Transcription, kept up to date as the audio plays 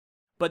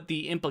But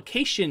the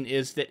implication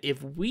is that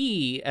if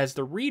we, as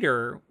the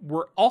reader,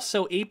 were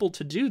also able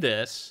to do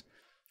this,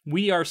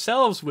 we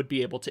ourselves would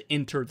be able to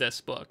enter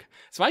this book.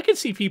 So I could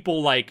see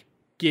people like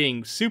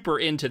getting super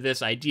into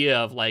this idea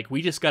of like,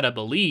 we just got to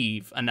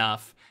believe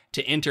enough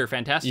to enter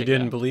Fantastica. You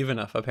didn't believe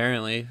enough,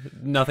 apparently.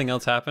 Nothing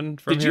else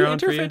happened from here on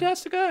for you? Did you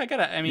enter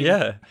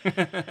Fantastica?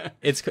 Yeah.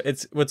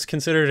 It's what's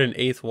considered an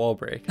eighth wall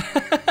break.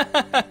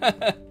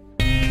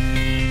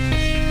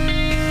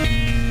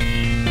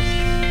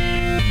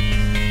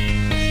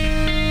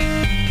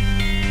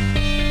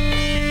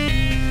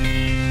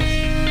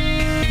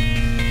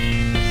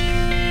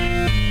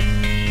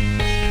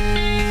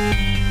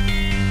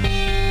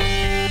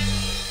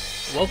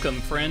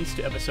 Welcome, friends,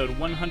 to episode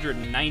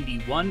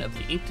 191 of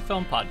the Ink to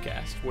Film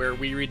podcast, where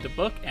we read the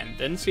book and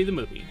then see the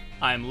movie.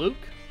 I'm Luke.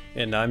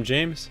 And I'm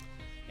James.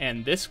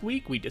 And this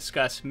week we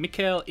discuss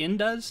Michael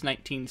Ende's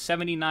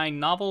 1979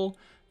 novel,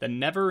 The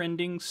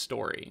Neverending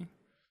Story.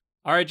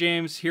 All right,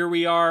 James, here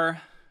we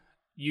are.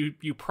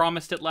 You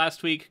promised it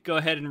last week. Go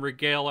ahead and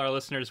regale our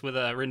listeners with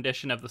a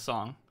rendition of the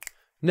song.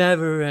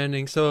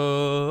 Never-ending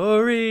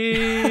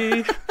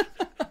story.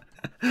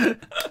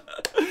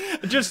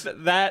 Just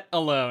that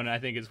alone, I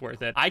think, is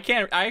worth it. I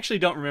actually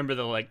don't remember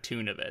the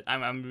tune of it. I'm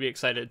gonna be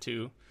excited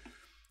to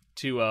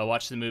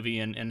watch the movie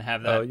and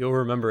have that. Oh, you'll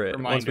remember it.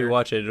 Reminder. Once we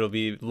watch it, it'll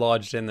be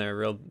lodged in there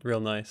real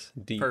nice,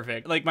 deep.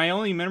 Perfect. Like, my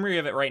only memory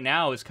of it right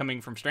now is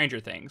coming from Stranger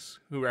Things,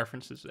 who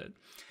references it.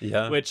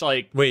 Yeah. Which,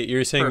 wait,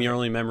 you're saying perfect. Your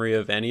only memory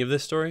of any of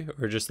this story,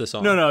 or just the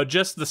song? No,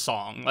 just the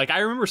song. Like, I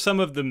remember some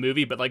of the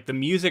movie, but the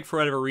music, for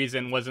whatever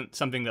reason, wasn't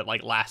something that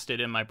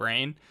lasted in my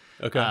brain.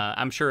 Okay.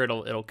 I'm sure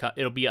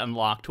it'll be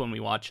unlocked when we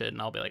watch it, and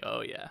I'll be like,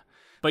 oh yeah.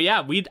 But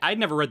yeah, I'd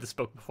never read this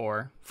book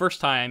before. First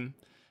time.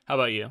 How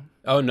about you?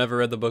 Oh, never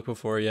read the book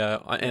before, yeah.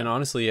 And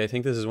honestly, I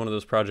think this is one of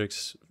those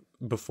projects,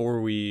 before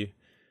we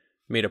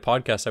made a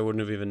podcast, I wouldn't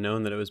have even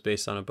known that it was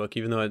based on a book,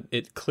 even though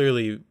it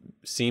clearly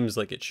seems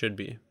like it should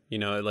be. You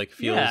know, it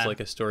feels like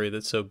a story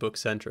that's so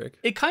book-centric.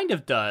 It kind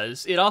of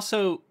does. It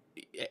also,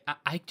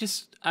 I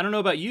don't know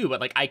about you,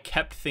 but I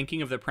kept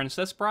thinking of The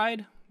Princess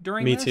Bride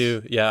during Me this.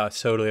 too. Yeah,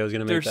 totally. I was going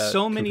to make that There's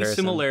so many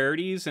comparison.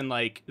 similarities in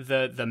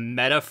the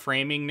meta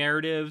framing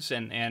narratives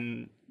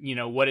and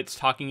what it's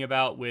talking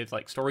about with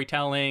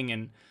storytelling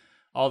and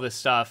all this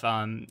stuff.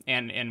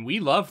 And we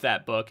love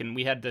that book, and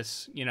we had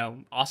this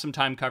awesome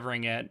time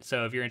covering it.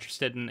 So if you're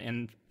interested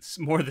in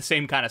more of the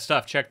same kind of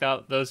stuff, check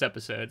out those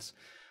episodes.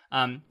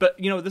 But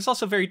this is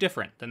also very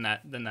different than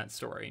that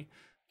story.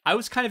 I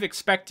was kind of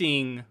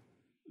expecting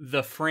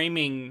the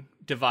framing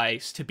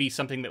device to be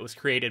something that was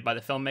created by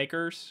the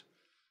filmmakers,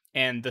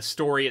 and the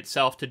story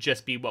itself to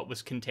just be what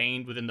was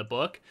contained within the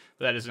book,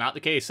 but that is not the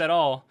case at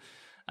all.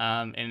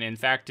 And in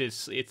fact,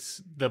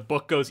 it's the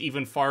book goes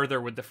even farther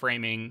with the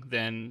framing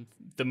than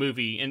the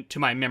movie, and to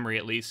my memory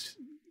at least,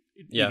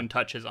 even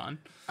touches on.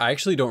 I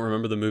actually don't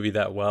remember the movie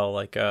that well.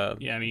 Me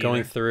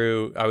going either.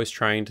 through, I was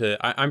trying to.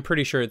 I'm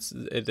pretty sure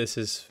this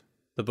is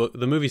the book.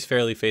 The movie's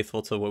fairly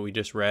faithful to what we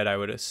just read, I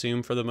would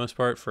assume, for the most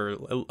part, for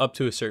up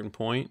to a certain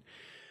point.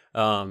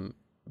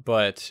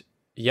 But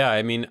yeah,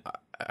 I mean,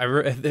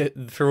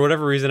 for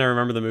whatever reason, I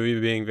remember the movie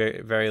being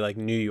very, very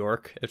New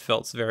York. It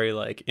felt very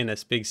in a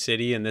big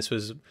city, and this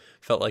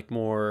felt like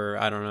more,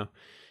 I don't know.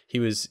 He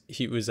was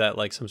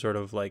at some sort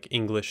of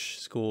English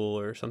school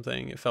or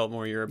something. It felt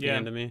more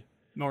European to me.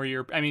 More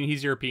Europe. I mean,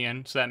 he's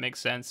European, so that makes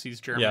sense.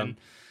 He's German.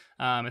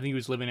 Yeah. I think he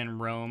was living in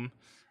Rome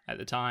at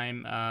the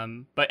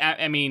time. But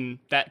I mean,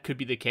 that could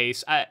be the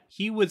case.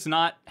 He was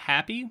not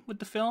happy with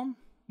the film,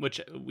 which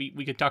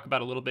we could talk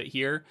about a little bit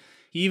here.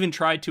 He even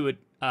tried to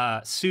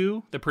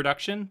sue the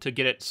production to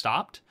get it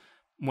stopped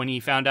when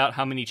he found out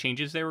how many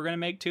changes they were going to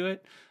make to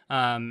it.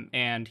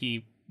 And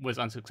he was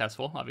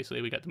unsuccessful.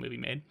 Obviously, we got the movie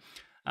made.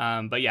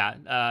 But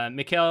yeah,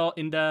 Michael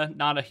Ende,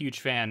 not a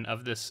huge fan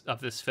of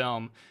this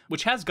film,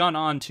 which has gone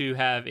on to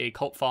have a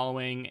cult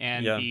following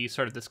and be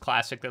sort of this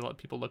classic that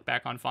people look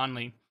back on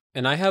fondly.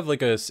 And I have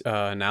a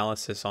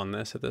analysis on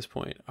this at this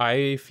point.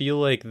 I feel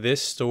like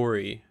this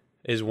story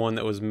is one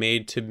that was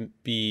made to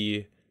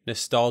be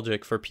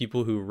nostalgic for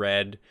people who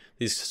read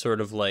these sort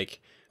of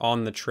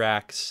on the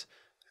tracks,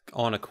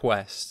 on a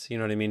quest. You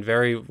know what I mean?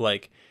 Very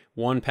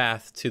one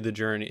path to the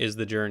journey is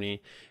the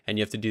journey, and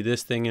you have to do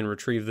this thing and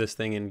retrieve this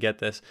thing and get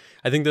this.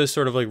 I think those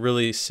sort of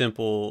really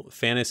simple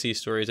fantasy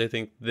stories, I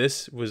think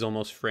this was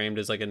almost framed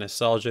as a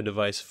nostalgia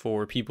device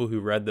for people who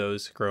read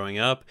those growing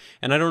up.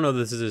 And I don't know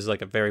this is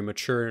a very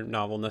mature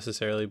novel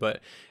necessarily, but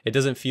it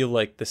doesn't feel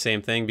like the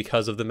same thing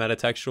because of the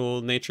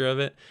metatextual nature of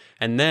it.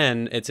 And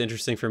then it's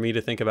interesting for me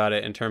to think about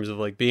it in terms of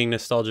being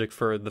nostalgic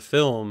for the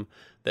film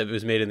that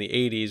was made in the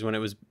 80s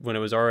when it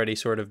was already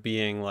sort of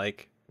being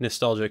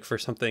nostalgic for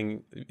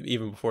something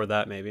even before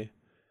that, maybe.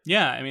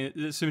 Yeah, I mean,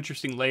 there's some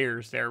interesting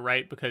layers there,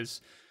 right? Because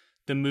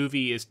the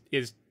movie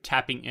is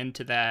tapping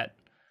into that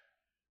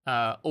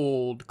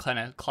old kind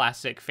of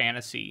classic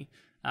fantasy.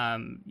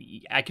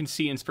 I can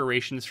see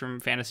inspirations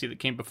from fantasy that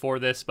came before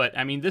this, but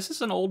I mean, this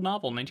is an old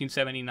novel,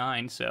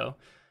 1979, so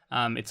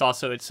it's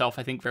also itself,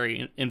 I think,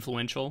 very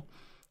influential.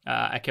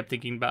 I kept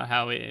thinking about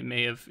how it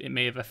may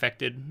have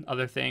affected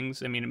other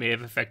things. I mean, it may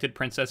have affected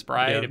Princess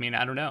Bride. Yeah. I mean,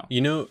 I don't know.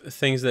 You know,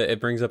 things that it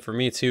brings up for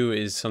me too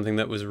is something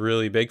that was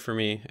really big for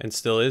me and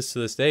still is to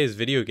this day is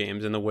video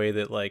games, and the way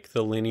that like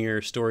the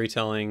linear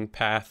storytelling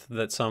path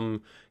that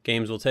some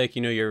games will take.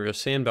 You know, your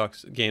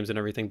sandbox games and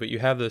everything, but you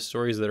have those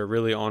stories that are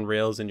really on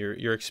rails, and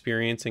you're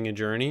experiencing a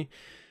journey.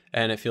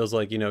 And it feels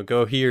like, you know,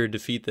 go here,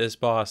 defeat this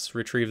boss,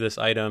 retrieve this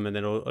item, and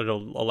then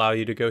it'll allow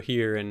you to go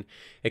here. And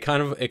it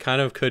kind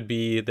of could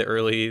be the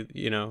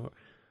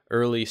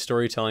early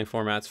storytelling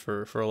formats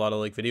for a lot of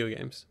like video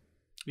games.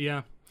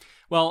 Yeah.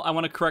 Well, I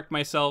want to correct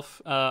myself.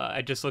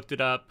 I just looked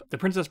it up. The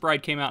Princess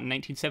Bride came out in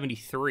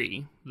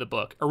 1973, the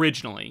book,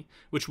 originally,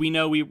 which we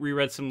know we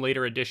reread some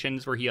later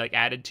editions where he like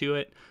added to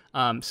it.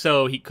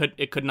 So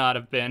it could not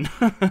have been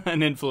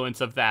an influence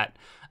of that.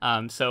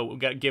 So we've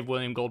got to give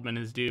William Goldman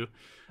his due.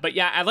 But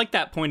yeah, I like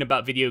that point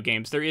about video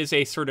games. There is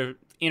a sort of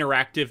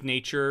interactive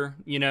nature,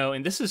 you know,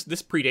 and this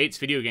predates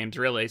video games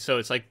really. So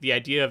it's like the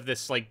idea of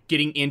this like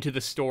getting into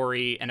the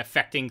story and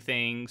affecting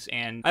things.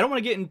 And I don't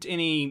want to get into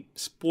any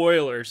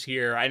spoilers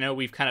here. I know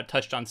we've kind of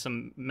touched on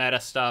some meta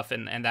stuff,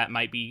 and that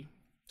might be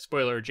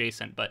spoiler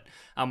adjacent, but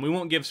we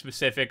won't give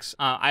specifics.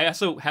 I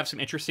also have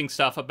some interesting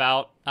stuff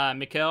about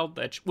Michael,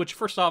 which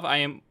first off,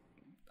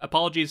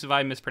 apologies if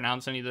I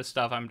mispronounce any of this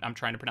stuff. I'm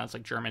trying to pronounce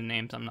like German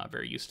names. I'm not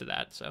very used to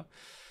that, so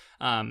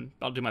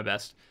I'll do my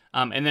best.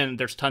 And then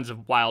there's tons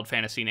of wild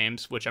fantasy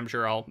names, which I'm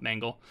sure I'll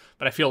mangle,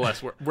 but I feel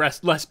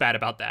less bad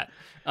about that.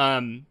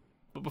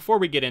 But before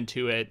we get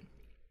into it,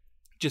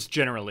 just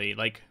generally,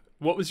 like,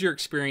 what was your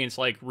experience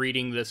like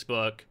reading this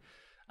book?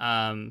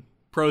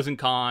 Pros and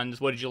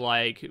cons. What did you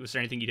like? Was there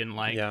anything you didn't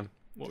like? Yeah.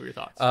 What were your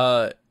thoughts?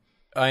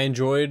 I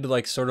enjoyed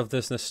like sort of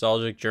this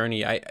nostalgic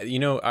journey.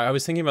 I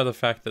was thinking about the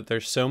fact that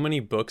there's so many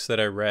books that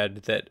I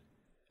read that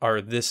are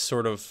this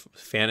sort of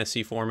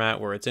fantasy format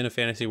where it's in a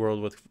fantasy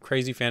world with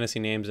crazy fantasy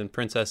names and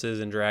princesses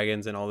and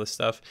dragons and all this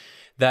stuff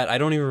that I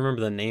don't even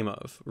remember the name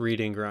of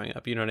reading growing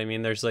up. You know what I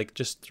mean? There's like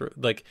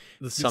like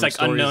some it's like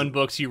stories, unknown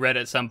books you read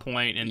at some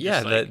point, and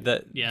yeah, just like,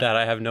 that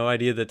I have no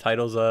idea the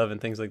titles of and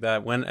things like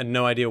that.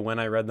 No idea when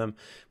I read them,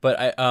 but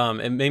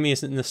it made me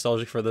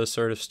nostalgic for those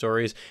sort of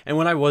stories. And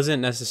when I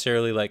wasn't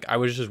necessarily like, I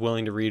was just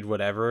willing to read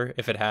whatever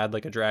if it had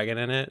like a dragon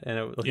in it, and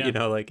it, you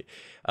know, like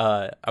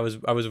I was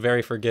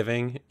very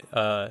forgiving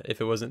if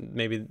it wasn't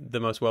maybe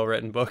the most well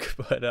written book,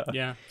 but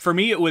yeah, for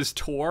me it was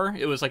Tor.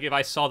 It was like if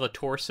I saw the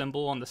Tor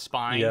symbol on the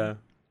spine, yeah.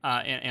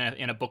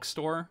 In a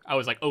bookstore, I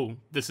was like, oh,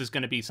 this is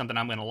going to be something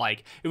I'm going to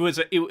like. It was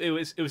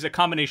a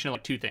combination of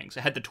like two things.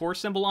 It had the Tor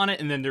symbol on it,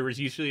 and then there was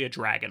usually a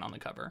dragon on the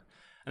cover,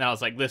 and I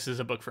was like, this is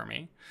a book for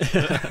me.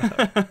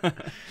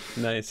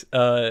 Nice.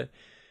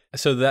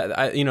 So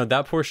that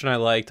that portion I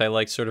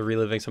liked sort of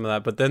reliving some of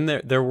that, but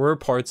then there were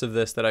parts of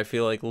this that I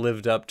feel like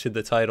lived up to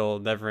the title,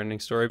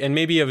 Neverending Story, and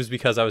maybe it was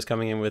because I was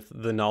coming in with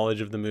the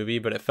knowledge of the movie,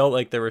 but it felt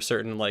like there were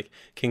certain like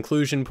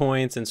conclusion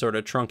points and sort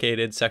of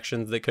truncated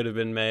sections that could have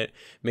been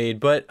made.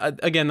 But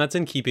again, that's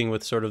in keeping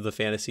with sort of the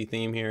fantasy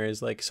theme here.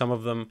 Is like some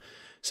of them,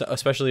 so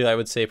especially I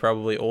would say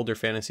probably older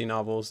fantasy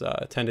novels,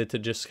 tended to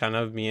just kind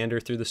of meander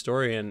through the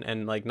story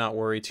and like not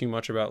worry too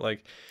much about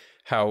like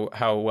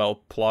how well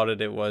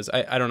plotted it was.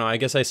 I don't know. I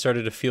guess I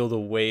started to feel the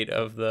weight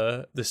of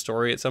the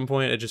story at some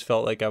point. It just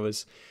felt like I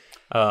was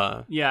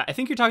yeah, I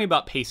think you're talking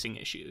about pacing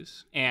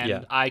issues, and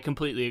yeah. I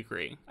completely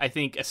agree. I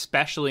think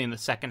especially in the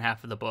second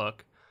half of the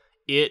book,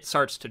 it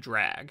starts to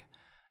drag.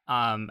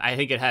 I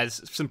think it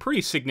has some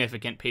pretty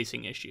significant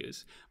pacing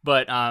issues,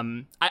 but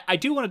I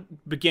do want to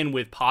begin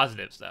with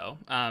positives though.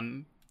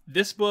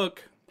 This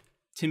book,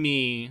 to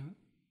me,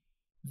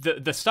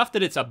 the stuff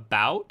that it's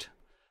about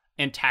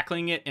and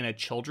tackling it in a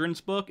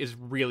children's book is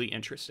really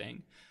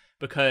interesting,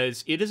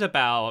 because it is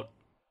about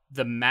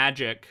the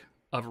magic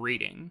of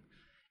reading,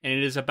 and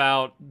it is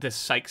about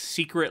this like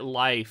secret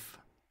life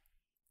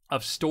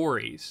of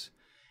stories,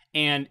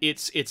 and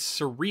it's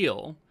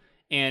surreal,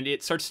 and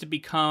it starts to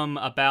become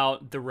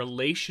about the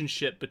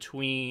relationship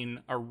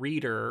between a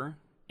reader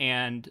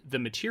and the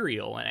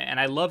material, and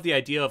I love the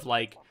idea of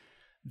like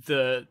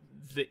the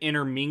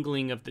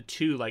intermingling of the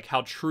two, like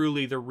how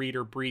truly the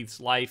reader breathes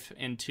life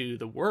into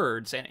the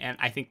words, and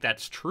I think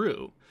that's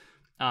true.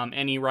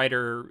 Any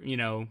writer,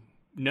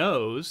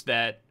 knows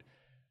that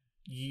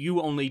you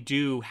only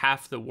do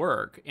half the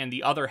work, and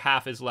the other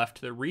half is left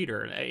to the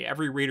reader.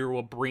 Every reader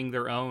will bring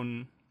their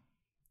own,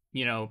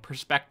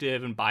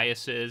 perspective and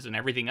biases and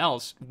everything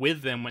else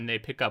with them when they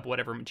pick up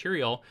whatever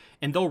material,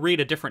 and they'll read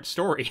a different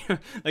story.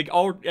 Like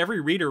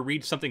every reader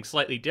reads something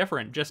slightly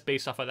different just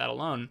based off of that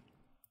alone.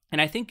 And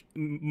I think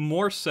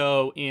more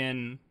so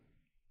in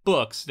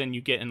books than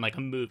you get in like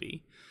a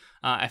movie.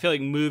 I feel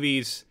like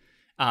movies,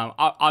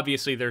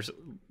 obviously there's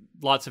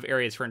lots of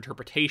areas for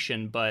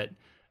interpretation, but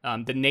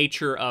the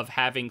nature of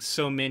having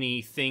so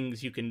many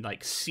things you can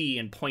like see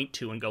and point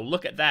to and go,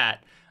 look at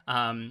that,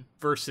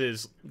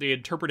 versus the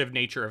interpretive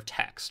nature of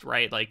text,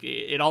 right? Like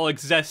it all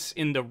exists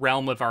in the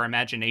realm of our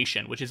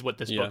imagination, which is what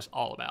this book's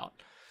all about.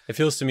 It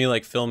feels to me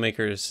like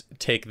filmmakers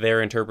take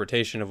their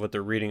interpretation of what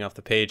they're reading off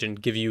the page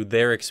and give you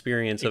their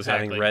experience of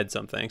having read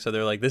something. So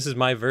they're like, this is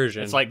my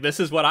version. It's like, this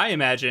is what I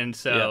imagined,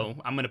 so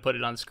I'm going to put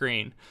it on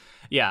screen.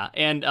 Yeah,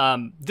 and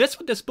that's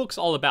what this book's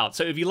all about.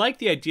 So if you like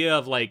the idea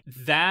of like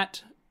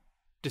that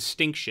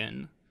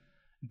distinction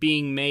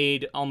being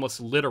made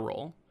almost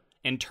literal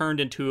and turned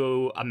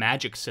into a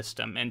magic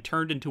system and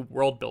turned into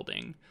world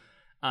building,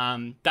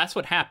 that's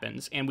what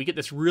happens. And we get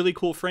this really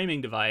cool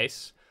framing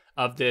device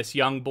of this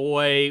young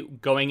boy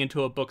going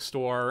into a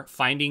bookstore,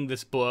 finding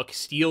this book,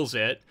 steals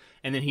it,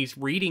 and then he's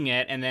reading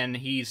it, and then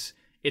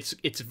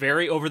it's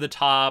very over the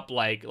top,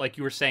 like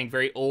you were saying,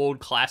 very old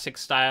classic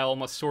style,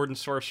 almost sword and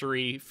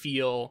sorcery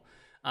feel,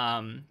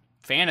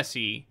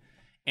 fantasy,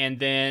 and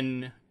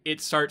then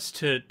it starts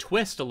to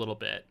twist a little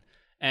bit,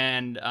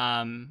 and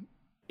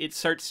it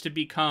starts to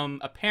become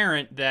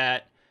apparent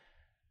that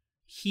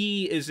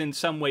he is in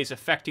some ways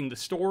affecting the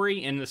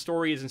story, and the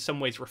story is in some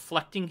ways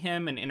reflecting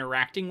him and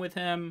interacting with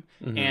him.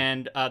 Mm-hmm.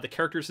 And the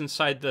characters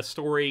inside the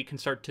story can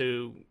start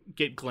to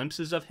get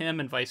glimpses of him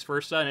and vice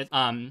versa.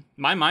 And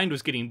my mind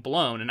was getting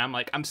blown, and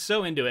I'm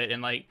so into it.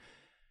 And like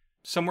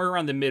somewhere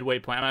around the midway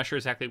point, I'm not sure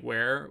exactly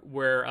where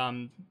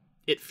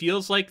it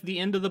feels like the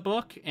end of the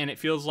book, and it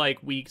feels like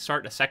we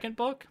start a second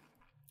book.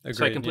 Agreed,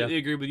 so I completely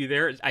agree with you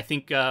there. I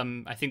think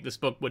this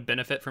book would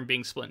benefit from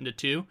being split into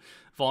 2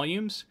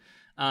 volumes.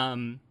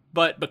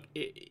 But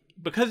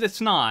because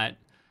it's not,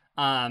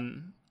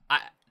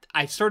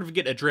 I sort of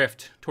get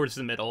adrift towards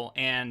the middle,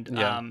 and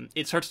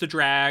it starts to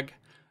drag.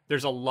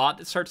 There's a lot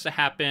that starts to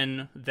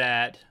happen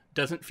that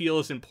doesn't feel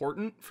as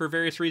important for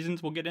various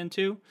reasons we'll get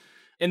into.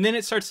 And then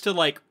it starts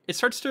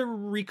to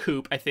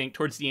recoup, I think,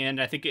 towards the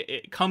end. I think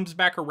it comes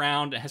back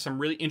around. It has some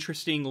really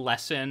interesting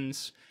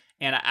lessons,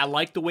 and I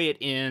like the way it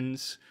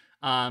ends.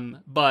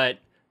 But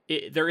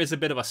there is a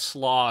bit of a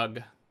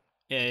slog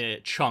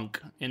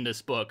chunk in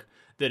this book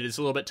that is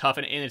a little bit tough,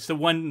 and it's the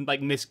one like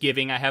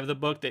misgiving I have the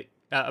book that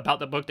about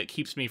the book that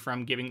keeps me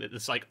from giving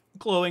this like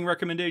glowing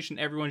recommendation.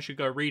 Everyone should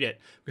go read it,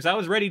 because I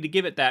was ready to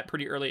give it that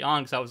pretty early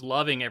on because I was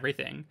loving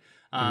everything.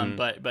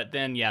 But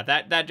then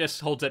that just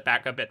holds it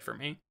back a bit for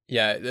me.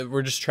 Yeah,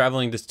 we're just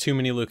traveling to too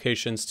many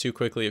locations too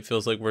quickly. It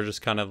feels like we're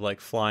just kind of like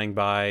flying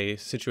by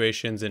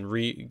situations and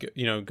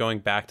going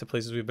back to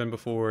places we've been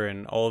before,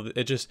 and all of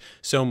it just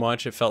so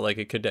much. It felt like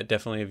it could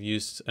definitely have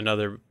used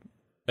another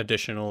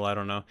additional, I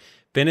don't know,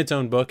 been its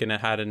own book, and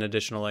it had an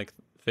additional like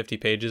 50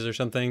 pages or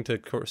something to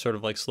sort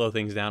of like slow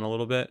things down a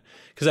little bit,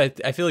 because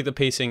I feel like the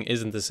pacing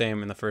isn't the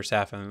same in the first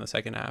half and in the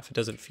second half. It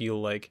doesn't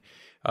feel like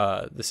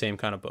the same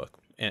kind of book.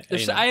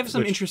 I have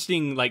some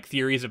interesting like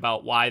theories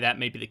about why that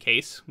may be the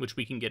case, which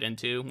we can get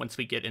into once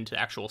we get into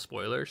actual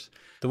spoilers.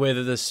 The way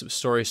that this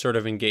story sort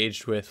of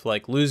engaged with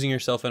like losing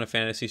yourself in a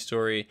fantasy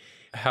story,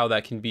 how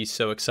that can be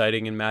so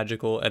exciting and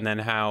magical, and then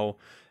how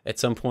at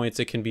some points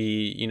it can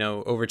be,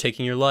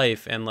 overtaking your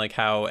life, and like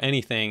how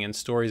anything and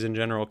stories in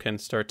general can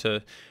start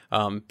to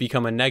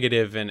become a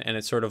negative, and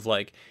it's sort of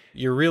like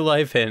your real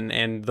life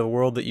and the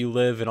world that you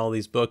live, and all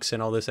these books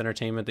and all this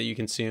entertainment that you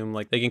consume,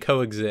 like they can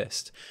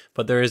coexist,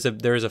 but there is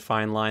a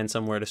fine line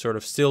somewhere to sort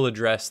of still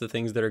address the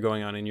things that are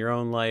going on in your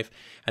own life,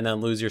 and then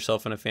lose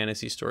yourself in a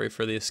fantasy story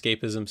for the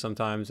escapism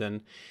sometimes,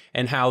 and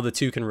how the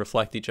two can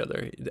reflect each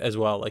other as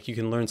well. Like you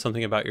can learn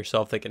something about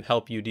yourself that can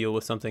help you deal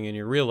with something in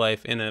your real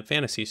life in a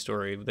fantasy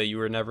story that you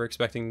were never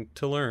expecting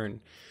to learn.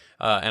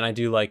 And I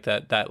do like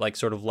that like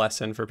sort of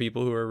lesson for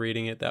people who are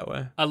reading it that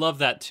way. I love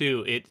that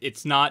too.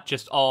 It's not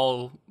just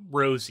all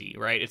rosy,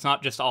 right? It's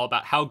not just all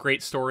about how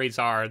great stories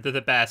are. They're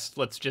the best.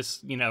 Let's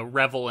just,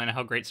 revel in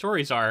how great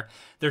stories are.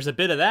 There's a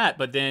bit of that,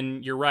 but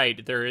then you're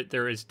right.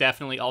 There is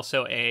definitely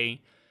also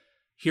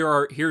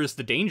here's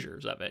the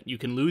dangers of it. You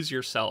can lose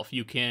yourself.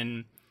 You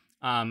can,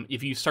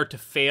 if you start to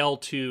fail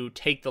to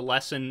take the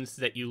lessons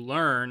that you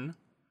learn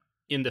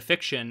in the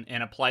fiction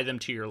and apply them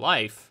to your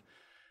life,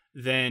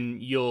 then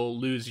you'll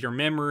lose your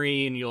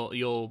memory, and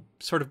you'll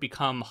sort of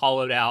become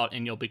hollowed out,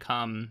 and you'll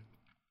become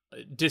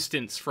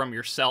distance from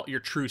yourself, your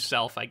true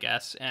self, I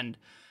guess. And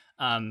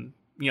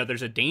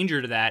there's a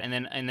danger to that.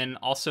 And then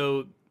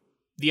also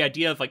the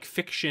idea of like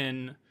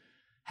fiction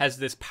has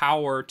this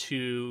power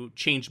to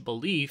change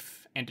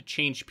belief and to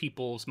change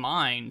people's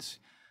minds,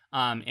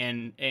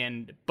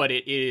 but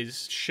it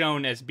is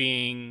shown as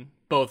being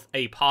both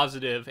a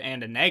positive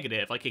and a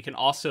negative. Like it can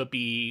also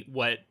be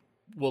what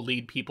will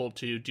lead people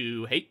to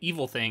do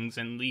evil things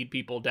and lead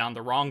people down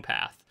the wrong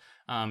path.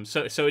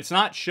 So it's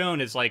not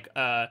shown as like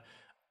a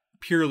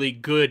purely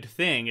good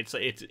thing.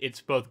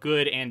 It's both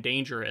good and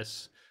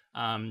dangerous,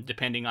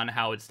 depending on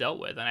how it's dealt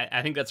with. And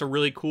I think that's a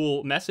really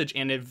cool message,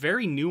 and a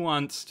very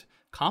nuanced,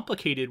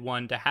 complicated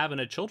one to have in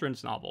a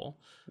children's novel.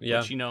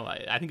 Yeah. Which,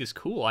 I think is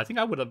cool. I think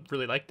I would have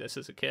really liked this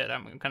as a kid.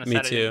 I'm kind of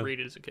sad I didn't read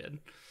it as a kid.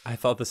 I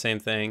thought the same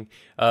thing.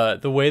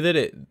 The way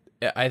that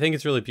I think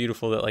it's really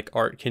beautiful that like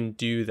art can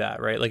do that,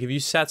 right? Like if you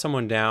sat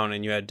someone down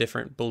and you had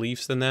different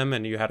beliefs than them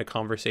and you had a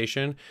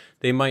conversation,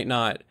 they might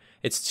not,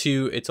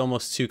 it's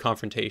almost too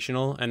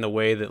confrontational. And the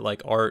way that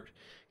like art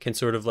can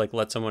sort of like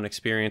let someone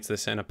experience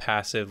this in a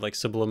passive, like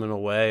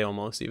subliminal way,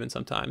 almost even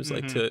sometimes,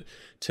 like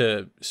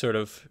to sort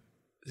of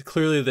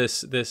clearly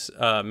this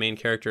main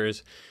character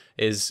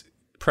is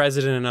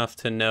present enough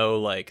to know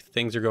like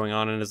things are going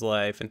on in his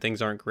life and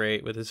things aren't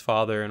great with his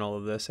father and all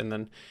of this. And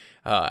then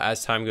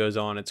as time goes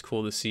on, it's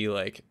cool to see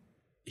like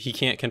he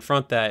can't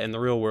confront that in the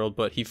real world,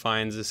 but he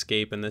finds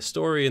escape in this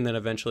story. And then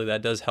eventually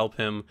that does help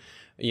him,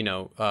 you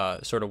know,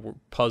 sort of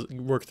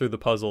work through the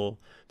puzzle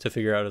to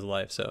figure out his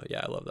life. So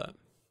yeah, I love that.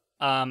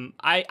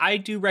 I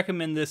do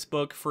recommend this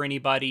book for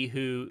anybody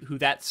who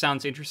that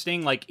sounds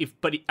interesting. Like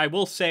but I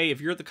will say, if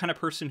you're the kind of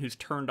person who's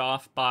turned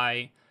off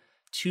by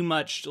too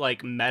much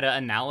like meta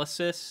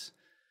analysis,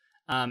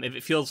 if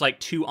it feels like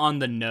too on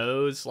the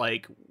nose,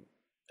 like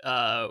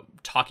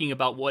talking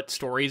about what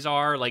stories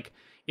are, like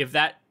if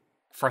that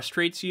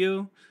frustrates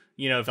you,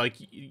 you know,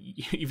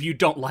 if you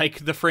don't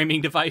like the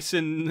framing device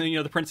in, you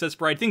know, The Princess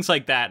Bride, things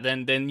like that,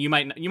 then you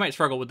might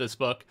struggle with this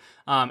book.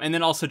 And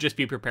then also just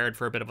be prepared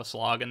for a bit of a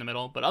slog in the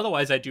middle. But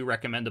otherwise, I do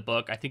recommend the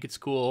book. I think it's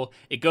cool.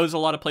 It goes a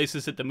lot of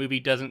places that the movie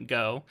doesn't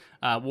go.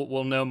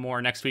 We'll know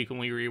more next week when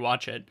we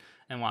rewatch it,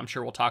 and I'm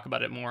sure we'll talk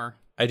about it more.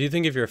 I do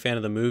think if you're a fan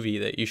of the movie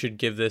that you should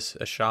give this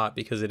a shot,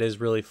 because it is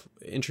really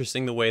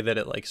interesting the way that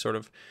it like sort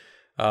of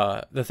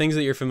the things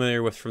that you're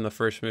familiar with from the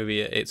first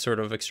movie, it sort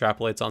of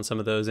extrapolates on some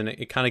of those, and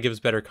it kind of gives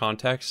better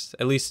context,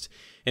 at least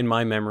in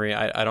my memory.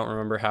 I don't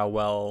remember how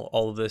well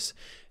all of this,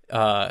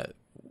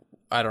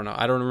 I don't know.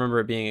 I don't remember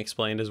it being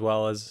explained as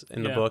well as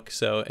in the book.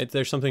 So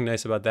there's something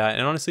nice about that.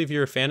 And honestly, if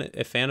you're a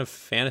fan of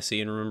fantasy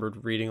and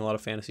remembered reading a lot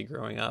of fantasy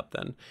growing up,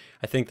 then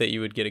I think that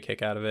you would get a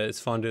kick out of it. It's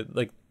fun to,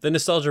 like, the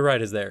nostalgia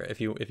ride is there if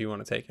you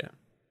want to take it.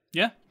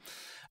 Yeah.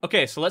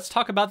 Okay, so let's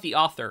talk about the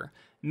author,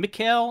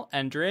 Michael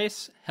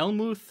Andreas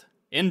Helmuth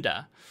Ende.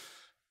 The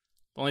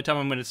only time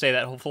I'm going to say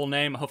that full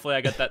name. Hopefully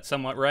I got that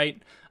somewhat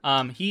right.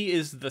 He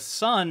is the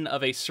son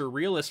of a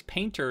surrealist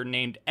painter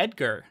named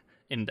Edgar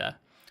Ende,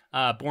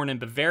 born in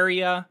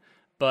Bavaria,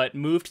 but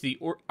moved to the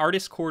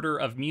artist quarter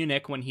of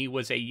Munich when he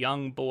was a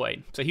young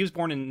boy. So he was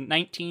born in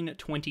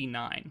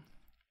 1929.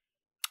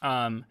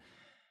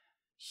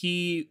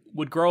 He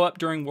would grow up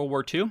during World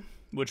War II,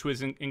 which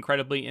was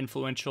incredibly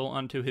influential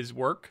onto his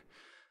work.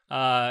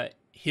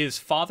 His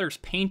father's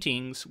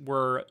paintings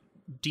were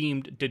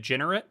deemed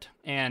degenerate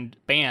and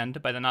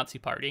banned by the Nazi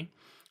Party.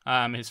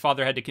 His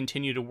father had to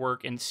continue to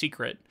work in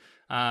secret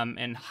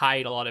and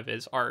hide a lot of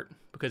his art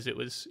because it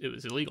was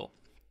illegal.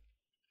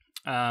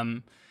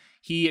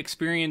 He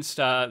experienced,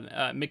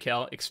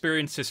 Michael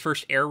experienced his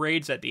first air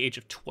raids at the age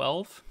of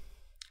 12.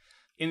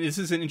 And this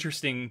is an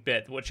interesting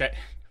bit, which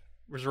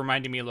was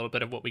reminding me a little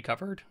bit of what we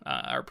covered,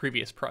 our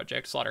previous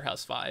project,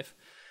 Slaughterhouse-5.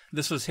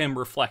 This was him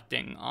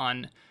reflecting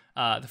on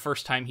the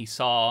first time he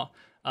saw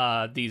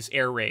these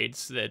air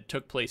raids that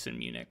took place in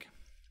Munich.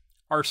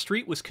 Our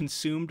street was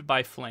consumed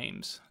by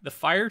flames. The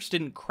fires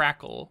didn't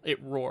crackle,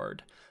 it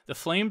roared. The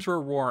flames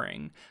were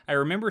roaring. I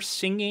remember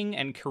singing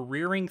and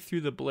careering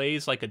through the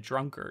blaze like a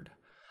drunkard.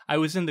 I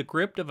was in the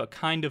grip of a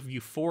kind of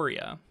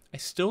euphoria. I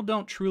still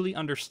don't truly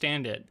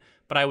understand it,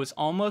 but I was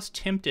almost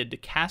tempted to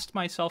cast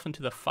myself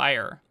into the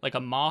fire like a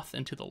moth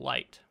into the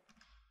light.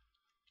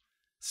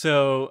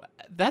 So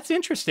that's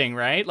interesting,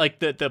 right? Like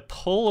the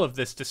pull of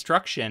this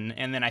destruction,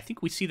 and then I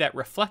think we see that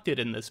reflected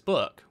in this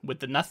book with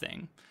the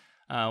nothing,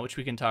 which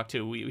we can talk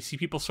to. We see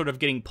people sort of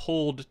getting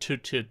pulled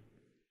to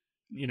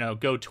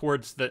go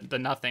towards the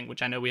nothing,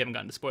 which I know we haven't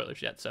gotten to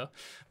spoilers yet. So,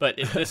 but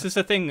this is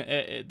a thing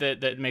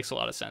that makes a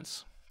lot of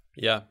sense.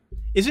 Yeah.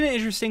 Isn't it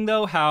interesting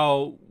though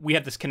how we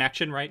have this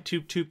connection, right?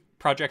 Two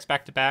projects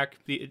back to back.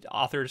 The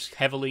authors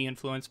heavily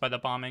influenced by the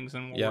bombings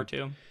in World War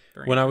II.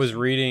 When I was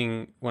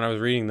reading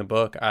the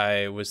book,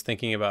 I was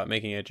thinking about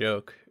making a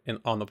joke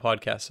on the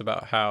podcast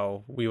about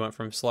how we went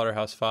from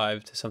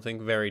Slaughterhouse-5 to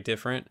something very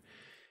different,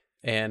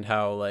 and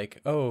how like,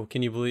 oh,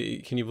 can you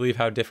believe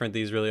how different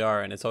these really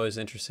are? And it's always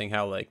interesting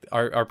how like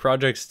our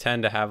projects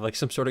tend to have like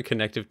some sort of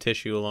connective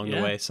tissue along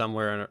the way,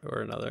 somewhere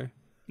or another.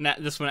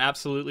 This one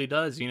absolutely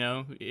does.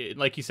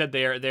 Like you said,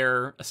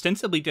 they're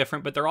ostensibly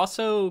different, but they're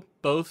also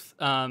both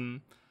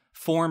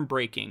form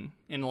breaking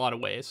in a lot of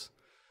ways.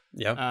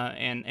 Yeah.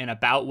 And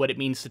about what it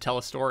means to tell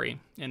a story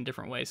in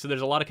different ways. So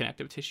there's a lot of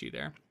connective tissue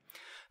there.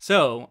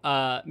 So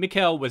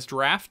Michael was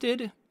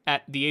drafted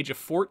at the age of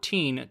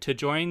 14 to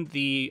join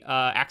the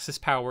Axis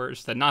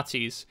powers, the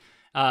Nazis,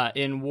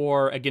 in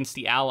war against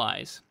the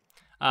Allies.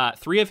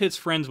 3 of his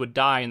friends would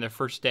die in their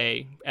first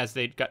day as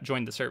they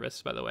joined the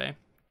service, by the way.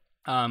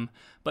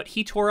 But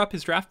he tore up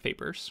his draft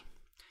papers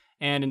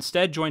and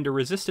instead joined a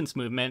resistance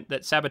movement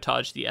that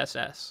sabotaged the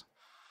SS.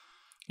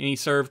 And he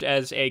served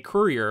as a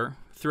courier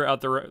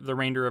throughout the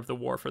remainder of the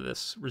war for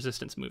this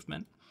resistance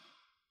movement.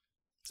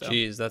 So,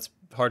 jeez, that's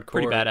hardcore.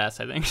 Pretty badass,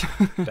 I think.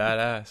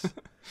 Badass.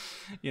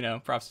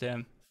 Props to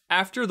him.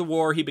 After the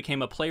war, he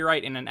became a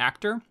playwright and an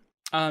actor.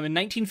 In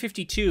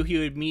 1952, he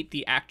would meet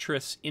the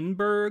actress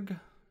Inberg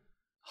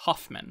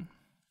Hoffman.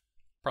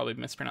 Probably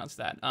mispronounced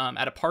that.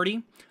 At a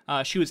party.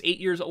 She was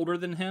 8 years older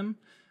than him,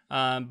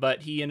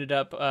 but he ended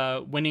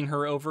up winning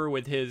her over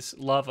with his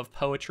love of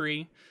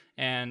poetry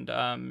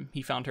and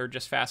he found her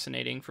just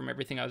fascinating from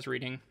everything I was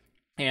reading.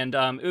 And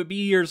it would be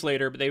years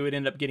later, but they would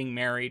end up getting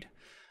married.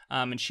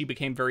 And she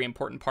became a very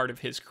important part of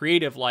his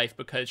creative life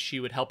because she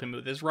would help him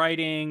with his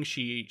writing.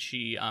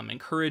 She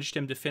encouraged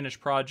him to finish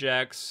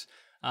projects.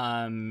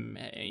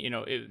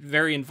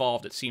 Very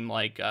involved, it seemed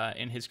like,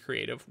 in his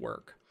creative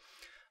work.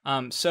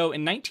 So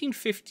in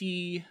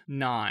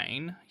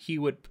 1959, he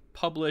would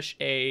publish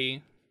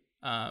a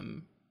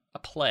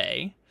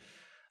play,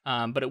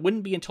 but it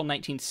wouldn't be until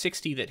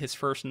 1960 that his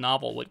first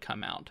novel would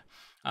come out.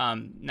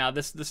 Now,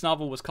 this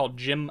novel was called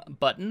Jim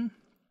Button,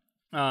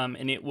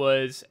 and it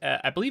was,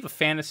 I believe,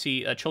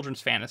 a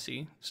children's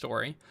fantasy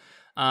story.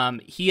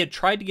 He had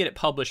tried to get it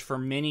published for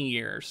many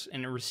years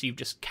and received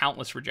just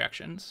countless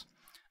rejections.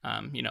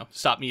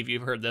 Stop me if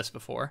you've heard this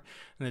before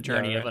in the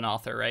journey of an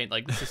author, right?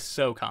 Like, this is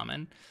so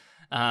common.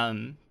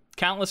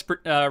 Countless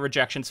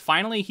rejections.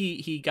 Finally,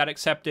 he got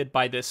accepted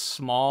by this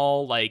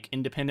small, like,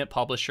 independent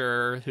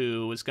publisher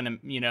who was going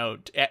to,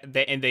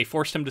 they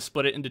forced him to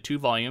split it into 2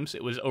 volumes.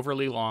 It was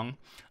overly long,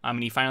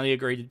 and he finally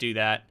agreed to do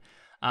that.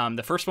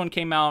 The first one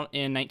came out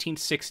in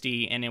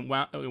 1960, and it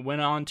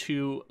went on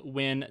to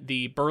win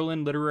the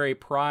Berlin Literary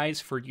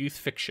Prize for Youth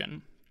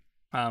Fiction,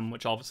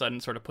 which all of a sudden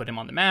sort of put him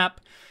on the map,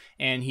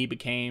 and he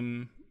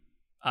became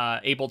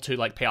able to,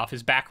 like, pay off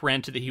his back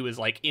rent that he was,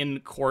 like, in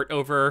court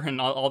over and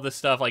all this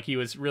stuff. Like, he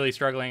was really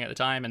struggling at the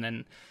time, and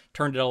then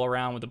turned it all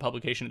around with the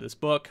publication of this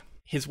book.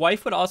 His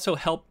wife would also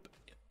help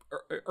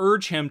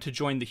urge him to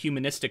join the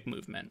humanistic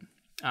movement.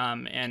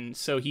 And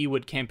so he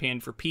would campaign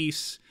for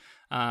peace,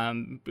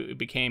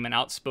 became an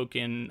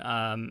outspoken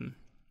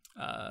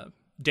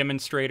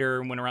demonstrator,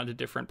 and went around to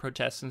different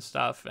protests and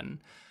stuff. And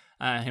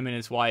him and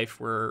his wife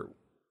were,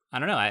 I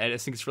don't know, I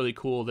just think it's really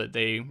cool that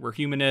they were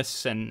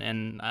humanists,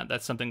 and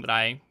that's something that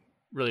I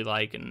really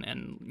like,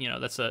 and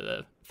that's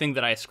a thing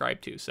that I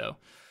ascribe to. So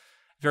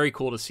very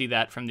cool to see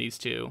that from these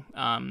two.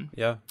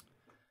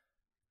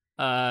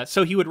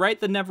 So he would write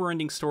the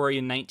Neverending story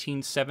in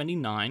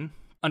 1979.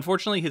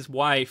 Unfortunately, his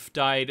wife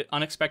died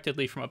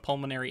unexpectedly from a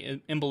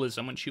pulmonary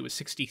embolism when she was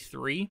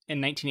 63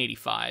 in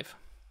 1985.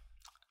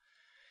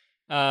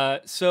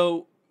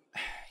 So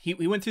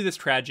he went through this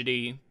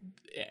tragedy,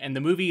 and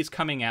the movie is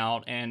coming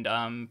out, and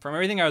from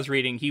everything I was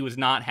reading, he was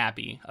not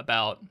happy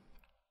about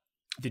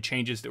the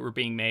changes that were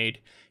being made.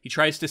 He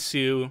tries to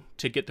sue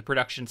to get the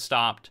production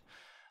stopped,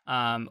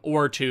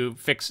 or to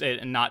fix it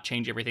and not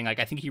change everything. Like,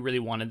 I think he really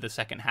wanted the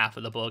second half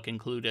of the book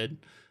included.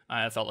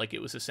 I felt like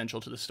it was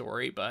essential to the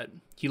story, but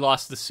he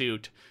lost the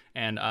suit,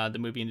 and the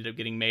movie ended up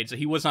getting made. So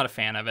he was not a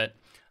fan of it,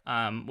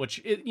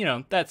 which,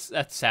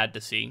 that's sad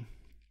to see,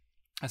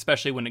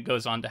 especially when it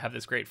goes on to have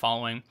this great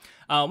following.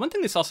 One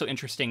thing that's also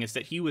interesting is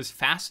that he was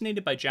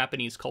fascinated by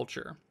Japanese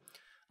culture.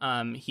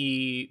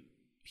 He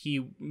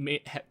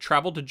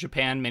traveled to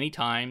Japan many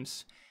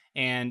times,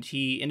 and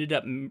he ended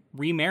up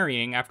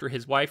remarrying after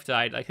his wife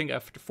died. I think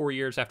after 4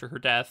 years after her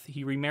death,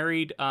 he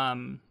remarried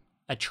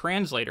a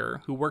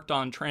translator who worked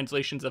on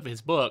translations of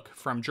his book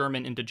from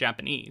German into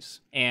Japanese.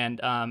 And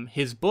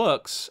his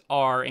books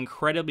are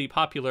incredibly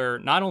popular,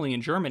 not only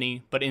in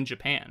Germany, but in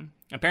Japan.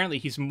 Apparently,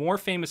 he's more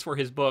famous for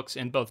his books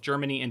in both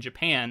Germany and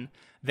Japan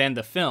than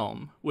the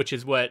film, which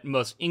is what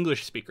most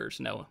English speakers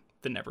know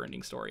the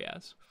Neverending Story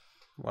as.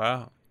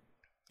 Wow.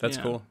 That's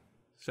cool.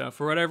 So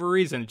for whatever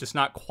reason, just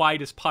not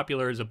quite as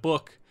popular as a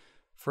book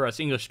for us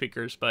English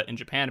speakers, but in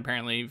Japan,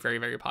 apparently very,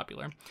 very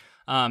popular.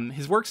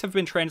 His works have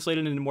been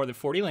translated into more than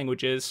 40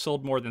 languages,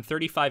 sold more than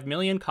 35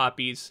 million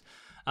copies,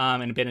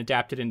 and have been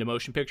adapted into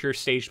motion pictures,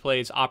 stage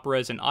plays,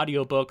 operas, and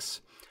audiobooks.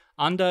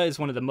 Ende is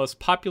one of the most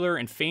popular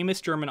and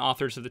famous German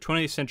authors of the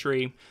 20th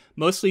century,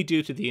 mostly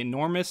due to the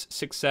enormous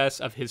success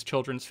of his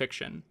children's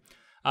fiction.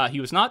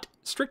 He was not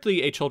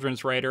strictly a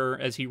children's writer,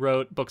 as he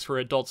wrote books for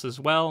adults as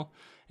well,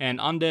 and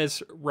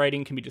Ende's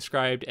writing can be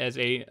described as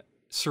a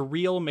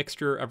surreal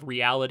mixture of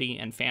reality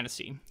and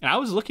fantasy. And I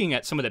was looking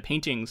at some of the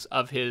paintings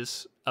of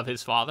his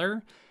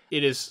father.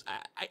 It is,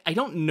 I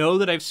don't know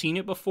that I've seen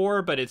it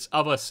before, but it's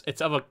of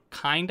a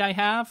kind I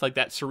have, like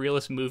that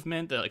surrealist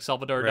movement, that like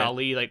Salvador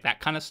Dali, like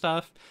that kind of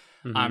stuff.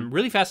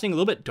 Really fascinating, a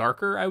little bit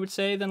darker, I would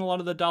say, than a lot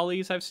of the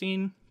Dalis I've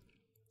seen.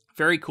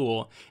 Very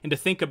cool. And to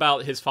think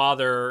about his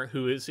father,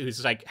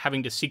 who's like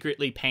having to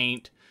secretly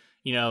paint,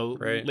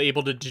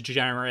 labeled a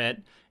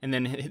degenerate, and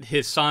then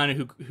his son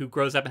who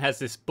grows up and has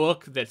this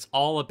book that's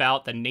all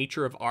about the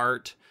nature of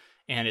art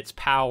and its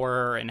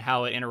power and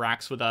how it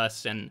interacts with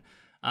us. And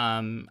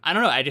I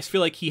don't know, I just feel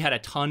like he had a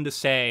ton to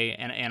say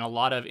and a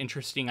lot of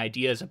interesting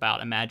ideas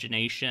about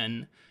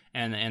imagination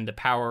and the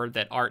power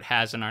that art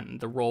has and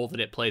the role that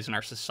it plays in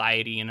our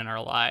society and in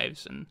our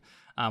lives. And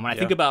when I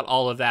think about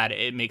all of that,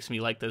 it makes me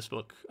like this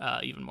book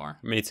even more.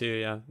 Me too,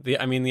 yeah. The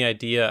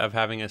idea of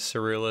having a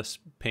surrealist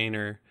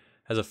painter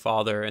as a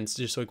father and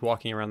just like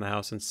walking around the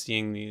house and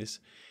seeing these,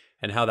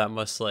 and how that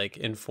must like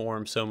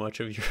inform so much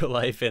of your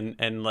life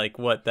and like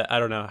what I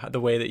don't know,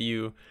 the way that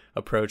you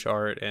approach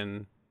art,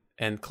 and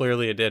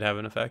clearly it did have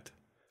an effect.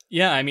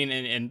 Yeah, I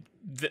mean,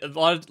 a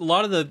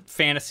lot of the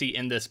fantasy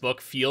in this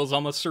book feels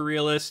almost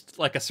surrealist,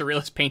 like a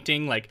surrealist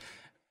painting, like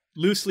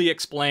loosely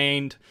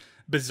explained,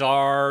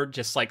 bizarre,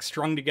 just like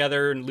strung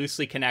together and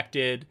loosely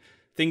connected.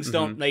 Things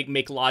don't like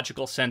make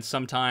logical sense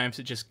sometimes.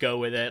 It just go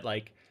with it.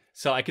 Like,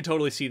 so I could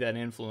totally see that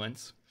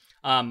influence.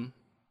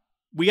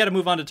 We got to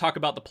move on to talk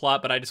about the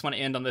plot, but I just want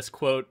to end on this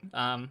quote.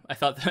 I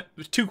thought that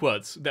two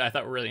quotes that I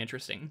thought were really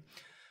interesting.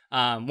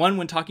 One,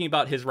 when talking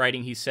about his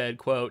writing, he said,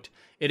 quote,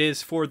 "It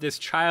is for this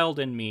child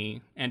in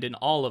me and in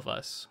all of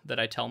us that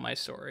I tell my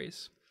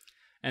stories."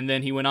 And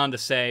then he went on to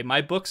say,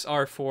 "My books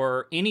are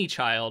for any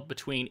child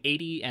between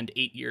 80 and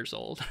 8 years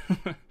old."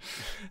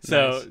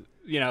 So, nice.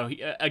 You know,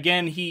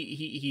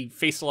 he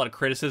faced a lot of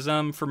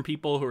criticism from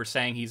people who were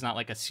saying he's not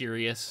like a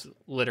serious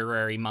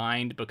literary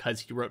mind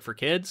because he wrote for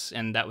kids.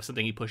 And that was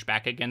something he pushed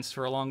back against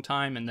for a long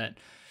time. And that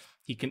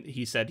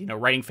he said, you know,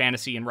 writing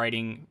fantasy and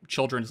writing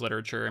children's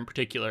literature in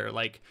particular,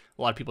 like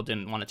a lot of people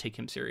didn't want to take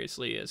him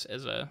seriously as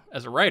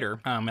a writer.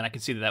 And I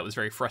could see that was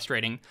very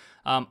frustrating.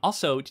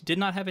 Also, did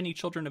not have any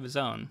children of his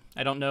own.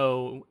 I don't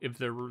know if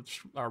there was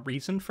a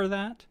reason for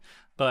that,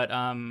 but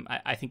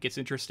I think it's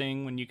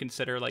interesting when you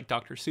consider like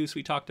Dr. Seuss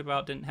we talked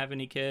about didn't have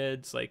any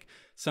kids. Like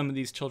some of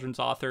these children's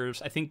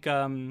authors, I think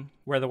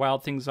Where the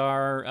Wild Things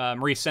Are,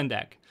 Marie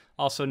Sendak,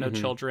 also no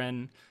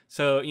children.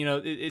 So, you know,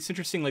 it's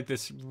interesting, like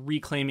this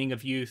reclaiming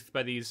of youth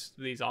by these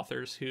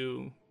authors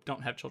who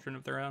don't have children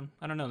of their own.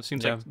 I don't know. It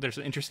seems like there's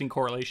an interesting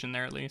correlation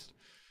there, at least.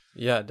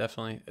 Yeah,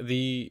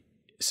 definitely.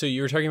 So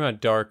you were talking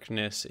about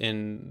darkness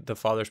in the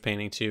father's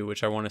painting too,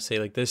 which I want to say,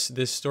 like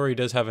this story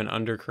does have an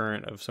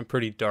undercurrent of some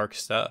pretty dark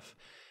stuff.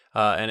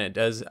 And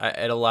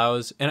it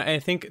allows, and I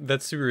think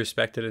that's to be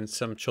respected in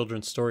some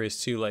children's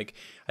stories too. Like,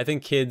 I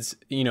think kids,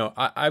 you know,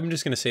 I'm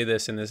just going to say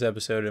this in this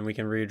episode and we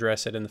can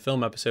readdress it in the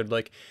film episode.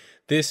 Like,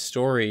 this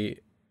story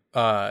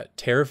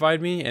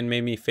terrified me and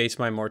made me face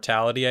my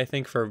mortality, I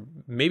think, for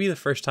maybe the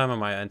first time in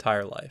my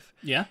entire life.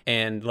 Yeah.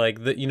 And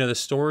like, the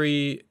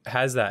story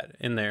has that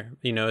in there.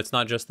 You know, it's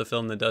not just the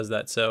film that does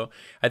that. So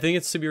I think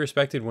it's to be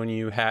respected when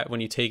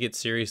you take it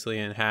seriously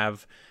and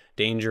have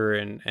danger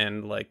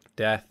and like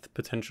death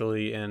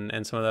potentially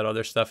and some of that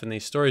other stuff in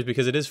these stories,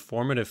 because it is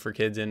formative for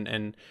kids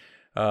and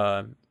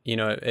you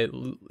know,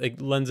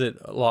 it lends it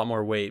a lot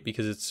more weight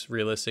because it's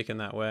realistic in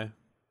that way.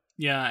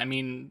 Yeah, I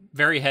mean,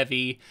 very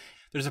heavy.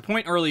 There's a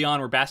point early on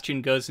where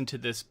Bastian goes into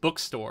this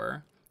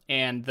bookstore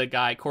and the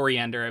guy,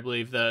 Coriander, I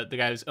believe, the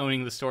guy who's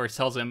owning the store,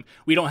 tells him,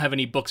 "We don't have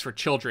any books for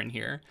children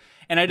here."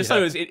 And I just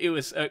thought it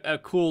was a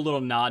cool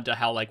little nod to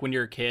how, like, when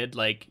you're a kid,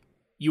 like,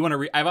 you want to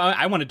read.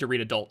 I wanted to read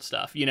adult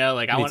stuff, you know,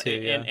 like I want,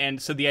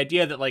 and so the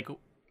idea that like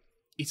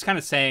he's kind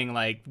of saying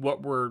like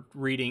what we're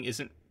reading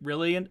isn't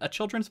really a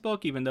children's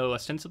book, even though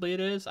ostensibly it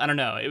is. I don't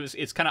know.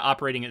 It's kind of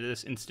operating at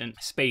this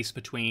instant space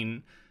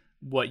between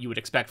what you would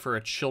expect for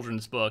a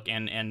children's book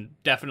and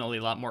definitely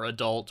a lot more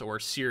adult or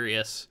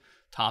serious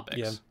topics.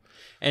 Yeah,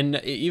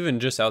 and even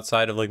just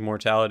outside of like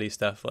mortality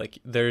stuff, like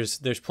there's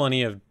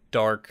plenty of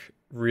dark,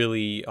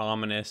 really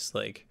ominous,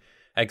 like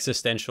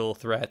existential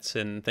threats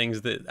and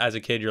things that as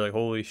a kid you're like,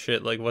 holy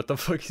shit, like what the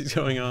fuck is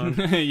going on?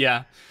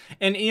 Yeah.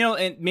 And you know,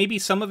 and maybe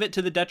some of it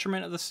to the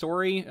detriment of the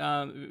story,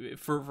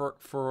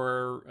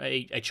 for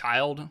a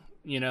child,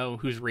 you know,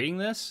 who's reading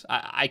this.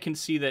 I can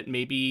see that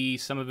maybe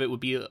some of it would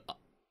be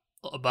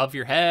above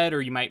your head, or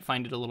you might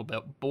find it a little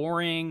bit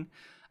boring.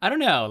 I don't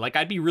know. Like,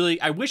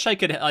 I wish I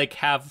could like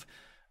have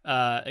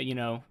you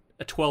know,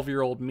 a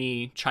 12-year-old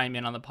me chime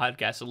in on the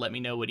podcast and let me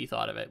know what he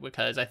thought of it,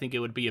 because I think it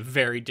would be a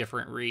very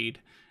different read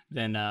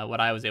than what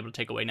I was able to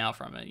take away now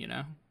from it, you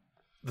know?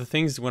 The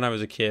things when I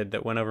was a kid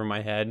that went over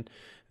my head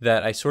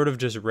that I sort of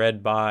just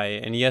read by,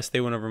 and yes,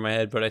 they went over my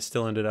head, but I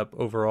still ended up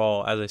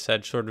overall, as I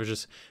said, sort of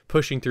just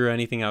pushing through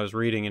anything I was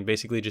reading and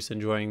basically just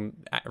enjoying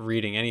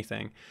reading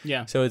anything.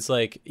 Yeah. So it's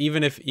like,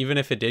 even if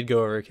it did go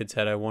over a kid's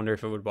head, I wonder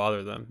if it would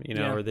bother them, you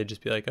know, or they'd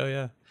just be like, oh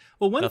yeah.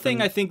 Well, one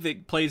thing I think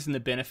that plays in the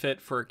benefit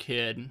for a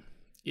kid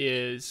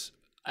is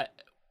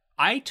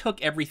I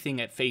took everything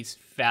at face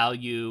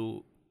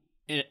value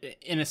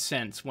in a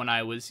sense when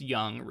I was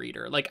young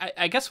reader. Like,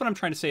 I guess what I'm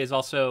trying to say is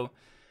also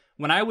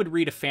when I would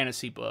read a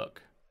fantasy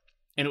book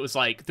and it was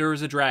like, there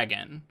was a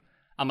dragon,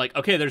 I'm like,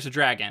 okay, there's a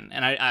dragon.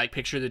 And I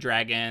picture the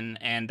dragon,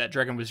 and that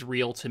dragon was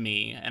real to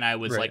me. And I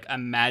was like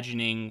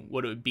imagining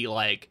what it would be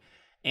like.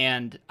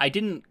 And I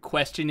didn't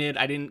question it.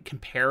 I didn't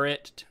compare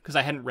it because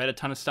I hadn't read a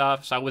ton of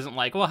stuff. So I wasn't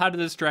like, well, how did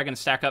this dragon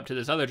stack up to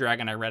this other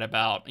dragon I read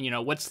about? You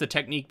know, what's the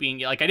technique being?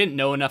 Like, I didn't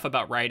know enough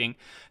about writing.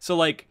 So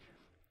like,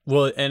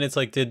 well, and it's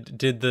like,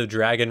 did the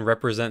dragon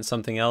represent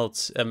something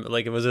else?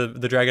 Like, was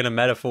the dragon a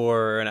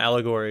metaphor or an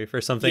allegory for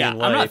something in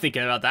life? I'm not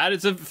thinking about that.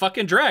 It's a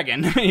fucking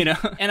dragon, you know?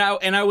 And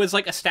I was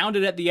like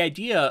astounded at the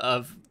idea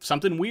of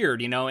something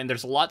weird, you know? And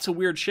there's lots of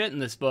weird shit in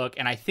this book.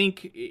 And I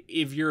think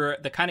if you're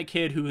the kind of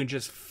kid who can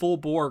just full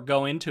bore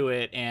go into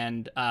it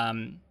and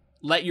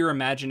let your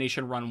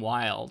imagination run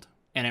wild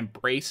and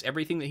embrace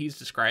everything that he's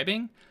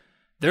describing,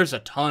 there's a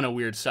ton of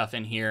weird stuff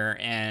in here,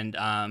 and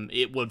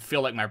it would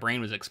feel like my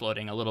brain was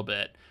exploding a little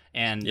bit,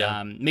 and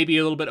maybe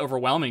a little bit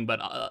overwhelming, but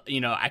you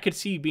know, I could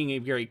see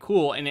being very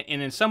cool. And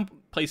in some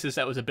places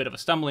that was a bit of a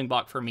stumbling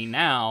block for me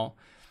now,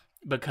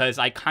 because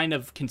I kind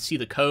of can see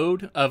the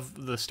code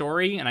of the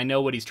story, and I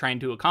know what he's trying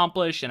to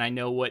accomplish, and I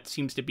know what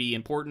seems to be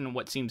important and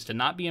what seems to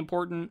not be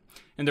important.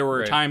 And there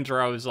were times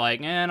where I was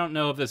like, I don't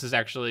know if this is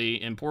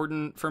actually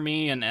important for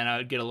me, and I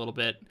would get a little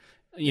bit,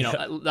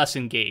 less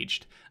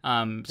engaged.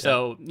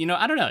 So,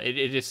 I don't know.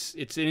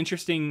 It's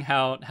interesting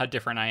how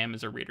different I am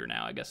as a reader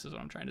now, I guess is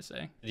what I'm trying to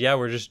say. Yeah,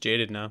 we're just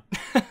jaded now.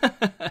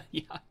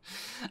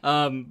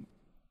 Yeah.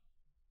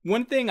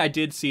 One thing I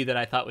did see that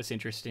I thought was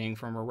interesting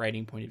from a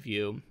writing point of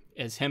view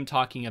is him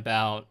talking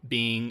about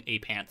being a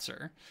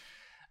pantser.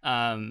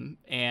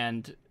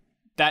 And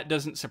that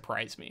doesn't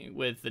surprise me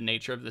with the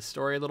nature of the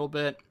story a little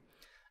bit.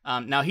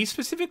 Now, he's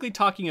specifically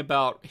talking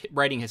about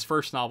writing his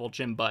first novel,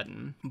 Jim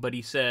Button, but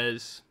he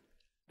says,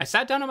 I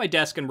sat down at my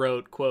desk and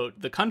wrote,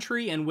 quote, the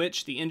country in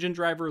which the engine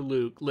driver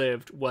Luke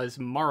lived was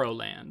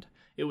Morrowland.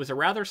 It was a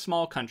rather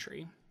small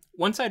country.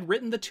 Once I'd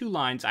written the 2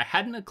 lines, I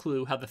hadn't a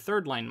clue how the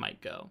 3rd line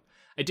might go.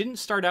 I didn't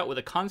start out with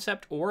a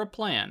concept or a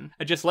plan.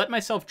 I just let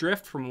myself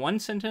drift from one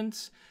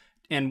sentence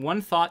and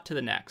one thought to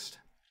the next.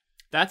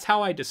 That's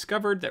how I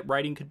discovered that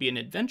writing could be an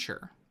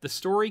adventure. The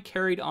story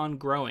carried on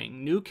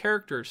growing, new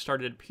characters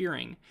started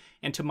appearing,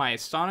 and to my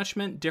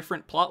astonishment,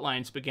 different plot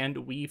lines began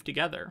to weave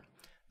together.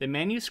 The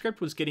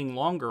manuscript was getting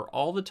longer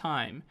all the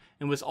time,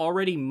 and was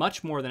already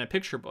much more than a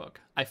picture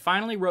book. I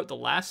finally wrote the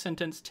last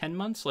sentence 10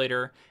 months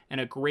later, and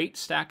a great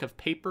stack of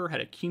paper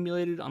had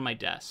accumulated on my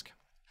desk.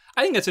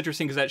 I think that's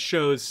interesting because that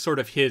shows sort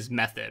of his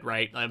method,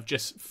 right? Of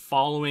just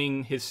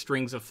following his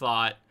strings of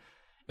thought.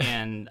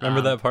 And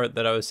remember that part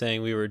that I was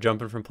saying we were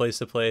jumping from place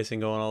to place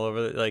and going all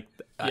over?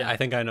 I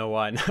think I know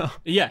why now.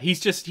 Yeah, he's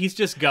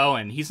just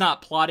going. He's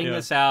not plotting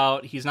this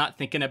out. He's not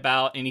thinking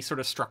about any sort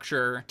of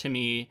structure to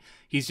me.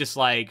 He's just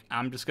like,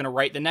 I'm just going to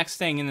write the next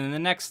thing and then the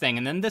next thing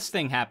and then this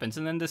thing happens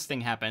and then this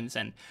thing happens.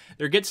 And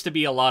there gets to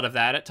be a lot of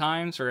that at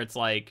times where it's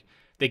like,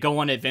 they go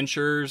on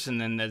adventures, and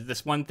then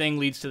this one thing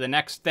leads to the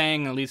next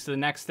thing, and leads to the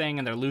next thing,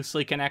 and they're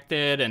loosely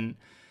connected, and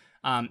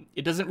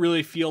it doesn't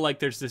really feel like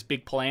there's this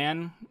big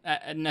plan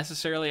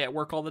necessarily at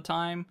work all the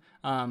time.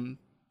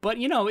 But,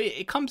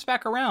 it comes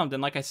back around,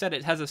 and like I said,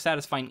 it has a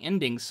satisfying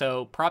ending,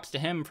 so props to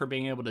him for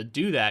being able to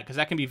do that, because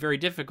that can be very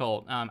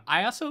difficult.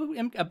 I also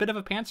am a bit of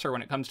a pantser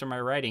when it comes to my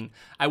writing.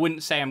 I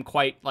wouldn't say I'm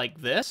quite like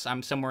this.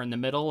 I'm somewhere in the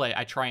middle.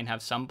 I try and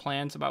have some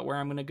plans about where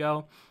I'm going to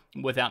go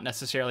without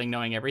necessarily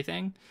knowing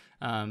everything.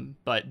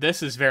 But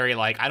this is very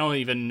like, I don't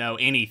even know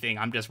anything.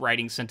 I'm just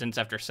writing sentence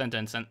after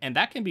sentence. And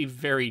that can be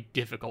very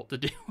difficult to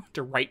do,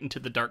 to write into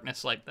the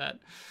darkness like that.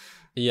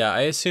 Yeah,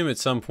 I assume at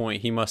some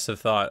point he must have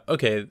thought,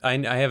 okay, I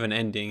have an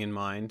ending in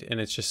mind,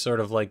 and it's just sort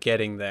of like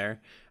getting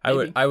there.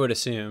 Maybe. I would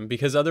assume,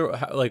 because what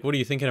are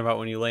you thinking about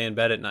when you lay in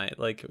bed at night?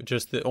 Like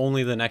just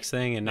only the next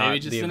thing and not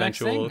the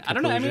eventual conclusion? I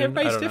don't know. I mean,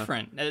 everybody's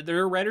different. There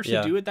are writers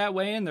who do it that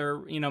way, and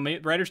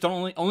writers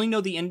don't only know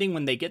the ending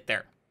when they get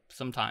there.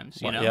 Sometimes,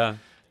 Yeah.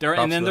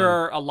 And then there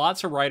are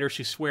lots of writers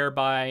who swear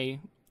by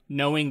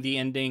knowing the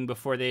ending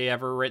before they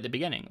ever write the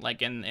beginning,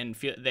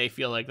 they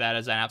feel like that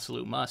is an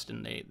absolute must,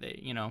 and they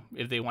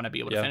if they want to be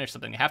able to finish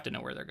something, they have to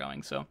know where they're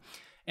going. So,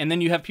 and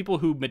then you have people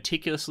who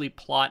meticulously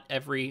plot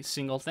every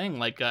single thing,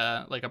 like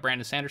a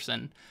Brandon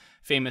Sanderson,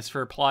 famous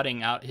for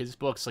plotting out his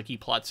books. Like he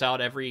plots out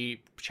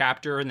every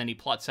chapter, and then he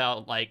plots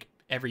out like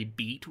every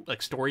beat,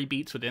 like story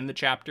beats within the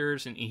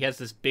chapters, and he has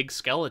this big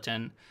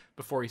skeleton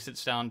before he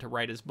sits down to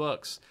write his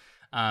books.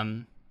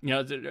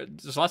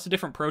 There's lots of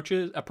different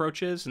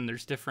approaches, and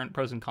there's different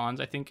pros and cons,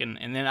 I think. And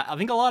then I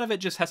think a lot of it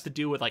just has to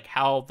do with like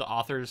how the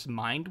author's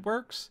mind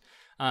works.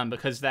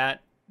 Because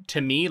that, to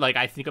me, like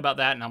I think about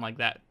that and I'm like,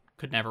 that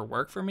could never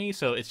work for me.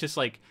 So it's just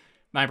like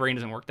my brain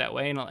doesn't work that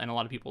way, and a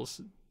lot of people's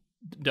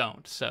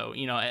don't. So,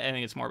 I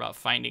think it's more about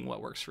finding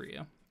what works for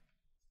you,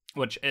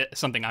 which is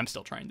something I'm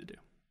still trying to do,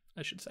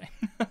 I should say.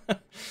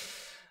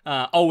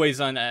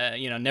 Always on a,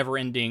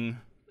 never-ending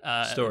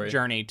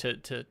journey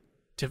to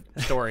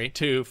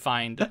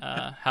find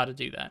how to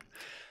do that.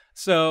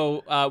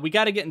 So we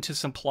got to get into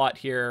some plot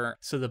here.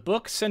 So the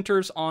book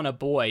centers on a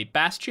boy,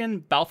 Bastian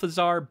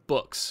Balthazar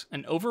Books,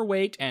 an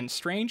overweight and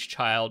strange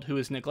child who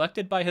is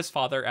neglected by his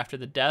father after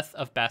the death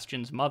of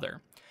Bastian's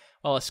mother.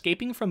 While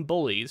escaping from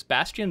bullies,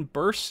 Bastian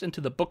bursts into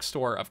the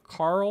bookstore of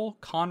Carl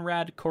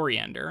Conrad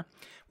Coriander,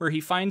 where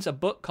he finds a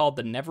book called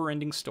The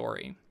Neverending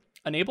Story.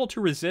 Unable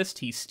to resist,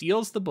 he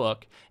steals the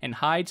book and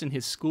hides in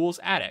his school's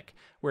attic,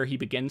 where he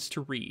begins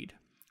to read.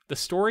 The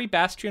story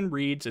Bastian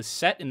reads is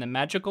set in the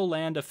magical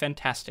land of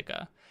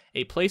Fantastica,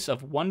 a place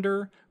of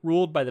wonder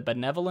ruled by the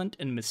benevolent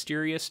and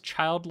mysterious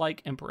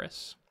childlike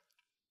Empress.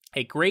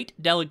 A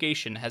great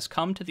delegation has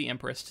come to the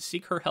Empress to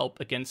seek her help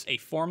against a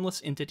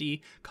formless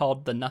entity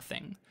called the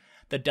Nothing.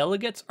 The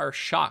delegates are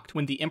shocked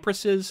when the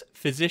Empress's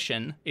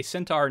physician, a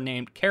centaur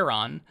named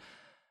Charon,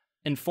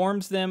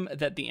 informs them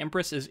that the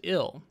Empress is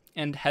ill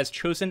and has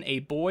chosen a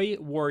boy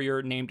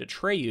warrior named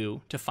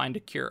Atreyu to find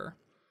a cure.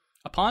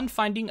 Upon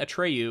finding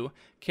Atreyu,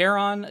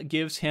 Charon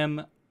gives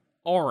him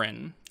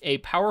Auron, a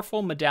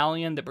powerful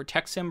medallion that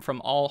protects him from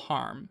all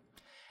harm.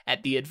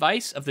 At the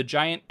advice of the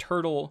giant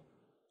turtle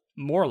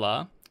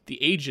Morla,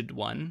 the Aged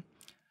One,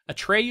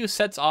 Atreyu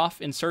sets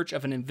off in search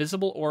of an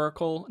invisible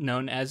oracle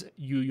known as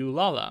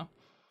Ululala,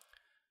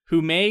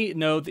 who may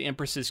know the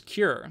Empress's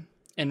cure.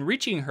 In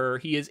reaching her,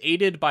 he is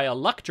aided by a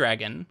luck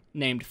dragon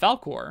named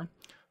Falkor,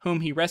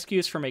 whom he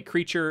rescues from a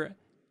creature,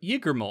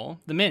 Yggdrasil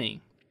the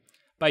Many.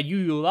 By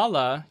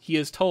Ululala, he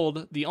is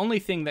told the only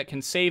thing that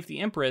can save the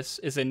Empress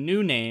is a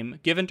new name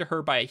given to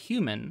her by a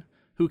human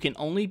who can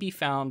only be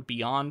found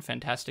beyond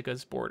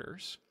Fantastica's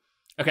borders.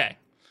 Okay.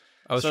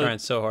 I was trying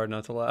so hard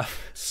not to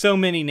laugh. So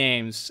many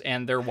names,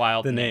 and they're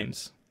wild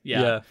names.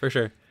 Yeah, for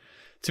sure.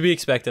 To be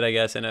expected, I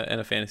guess, in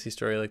a fantasy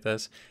story like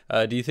this.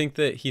 Do you think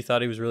that he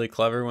thought he was really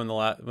clever when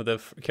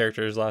the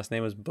character's last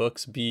name was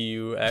Books,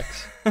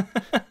 B-U-X?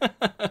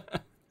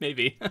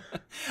 Maybe.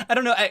 I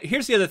don't know.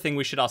 Here's the other thing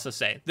we should also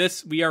say.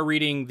 We are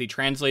reading the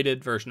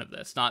translated version of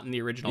this, not in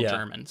the original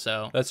German.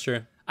 So that's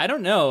true. I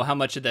don't know how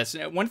much of this.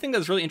 One thing that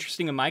was really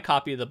interesting in my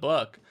copy of the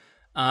book,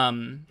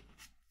 and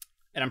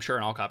I'm sure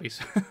in all copies,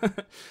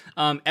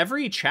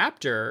 every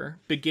chapter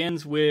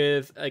begins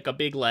with like a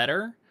big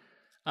letter.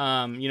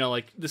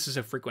 Like this is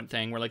a frequent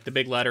thing where like the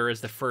big letter is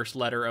the first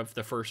letter of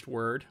the first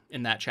word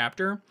in that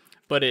chapter,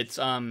 but it's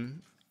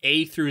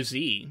A through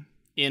Z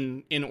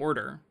in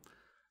order.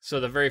 So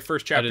the very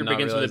first chapter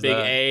begins with a big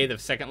A, the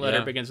second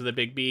letter begins with a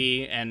big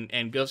B, and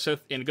it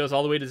goes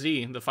all the way to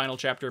Z. The final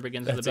chapter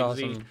begins with a big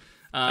awesome. Z.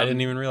 I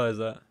didn't even realize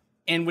that.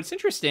 And what's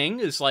interesting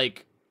is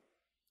like,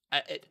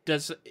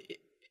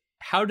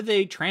 how do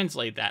they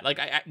translate that? Like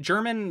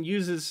German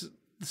uses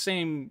the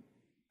same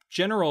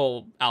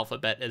general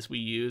alphabet as we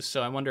use,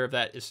 so I wonder if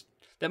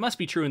that must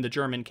be true in the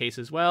German case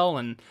as well,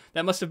 and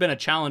that must have been a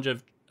challenge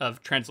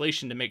of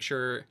translation to make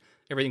sure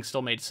everything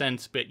still made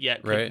sense, but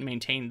yet could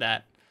maintain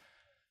that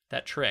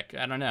trick.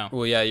 I don't know.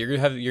 Well, yeah, you're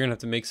gonna have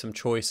to make some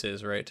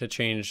choices, right, to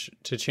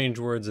change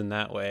words in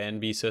that way and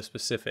be so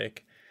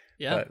specific.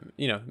 Yeah,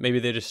 but maybe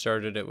they just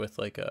started it with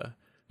like a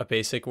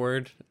basic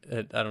word.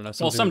 I don't know.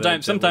 Well,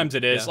 sometimes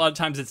it is. Yeah. A lot of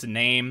times it's a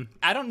name.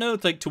 I don't know,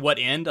 like to what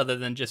end, other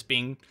than just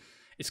being.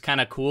 It's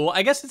kind of cool.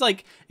 I guess it's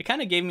like it kind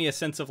of gave me a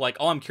sense of like,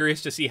 oh, I'm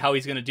curious to see how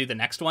he's gonna do the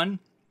next one.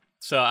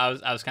 So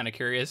I was kind of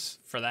curious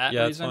for that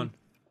reason. It's fun.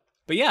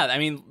 But yeah, I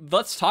mean,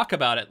 let's talk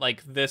about it.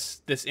 Like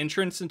this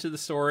entrance into the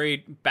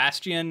story,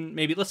 Bastian.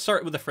 Maybe let's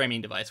start with the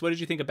framing device. What did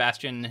you think of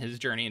Bastian and his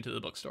journey into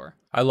the bookstore?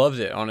 I loved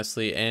it,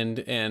 honestly,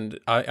 and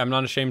I'm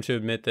not ashamed to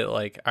admit that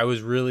like I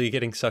was really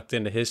getting sucked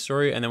into his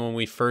story. And then when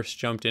we first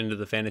jumped into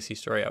the fantasy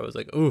story, I was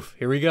like, oof,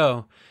 here we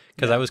go,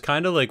 because I was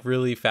kind of like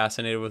really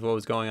fascinated with what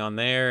was going on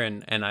there,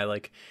 and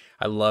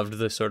I loved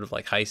the sort of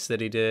like heist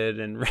that he did,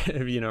 and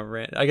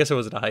I guess it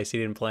wasn't a heist, he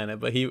didn't plan it,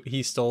 but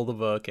he stole the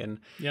book, and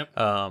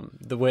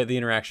the way the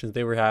interactions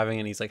they were having,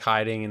 and he's like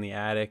hiding in the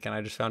attic, and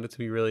I just found it to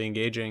be really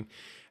engaging.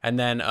 And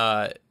then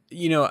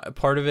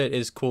part of it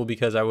is cool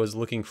because I was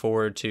looking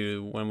forward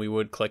to when we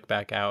would click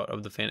back out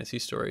of the fantasy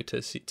story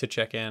to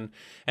check in,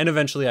 and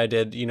eventually I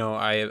did.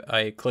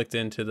 I clicked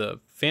into the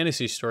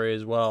fantasy story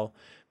as well,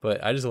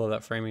 but I just love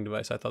that framing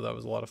device. I thought that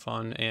was a lot of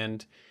fun.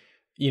 And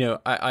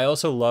I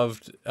also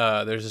loved,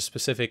 there's a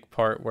specific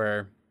part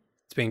where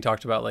it's being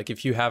talked about, like,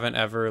 if you haven't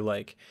ever,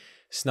 like,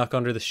 snuck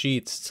under the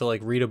sheets to,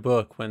 like, read a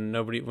book when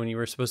you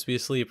were supposed to be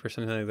asleep or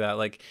something like that.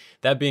 Like,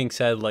 that being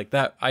said, like,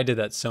 that, I did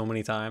that so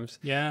many times.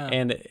 Yeah.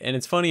 And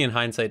it's funny in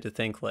hindsight to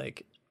think,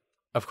 like,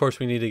 of course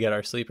we need to get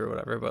our sleep or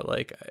whatever, but,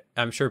 like,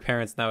 I'm sure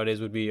parents nowadays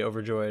would be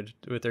overjoyed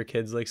with their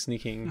kids, like,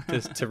 sneaking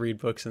to read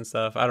books and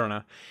stuff. I don't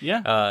know.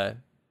 Yeah.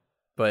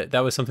 But that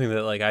was something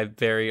that, like, I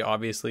very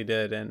obviously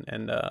did,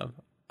 and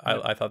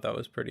I thought that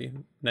was pretty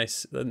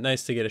nice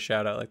to get a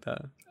shout out like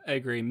that. I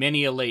agree.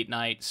 Many a late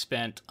night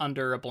spent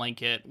under a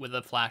blanket with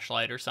a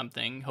flashlight or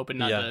something, hoping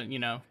not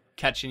to,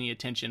 catch any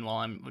attention while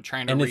I'm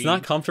trying to read. And it's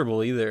not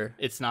comfortable either.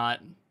 It's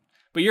not.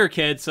 But you're a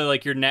kid, so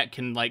like your neck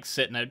can like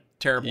sit in a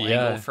terrible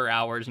angle for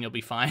hours and you'll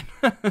be fine.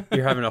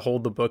 You're having to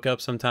hold the book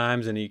up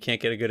sometimes and you can't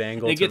get a good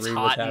angle to read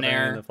what's happening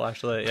in the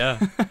flashlight. Yeah.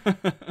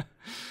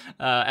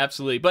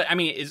 Absolutely. But I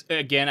mean,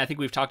 again, I think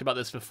we've talked about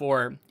this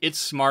before. It's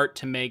smart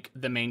to make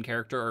the main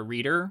character a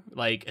reader,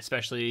 like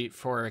especially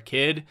for a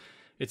kid.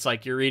 It's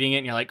like you're reading it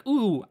and you're like,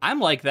 ooh, I'm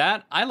like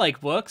that. I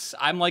like books.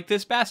 I'm like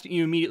this bastard.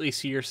 You immediately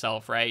see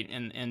yourself, right,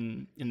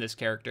 in this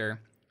character.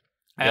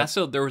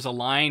 Yep. There was a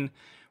line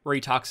where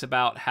he talks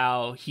about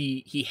how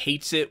he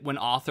hates it when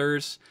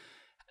authors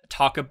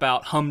talk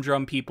about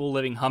humdrum people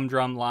living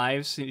humdrum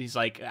lives. He's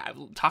like,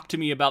 talk to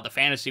me about the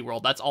fantasy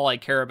world. That's all I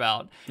care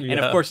about. Yeah. And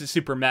of course it's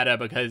super meta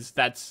because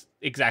that's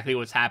exactly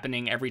what's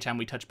happening every time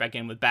we touch back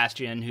in with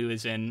Bastian, who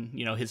is in,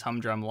 his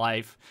humdrum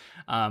life.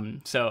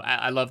 So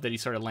I love that he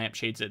sort of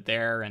lampshades it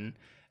there. And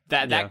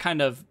that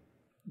kind of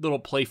little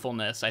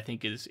playfulness, I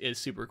think is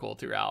super cool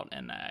throughout.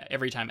 And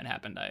every time it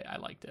happened, I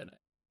liked it.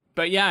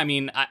 But yeah, I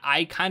mean,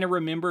 I kind of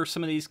remember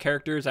some of these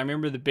characters. I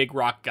remember the big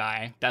rock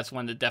guy. That's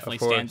one that definitely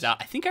stands out.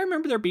 I think I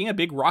remember there being a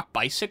big rock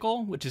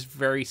bicycle, which is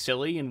very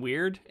silly and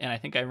weird. And I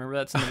think I remember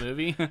that's in the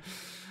movie.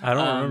 I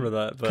don't remember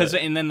that.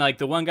 And then like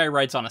the one guy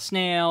rides on a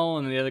snail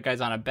and the other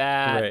guy's on a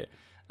bat.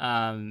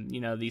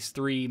 Right. These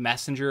three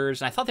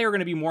messengers. And I thought they were going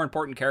to be more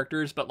important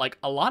characters. But like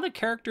a lot of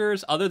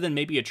characters, other than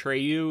maybe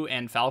Atreyu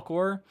and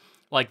Falkor,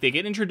 Like they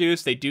get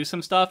introduced, they do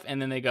some stuff,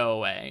 and then they go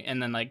away,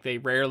 and then like they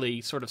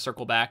rarely sort of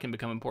circle back and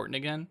become important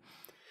again.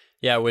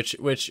 Yeah, which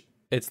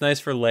it's nice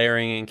for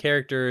layering in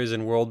characters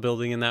and world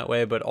building in that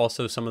way, but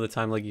also some of the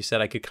time, like you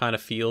said, I could kind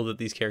of feel that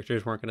these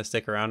characters weren't going to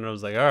stick around, and I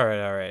was like, all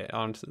right,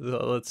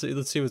 let's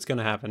see what's going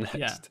to happen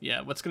next.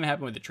 Yeah, what's going to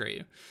happen with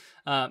Atreyu?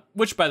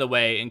 Which, by the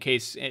way, in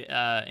case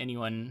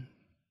anyone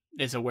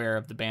is aware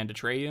of the band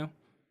Atreyu,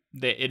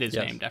 it is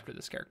named after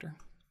this character.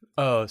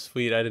 Oh,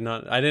 sweet! I didn't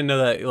know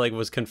that like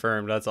was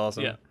confirmed. That's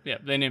awesome. Yeah,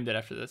 they named it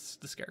after this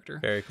character.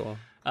 Very cool.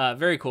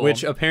 Very cool.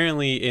 Which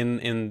apparently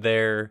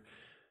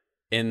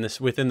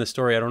within the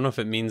story, I don't know if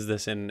it means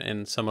this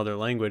in some other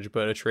language,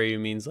 but Atreyu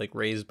means like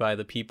raised by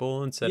the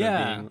people instead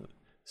of being.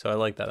 So I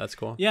like that. That's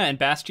cool. Yeah, and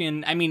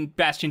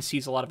Bastian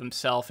sees a lot of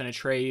himself in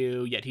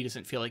Atreyu, yet he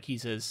doesn't feel like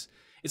he's as.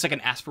 It's like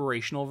an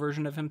aspirational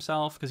version of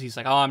himself, because he's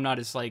like, oh, I'm not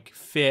as like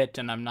fit,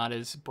 and I'm not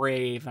as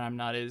brave, and I'm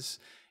not as,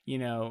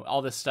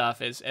 all this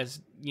stuff as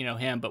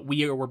him. But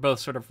we're both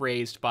sort of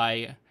raised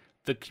by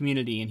the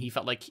community, and he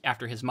felt like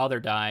after his mother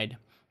died,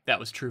 that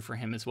was true for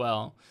him as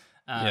well.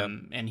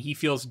 And he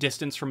feels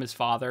distance from his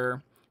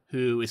father,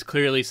 who is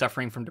clearly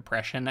suffering from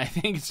depression. I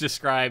think it's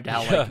described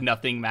how like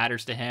nothing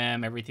matters to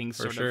him. Everything's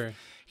sort of,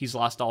 he's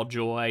lost all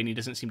joy, and he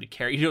doesn't seem to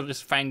care. You'll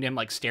just find him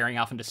like staring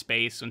off into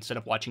space instead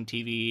of watching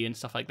TV and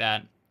stuff like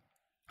that.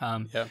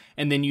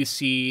 And then you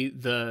see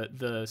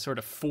the sort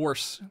of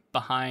force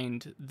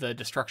behind the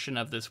destruction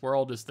of this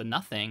world is the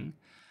nothing.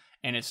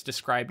 And it's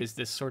described as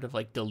this sort of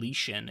like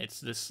deletion. It's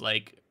this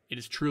like, it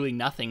is truly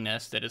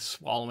nothingness that is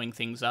swallowing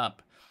things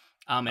up.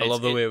 I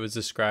love the way it was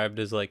described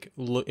as like,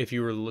 if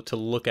you were to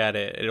look at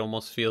it, it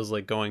almost feels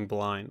like going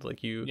blind,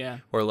 like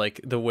or like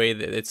the way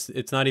that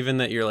it's not even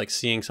that you're like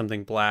seeing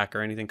something black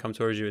or anything come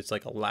towards you. It's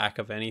like a lack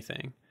of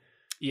anything.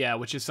 Yeah.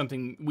 Which is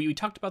something we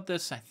talked about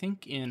this, I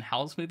think, in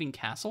Howl's Moving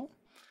Castle.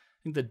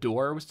 I think the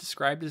door was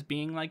described as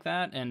being like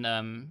that, and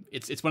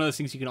it's one of those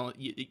things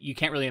you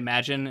can't really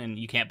imagine, and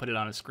you can't put it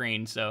on a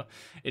screen, so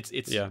it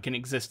can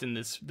exist in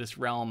this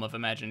realm of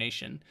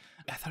imagination.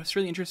 I thought it was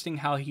really interesting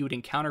how he would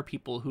encounter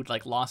people who'd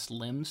like lost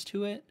limbs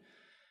to it,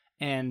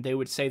 and they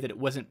would say that it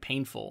wasn't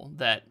painful,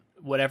 that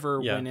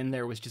whatever went in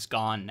there was just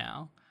gone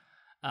now.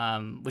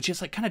 Which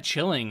is like kind of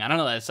chilling. I don't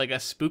know. It's like a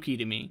spooky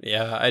to me.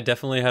 Yeah, I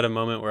definitely had a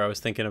moment where I was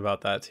thinking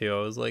about that too. I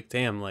was like,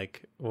 damn,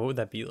 like what would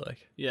that be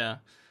like? Yeah.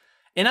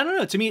 And I don't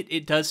know, to me,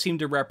 it does seem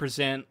to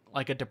represent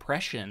like a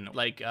depression,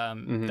 like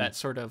that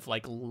sort of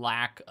like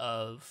lack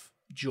of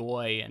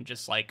joy and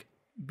just like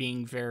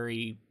being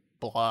very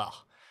blah.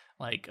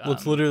 Like,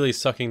 it's literally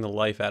sucking the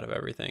life out of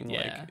everything.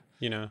 Yeah.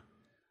 Like,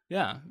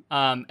 Yeah.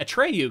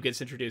 Atreyu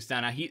gets introduced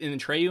now.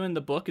 Atreyu in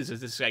the book is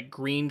this like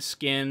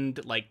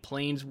green-skinned like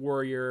plains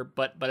warrior,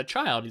 but a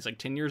child. He's like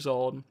 10 years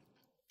old,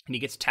 and he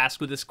gets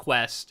tasked with this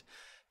quest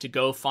to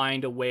go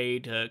find a way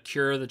to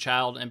cure the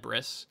child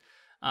empress.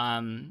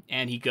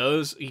 And he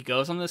goes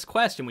on this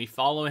quest, and we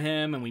follow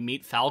him, and we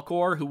meet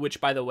Falkor,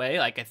 which by the way,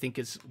 like I think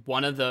is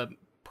one of the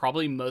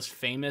probably most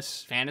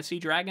famous fantasy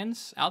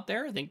dragons out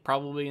there. I think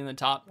probably in the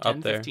top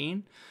 10,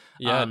 15.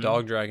 Yeah,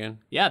 dog dragon.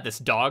 Yeah, this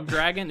dog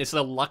dragon. It's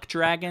the luck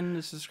dragon.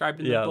 It's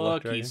described in the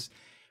book.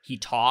 He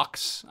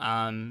talks.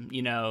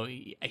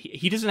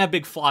 He doesn't have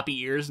big floppy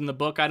ears in the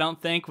book, I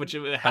don't think, which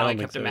is how I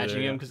kept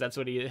imagining him, because that's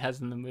what he has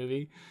in the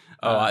movie.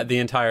 The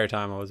entire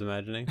time I was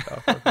imagining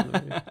Falkor in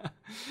the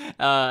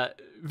movie.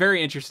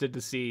 Very interested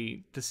to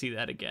see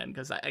that again,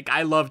 because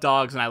I love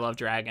dogs and I love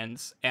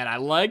dragons, and I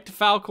liked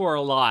Falkor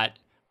a lot.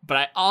 But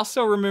I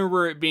also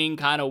remember it being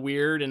kind of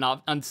weird and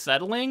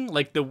unsettling.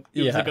 Like it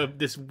was like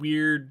this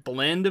weird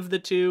blend of the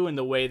two, and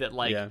the way that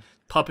like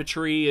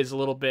puppetry is a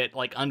little bit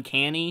like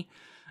uncanny.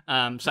 So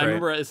I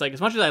remember it's like, as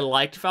much as I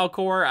liked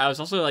Falkor, I was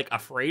also like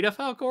afraid of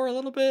Falkor a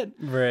little bit.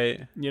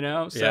 Right.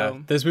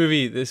 So this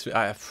movie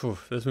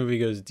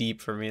goes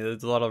deep for me.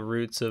 There's a lot of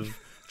roots of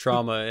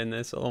trauma in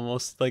this,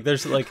 almost like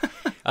there's like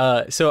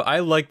so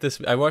I like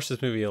this. I watched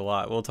this movie a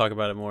lot. We'll talk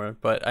about it more,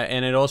 but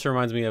and it also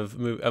reminds me of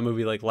a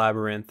movie like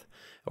Labyrinth,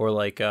 or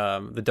like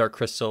The Dark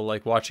Crystal,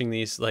 like watching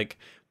these like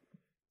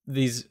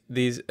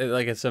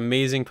it's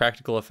amazing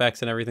practical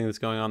effects and everything that's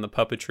going on, the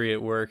puppetry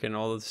at work and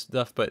all this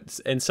stuff, but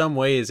in some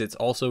ways it's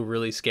also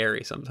really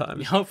scary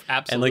sometimes. Oh,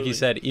 absolutely. And like you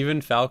said, even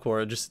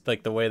Falkor, just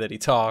like the way that he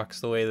talks,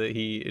 the way that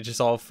it's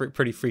just all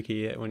pretty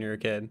freaky when you're a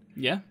kid.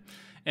 Yeah.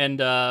 And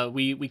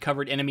we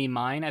covered Enemy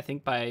Mine, I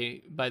think,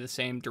 by the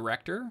same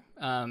director,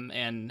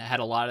 and had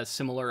a lot of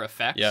similar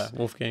effects. Yeah,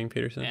 Wolfgang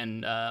Peterson.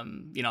 And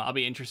I'll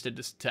be interested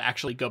to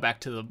actually go back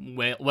to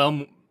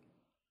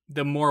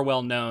the more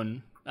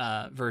well-known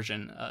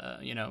version,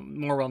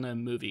 more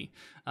well-known movie.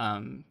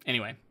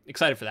 Anyway,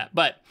 excited for that.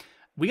 But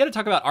we got to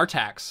talk about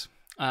Artax,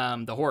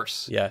 the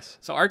horse. Yes.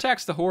 So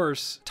Artax the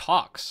horse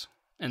talks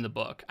in the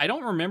book. I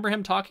don't remember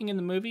him talking in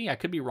the movie. I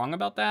could be wrong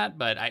about that,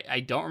 but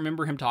I don't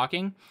remember him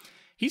talking.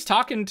 He's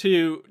talking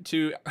to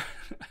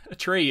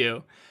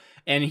Atreyu,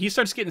 and he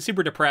starts getting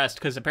super depressed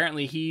because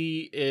apparently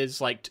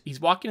he's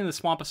walking in the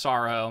swamp of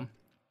sorrow,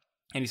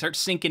 and he starts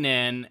sinking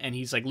in, and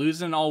he's like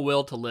losing all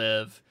will to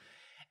live.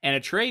 And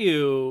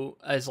Atreyu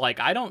is like,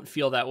 I don't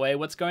feel that way.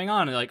 What's going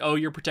on? And they're like, oh,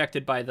 you're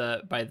protected by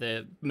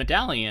the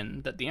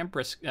medallion that the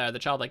Empress, the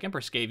childlike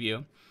Empress gave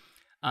you.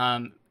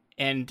 And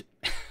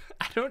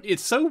I don't.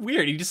 It's so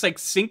weird. He's just like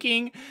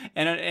sinking,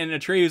 and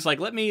Atreyu's like,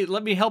 let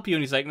me help you.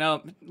 And he's like,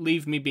 no,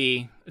 leave me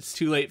be. It's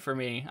too late for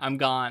me. I'm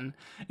gone.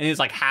 And he's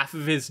like, half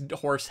of his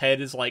horse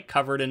head is like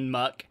covered in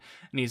muck,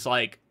 and he's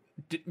like,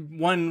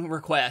 one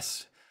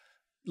request: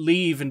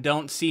 leave and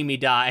don't see me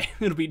die.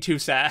 It'll be too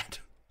sad.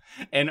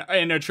 And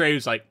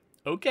Atreyu's like,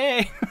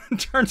 okay,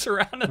 turns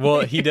around. And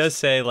well, he does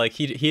say, like,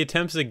 he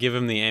attempts to give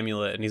him the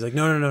amulet, and he's like,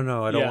 no,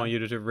 I don't want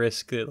you to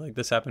risk it, like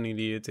this happening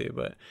to you too.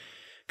 But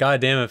god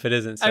damn if it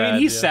isn't sad. I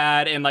mean, he's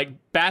sad, and like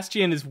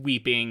Bastian is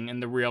weeping in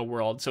the real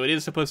world, so it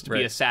is supposed to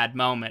be a sad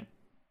moment.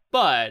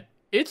 But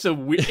it's a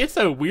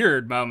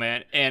weird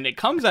moment, and it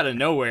comes out of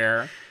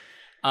nowhere.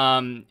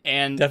 And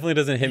definitely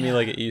doesn't hit me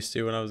like it used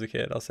to when I was a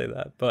kid. I'll say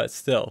that, but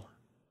still.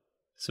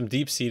 Some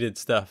deep-seated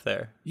stuff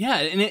there. Yeah,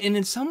 and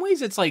in some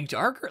ways it's like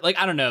darker. Like,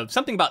 I don't know,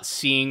 something about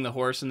seeing the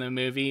horse in the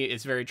movie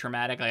is very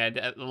traumatic. Like,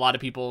 a lot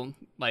of people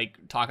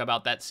like talk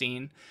about that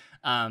scene.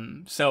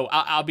 So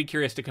I'll be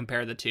curious to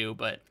compare the two.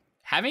 But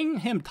having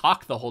him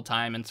talk the whole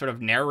time and sort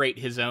of narrate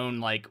his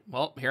own, like,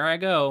 well, here I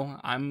go.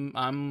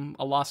 I'm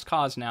a lost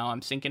cause now.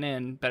 I'm sinking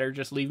in. Better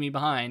just leave me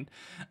behind.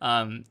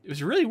 It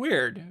was really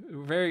weird.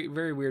 Very,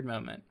 very weird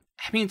moment.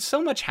 I mean,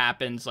 so much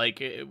happens. Like,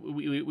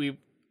 we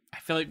I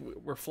feel like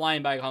we're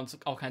flying by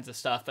all kinds of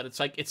stuff, but it's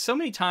like, it's so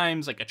many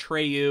times like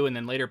Atreyu and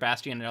then later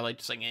Bastian, they're like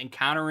just like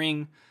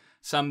encountering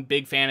some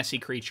big fantasy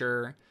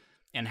creature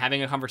and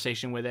having a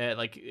conversation with it.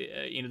 Like,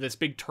 this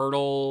big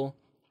turtle.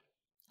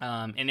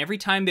 And every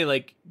time they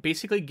like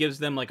basically gives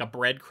them like a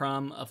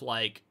breadcrumb of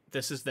like,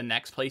 this is the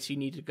next place you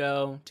need to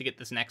go to get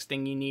this next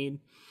thing you need.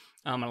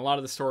 And a lot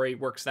of the story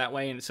works that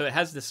way. And so it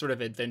has this sort of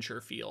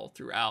adventure feel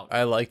throughout.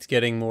 I liked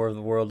getting more of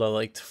the world. I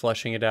liked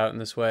fleshing it out in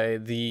this way.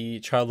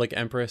 The childlike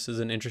Empress is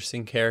an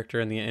interesting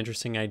character, and the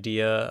interesting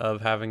idea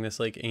of having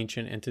this like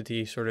ancient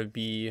entity sort of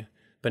be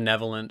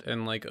benevolent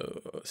and like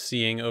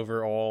seeing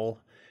over all.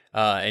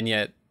 And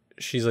yet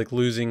she's like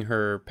losing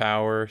her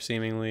power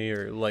seemingly,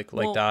 or like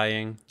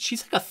dying.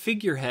 She's like a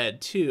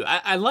figurehead too.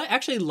 I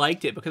actually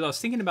liked it because I was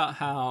thinking about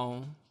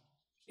how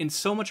in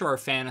so much of our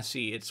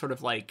fantasy, it's sort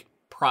of like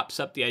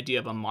props up the idea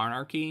of a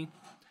monarchy,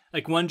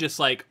 like one just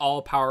like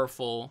all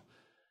powerful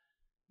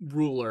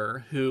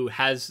ruler who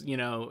has,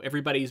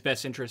 everybody's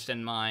best interest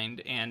in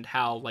mind, and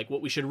how like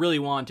what we should really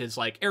want is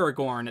like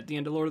Aragorn at the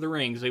end of Lord of the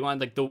Rings. We want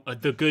like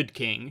the good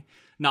king,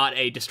 not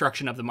a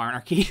destruction of the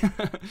monarchy.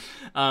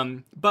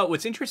 But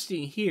what's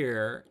interesting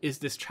here is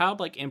this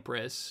childlike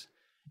Empress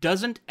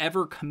doesn't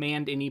ever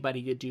command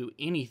anybody to do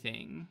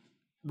anything,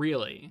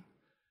 really.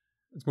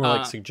 It's more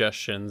like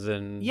suggestions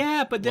and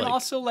but then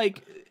also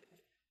like.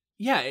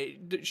 Yeah,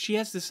 she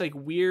has this like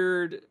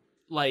weird,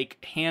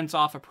 like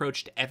hands-off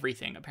approach to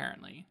everything.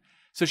 Apparently,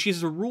 so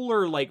she's a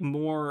ruler like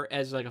more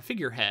as like a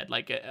figurehead,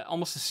 like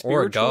almost a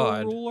spiritual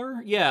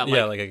ruler. Yeah,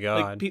 like a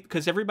god.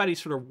 Because everybody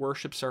sort of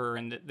worships her,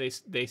 and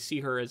they see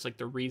her as like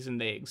the reason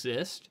they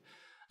exist.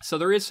 So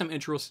there is some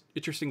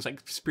interesting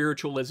like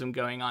spiritualism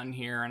going on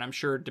here, and I'm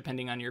sure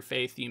depending on your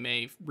faith, you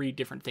may read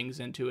different things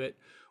into it,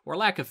 or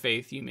lack of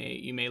faith, you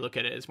may look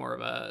at it as more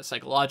of a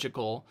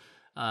psychological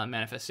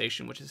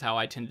manifestation, which is how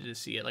I tended to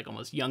see it, like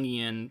almost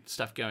Jungian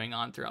stuff going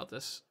on throughout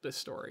this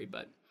story.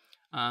 But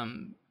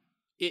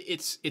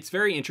it's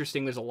very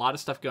interesting. There's a lot of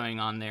stuff going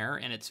on there,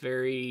 and it's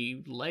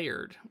very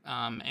layered,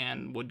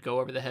 and would go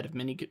over the head of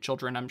many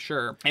children, I'm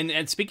sure.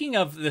 And speaking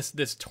of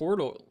this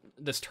turtle,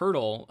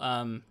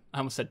 I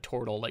almost said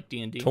turtle like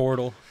D&D.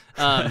 Turtle.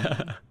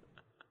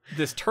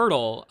 This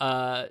turtle,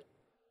 I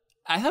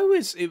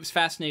thought it was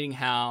fascinating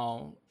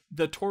how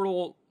the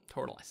turtle,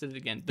 I said it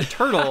again. The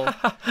turtle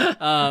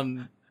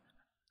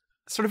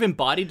sort of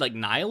embodied like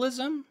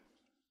nihilism,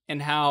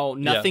 and how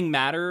nothing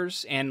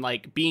matters, and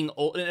like being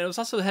old. And it was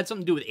also had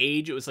something to do with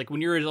age. It was like, when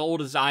you're as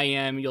old as I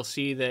am, you'll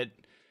see that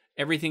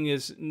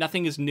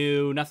nothing is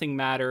new, nothing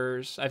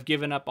matters. I've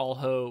given up all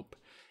hope,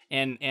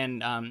 and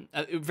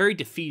very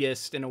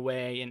defeatist in a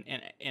way,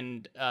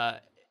 and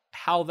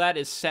how that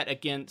is set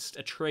against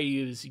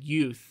Atreyu's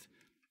youth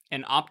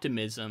and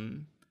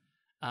optimism.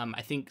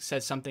 I think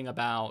says something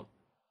about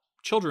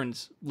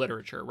children's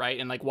literature, right?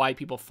 And like why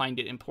people find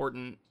it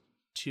important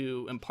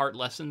to impart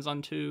lessons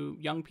onto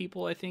young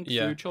people, I think,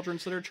 through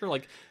children's literature.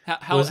 Like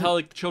how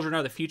like children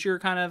are the future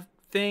kind of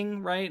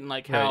thing, right? And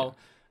like how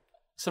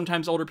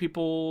sometimes older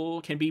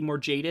people can be more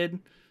jaded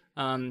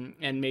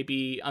and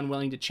maybe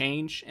unwilling to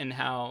change, and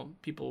how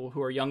people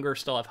who are younger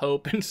still have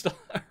hope and still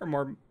are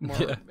more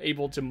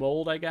able to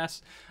mold, I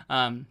guess.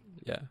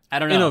 I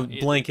don't know. In a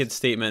blanket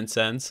statement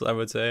sense, I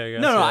would say, I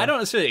guess. No, I don't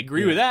necessarily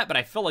agree with that, but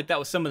I felt like that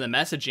was some of the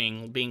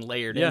messaging being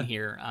layered in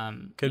here.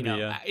 Could be.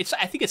 I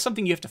think it's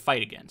something you have to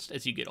fight against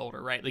as you get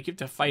older, right? Like you have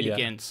to fight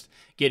against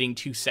getting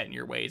too set in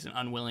your ways and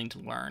unwilling to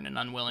learn and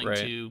unwilling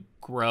to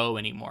grow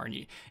anymore.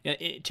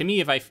 And to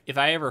me, if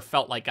I ever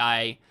felt like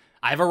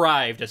I've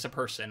arrived as a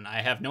person,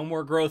 I have no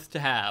more growth to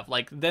have,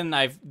 like then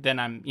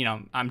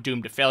I'm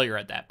doomed to failure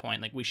at that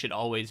point. Like we should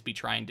always be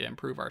trying to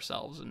improve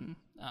ourselves, and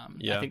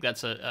I think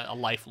that's a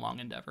lifelong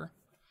endeavor.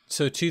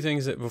 So two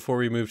things that before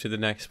we move to the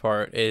next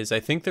part is I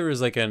think there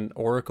was like an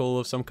oracle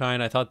of some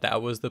kind. I thought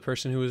that was the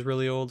person who was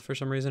really old for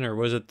some reason, or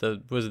was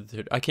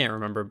it I can't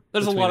remember.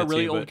 There's a lot of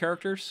really old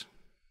characters.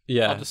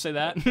 Yeah. I'll just say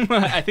that.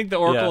 I think the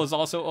oracle is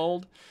also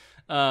old.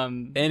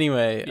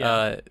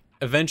 Anyway,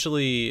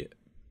 eventually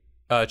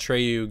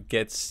Atreyu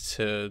gets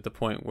to the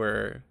point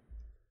where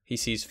he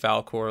sees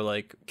Falkor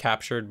like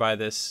captured by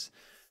this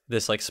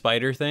like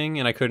spider thing,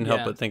 and I couldn't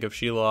help but think of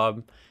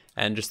Shelob.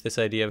 And just this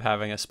idea of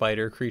having a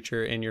spider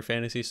creature in your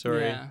fantasy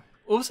story. Yeah.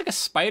 Well, it was like a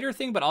spider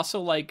thing, but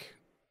also like,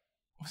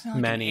 wasn't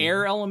it like an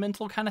air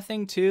elemental kind of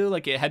thing too?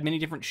 Like it had many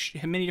different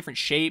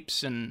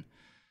shapes, and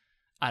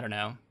I don't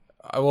know.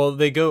 Well,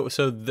 they go,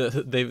 so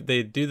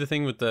they do the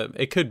thing with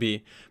it could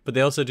be, but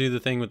they also do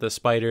the thing with the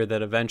spider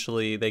that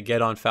eventually they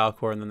get on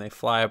Falkor and then they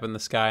fly up in the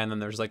sky, and then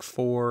there's like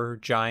 4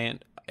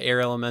 giant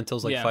air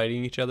elementals like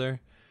fighting each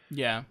other.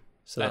 Yeah.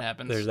 So that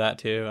happens. There's that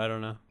too. I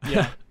don't know.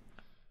 Yeah.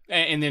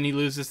 And then he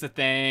loses the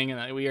thing,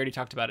 and we already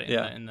talked about it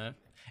in the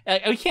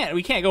we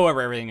can't go over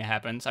everything that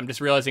happens. I'm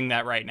just realizing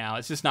that right now.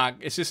 It's just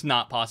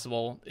not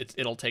possible.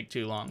 It'll take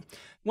too long.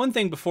 One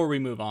thing before we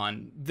move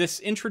on, this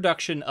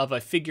introduction of a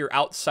figure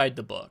outside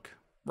the book,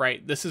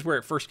 right? This is where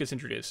it first gets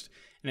introduced.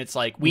 And it's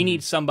like, we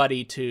need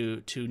somebody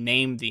to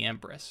name the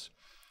Empress.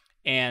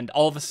 And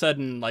all of a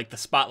sudden, like, the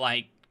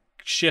spotlight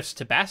shifts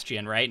to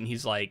Bastian, right? And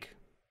he's like,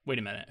 wait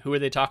a minute, who are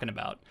they talking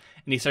about?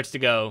 And he starts to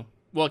go,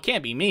 well, it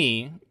can't be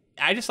me.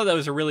 I just thought that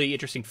was a really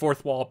interesting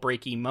fourth wall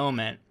breaking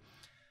moment,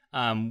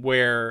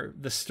 where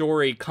the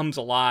story comes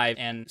alive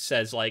and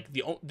says like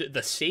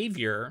the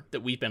savior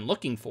that we've been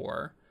looking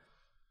for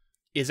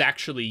is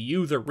actually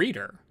you, the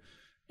reader,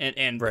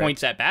 and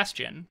points at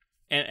Bastian.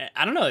 And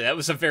I don't know, that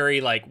was a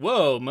very like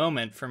whoa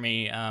moment for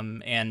me.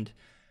 And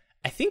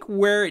I think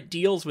where it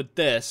deals with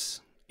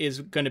this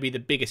is going to be the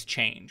biggest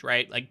change,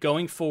 right? Like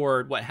going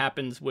forward, what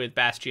happens with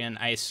Bastian,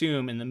 I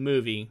assume in the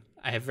movie,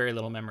 I have very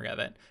little memory of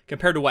it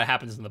compared to what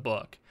happens in the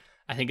book.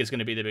 I think is going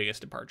to be the biggest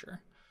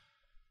departure.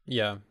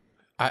 Yeah.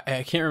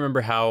 I can't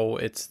remember how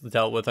it's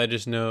dealt with. I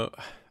just know,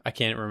 I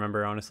can't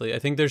remember, honestly. I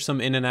think there's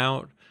some in and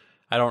out.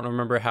 I don't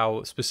remember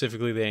how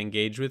specifically they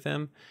engage with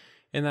him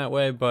in that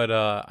way, but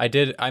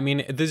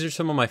these are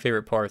some of my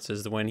favorite parts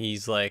is when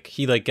he's like,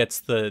 he like gets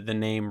the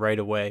name right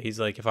away. He's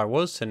like, if I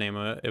was to name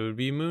it would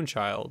be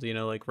Moonchild,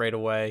 like right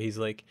away. He's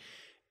like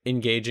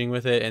engaging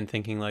with it and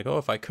thinking like, oh,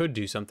 if I could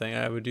do something,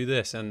 I would do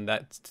this. And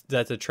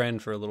that's a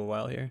trend for a little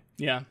while here.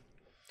 Yeah.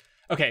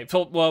 Okay,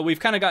 so, well, we've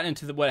kind of gotten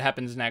into what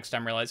happens next,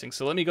 I'm realizing.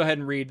 So let me go ahead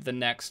and read the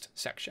next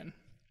section.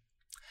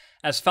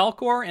 As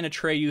Falkor and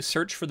Atreyu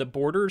search for the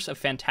borders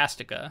of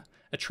Fantastica,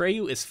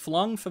 Atreyu is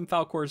flung from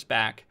Falkor's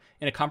back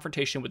in a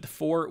confrontation with the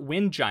 4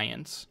 wind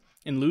giants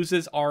and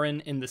loses Arin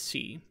in the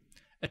sea.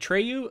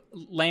 Atreyu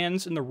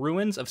lands in the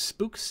ruins of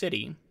Spook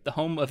City, the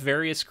home of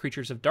various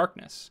creatures of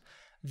darkness.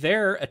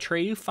 There,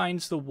 Atreyu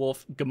finds the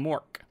wolf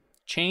Gmork,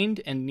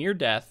 chained and near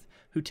death,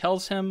 who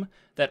tells him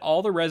that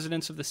all the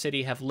residents of the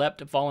city have leapt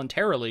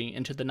voluntarily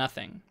into the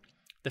nothing.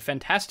 The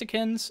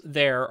Fantasticans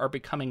there are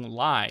becoming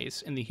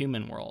lies in the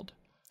human world.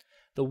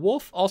 The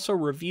wolf also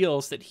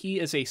reveals that he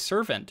is a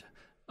servant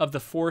of the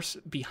force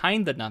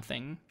behind the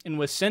nothing and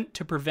was sent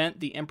to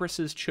prevent the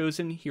Empress's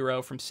chosen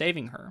hero from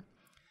saving her.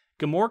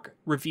 Gmork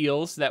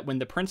reveals that when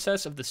the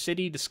princess of the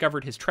city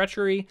discovered his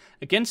treachery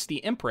against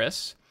the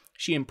Empress,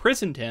 she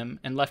imprisoned him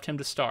and left him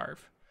to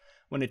starve.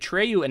 When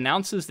Atreyu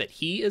announces that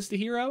he is the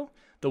hero,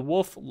 the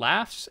wolf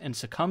laughs and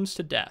succumbs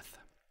to death.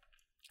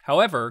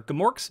 However,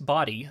 Gmork's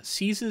body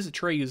seizes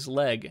Atreyu's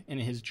leg in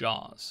his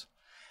jaws.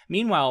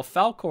 Meanwhile,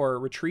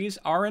 Falkor retrieves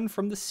Arin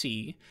from the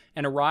sea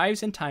and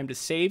arrives in time to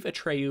save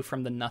Atreyu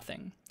from the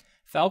nothing.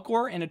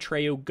 Falkor and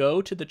Atreyu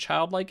go to the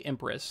childlike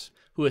Empress,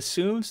 who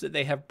assumes that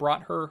they have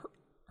brought her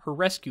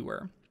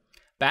rescuer.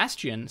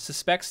 Bastian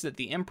suspects that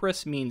the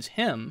Empress means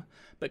him,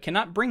 but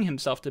cannot bring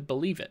himself to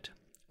believe it.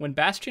 When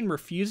Bastian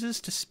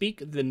refuses to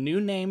speak the new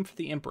name for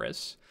the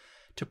Empress,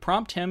 to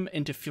prompt him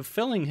into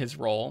fulfilling his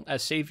role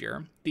as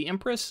savior, the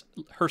Empress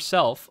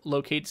herself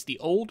locates the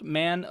old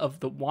man of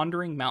the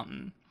Wandering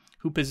Mountain,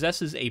 who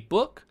possesses a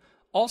book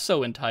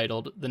also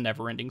entitled The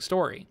Neverending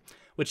Story,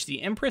 which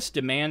the Empress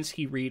demands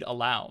he read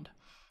aloud.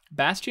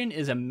 Bastian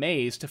is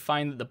amazed to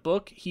find that the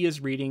book he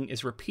is reading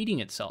is repeating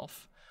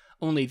itself.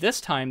 Only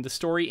this time, the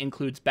story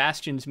includes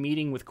Bastian's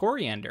meeting with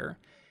Coriander,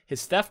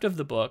 his theft of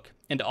the book,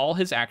 and all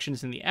his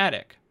actions in the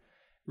attic.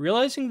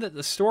 Realizing that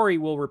the story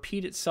will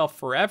repeat itself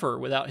forever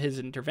without his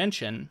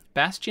intervention,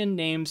 Bastian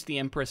names the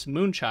Empress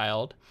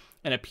Moonchild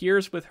and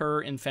appears with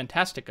her in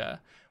Fantastica,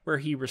 where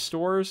he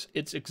restores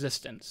its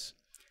existence.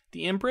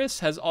 The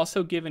Empress has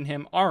also given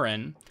him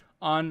Arin,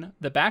 on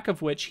the back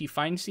of which he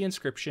finds the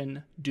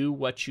inscription, "Do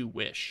what you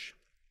wish."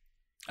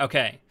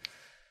 Okay.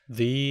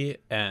 The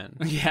end.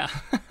 Yeah.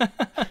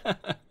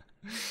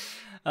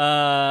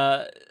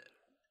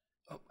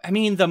 I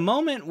mean, the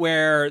moment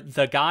where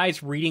the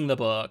guy's reading the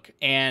book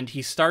and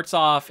he starts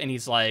off and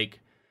he's like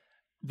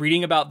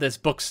reading about this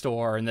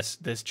bookstore and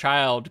this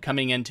child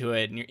coming into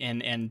it,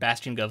 and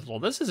Bastian goes, well,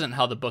 this isn't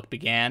how the book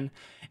began.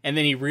 And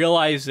then he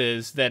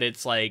realizes that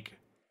it's like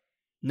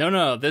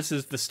no, this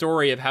is the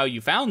story of how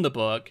you found the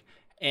book.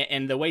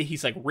 And the way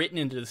he's like written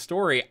into the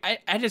story,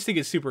 I just think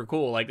it's super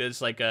cool. Like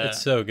it's like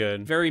it's so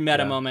good, very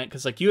meta moment,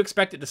 because like you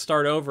expect it to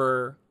start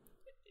over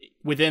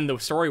within the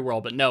story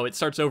world, but no, it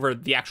starts over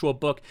the actual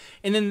book.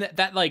 And then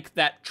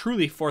that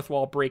truly fourth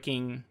wall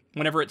breaking,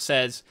 whenever it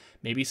says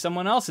maybe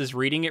someone else is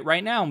reading it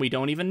right now and we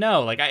don't even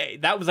know,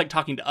 like that was like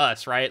talking to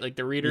us, right? Like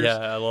the readers. Yeah,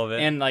 I love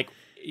it. And like,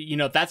 you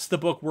know, that's the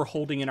book we're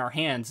holding in our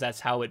hands.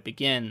 That's how it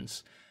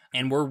begins.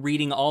 And we're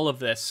reading all of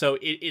this. So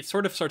it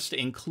sort of starts to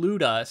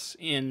include us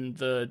in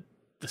the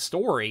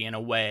story in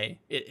a way.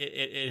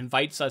 It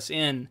invites us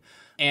in,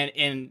 and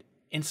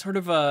in sort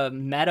of a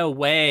meta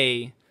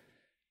way.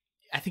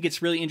 I think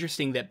it's really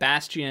interesting that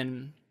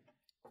Bastian,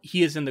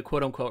 he is in the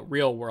quote unquote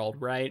real world,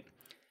 right?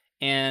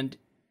 And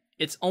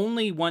it's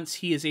only once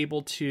he is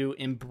able to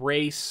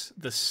embrace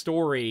the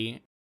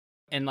story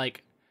and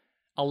like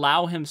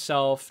allow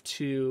himself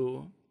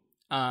to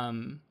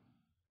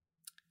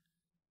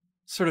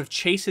sort of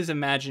chase his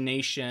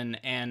imagination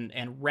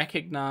and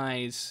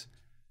recognize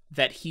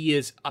that he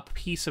is a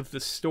piece of the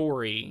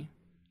story,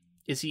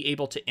 is he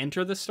able to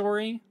enter the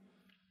story.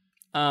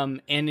 And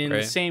in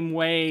the same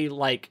way,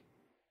 like,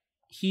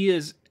 he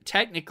is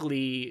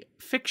technically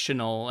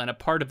fictional and a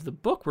part of the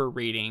book we're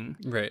reading.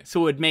 Right. So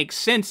it would make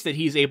sense that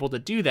he's able to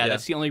do that. Yeah.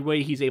 That's the only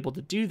way he's able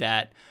to do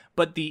that.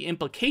 But the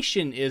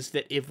implication is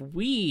that if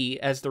we,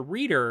 as the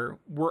reader,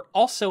 were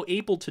also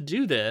able to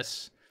do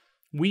this,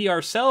 we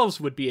ourselves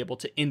would be able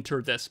to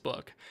enter this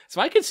book. So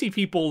I could see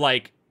people,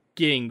 like,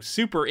 getting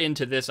super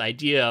into this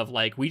idea of,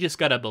 like, we just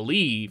gotta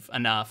believe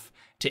enough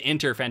to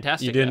enter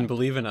Fantastica. You didn't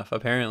believe enough,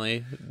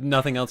 apparently.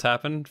 Nothing else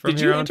happened from Did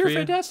here you on enter for you?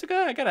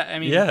 Fantastica? I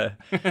mean... Yeah.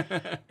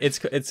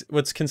 It's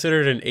what's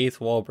considered an eighth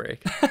wall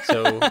break.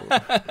 So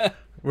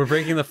we're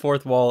breaking the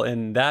fourth wall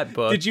in that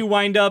book. Did you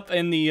wind up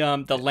in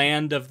the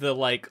land of the,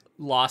 like,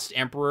 lost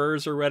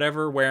emperors or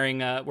whatever,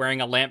 wearing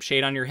a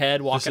lampshade on your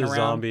head, walking Just a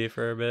around? Zombie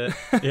for a bit.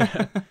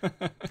 Yeah.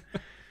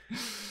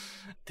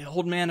 The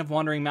Old Man of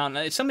Wandering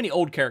Mountain. It's so many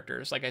old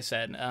characters, like I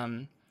said.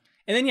 And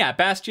then, yeah,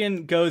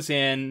 Bastian goes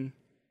in,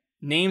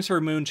 names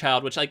her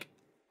Moonchild, which, like,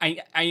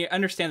 I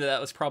understand that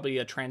was probably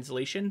a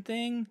translation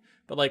thing,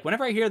 but, like,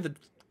 whenever I hear the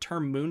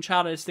term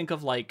Moonchild, I just think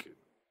of, like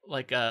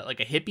a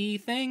hippie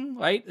thing,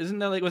 right?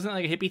 Wasn't it like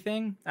a hippie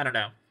thing? I don't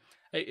know.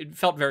 It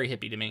felt very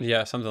hippie to me.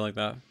 Yeah, something like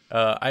that.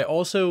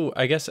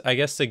 I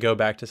guess to go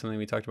back to something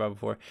we talked about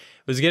before,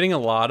 was getting a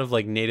lot of,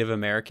 like, Native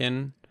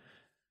American,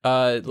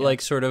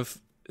 like, sort of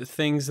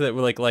things that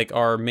were like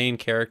our main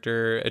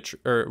character,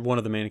 or one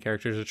of the main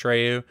characters,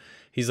 Atreyu.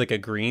 He's like a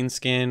green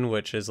skin,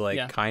 which is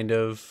like kind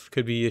of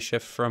could be a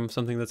shift from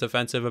something that's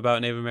offensive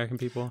about Native American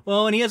people.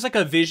 Well, and he has like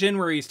a vision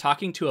where he's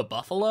talking to a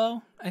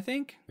buffalo, I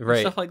think,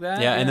 right? Stuff like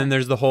that. Yeah, and then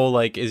there's the whole,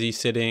 like, is he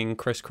sitting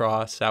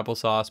crisscross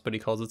applesauce, but he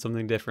calls it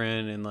something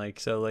different, and like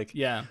so like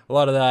a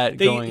lot of that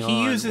going on.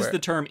 He uses the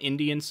term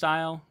Indian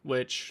style,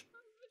 which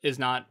is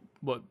not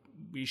what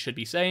we should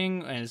be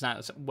saying, and it's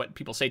not what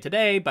people say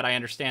today, but I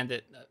understand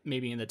that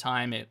maybe in the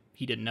time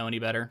he didn't know any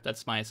better.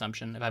 That's my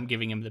assumption, if I'm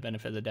giving him the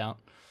benefit of the doubt.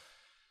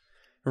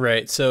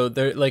 Right. So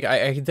there, like,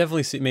 I can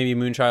definitely see maybe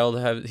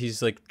Moonchild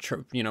he's like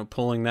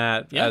pulling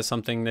that as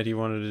something that he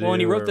wanted to do. Well,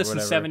 and he wrote this in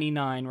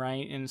 1979,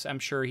 right? And I'm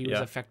sure he was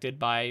affected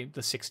by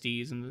the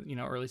 60s and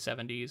early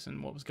 70s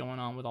and what was going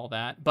on with all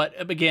that.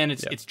 But again,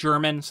 it's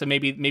German, so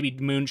maybe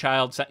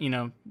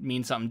Moonchild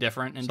means something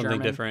different in German.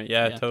 Something different.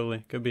 Yeah,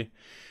 totally. Could be.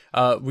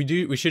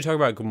 We should talk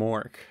about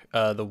Gmork,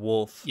 the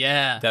wolf.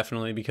 Yeah.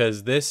 Definitely,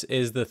 because this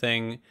is the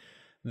thing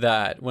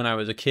that when I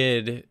was a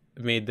kid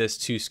made this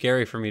too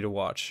scary for me to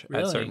watch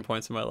at certain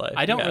points in my life.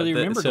 I don't really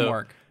remember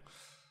Gmork.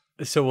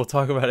 So we'll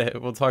talk about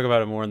it. We'll talk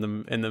about it more in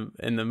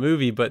the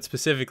movie, but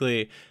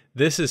specifically,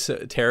 this is so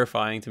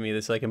terrifying to me.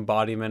 This, like,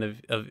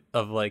 embodiment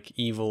of like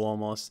evil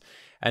almost.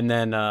 And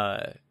then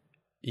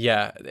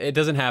it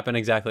doesn't happen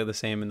exactly the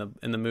same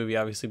in the movie,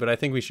 obviously, but I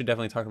think we should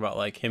definitely talk about,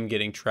 like, him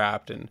getting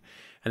trapped and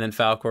then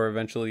Falkor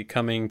eventually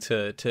coming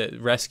to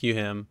rescue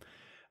him.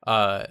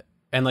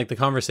 And, like, the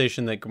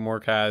conversation that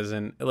Gmork has,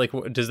 and, like,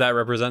 does that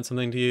represent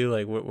something to you?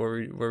 Like, what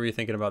were you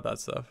thinking about that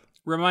stuff?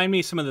 Remind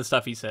me some of the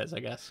stuff he says, I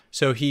guess.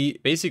 So he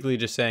basically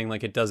just saying,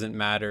 like, it doesn't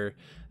matter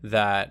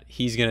that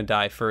he's going to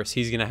die first.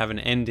 He's going to have an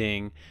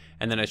ending.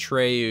 And then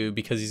Atreyu,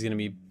 because he's going to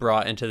be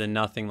brought into the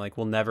nothing, like,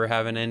 will never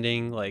have an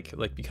ending. Like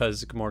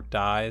because Gmork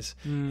dies,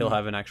 he'll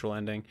have an actual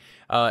ending.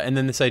 And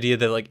then this idea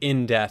that, like,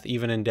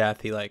 even in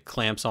death, he, like,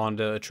 clamps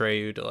onto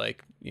Atreyu to,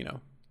 like,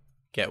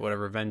 get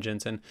whatever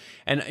vengeance. And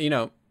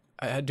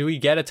do we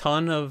get a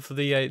ton of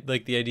the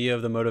idea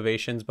of the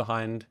motivations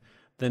behind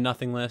the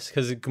nothingness?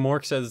 Because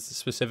Gmork says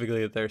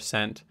specifically that they're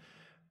sent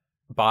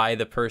by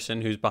the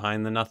person who's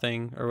behind the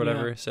nothing or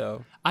whatever. Yeah.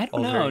 So I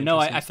don't know. No,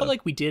 I feel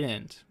like we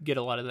didn't get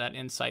a lot of that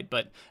insight.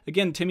 But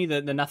again, to me,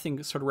 the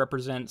nothing sort of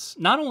represents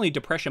not only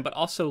depression, but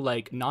also,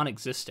 like,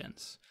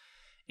 non-existence.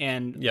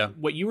 And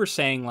what you were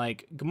saying,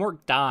 like,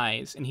 Gmork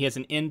dies and he has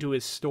an end to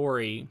his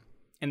story.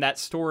 And that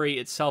story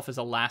itself is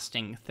a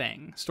lasting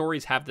thing.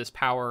 Stories have this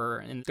power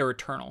and they're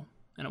eternal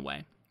in a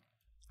way.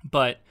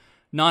 But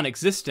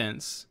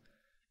non-existence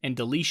and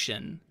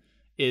deletion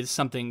is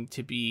something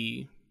to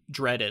be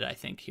dreaded, I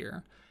think,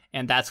 here.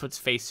 And that's what's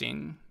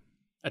facing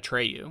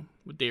Atreyu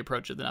with the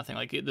approach of the nothing.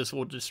 Like, this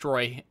will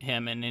destroy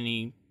him and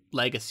any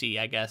legacy,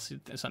 I guess,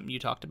 something you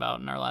talked about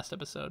in our last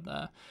episode.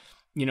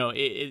 You know,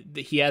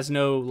 he has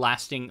no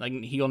lasting, like,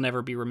 he'll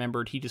never be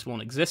remembered. He just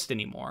won't exist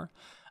anymore.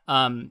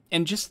 And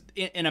just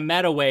in a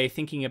meta way,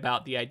 thinking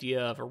about the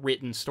idea of a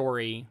written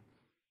story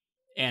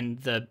and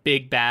the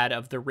big bad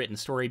of the written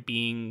story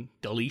being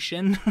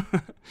deletion,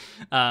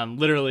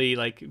 literally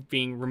like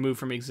being removed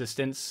from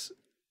existence.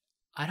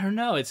 I don't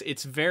know.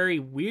 It's very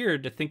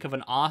weird to think of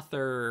an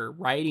author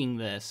writing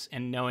this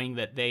and knowing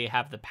that they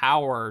have the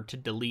power to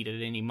delete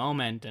at any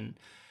moment, and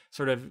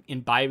sort of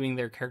imbibing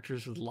their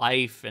characters with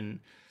life and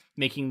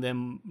making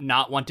them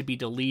not want to be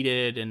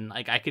deleted. And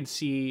like, I could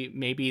see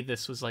maybe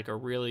this was like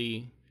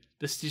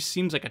this just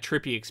seems like a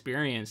trippy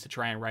experience to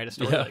try and write a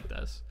story like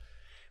this.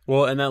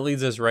 Well, and that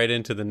leads us right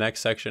into the next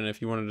section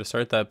if you wanted to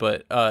start that,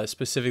 but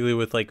specifically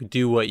with like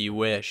do what you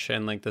wish,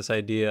 and like this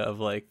idea of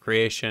like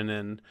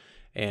creation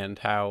and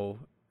how,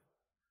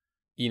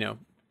 you know,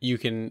 you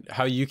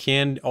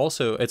can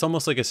also, it's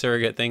almost like a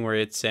surrogate thing where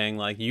it's saying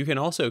like you can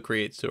also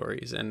create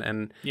stories,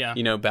 and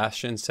you know,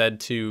 Bastian said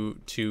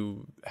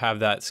to have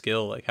that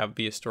skill, like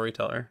be a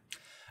storyteller.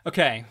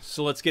 Okay,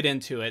 so let's get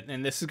into it,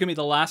 and this is gonna be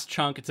the last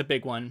chunk. It's a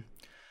big one.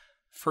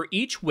 For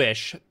each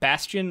wish,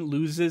 Bastian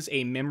loses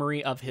a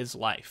memory of his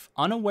life.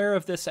 Unaware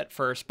of this at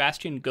first,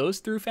 Bastian goes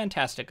through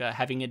Fantastica,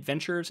 having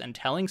adventures and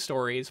telling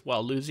stories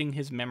while losing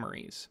his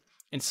memories.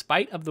 In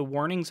spite of the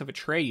warnings of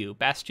Atreyu,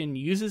 Bastian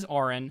uses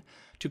Auron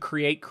to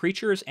create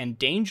creatures and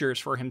dangers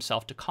for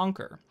himself to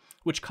conquer,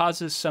 which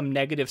causes some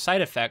negative side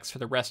effects for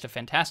the rest of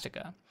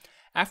Fantastica.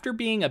 After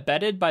being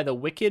abetted by the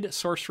wicked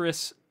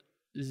sorceress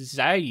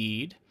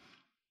Zaid,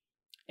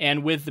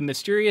 and with the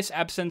mysterious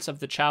absence of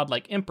the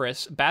childlike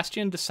empress,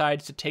 Bastian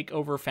decides to take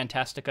over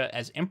Fantastica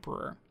as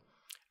emperor.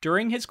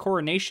 During his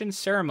coronation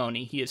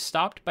ceremony, he is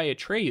stopped by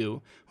Atreyu,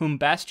 whom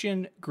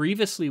Bastian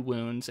grievously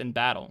wounds in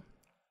battle.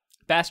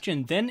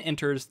 Bastian then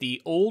enters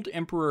the Old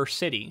Emperor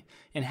City,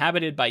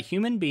 inhabited by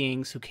human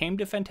beings who came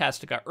to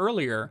Fantastica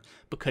earlier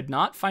but could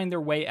not find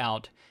their way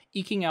out,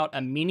 eking out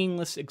a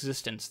meaningless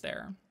existence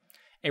there.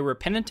 A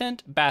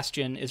repentant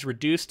Bastian is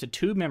reduced to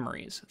two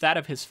memories, that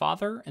of his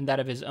father and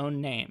that of his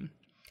own name.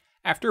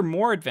 After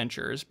more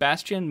adventures,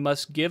 Bastian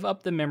must give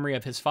up the memory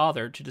of his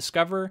father to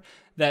discover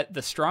that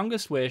the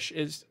strongest wish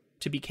is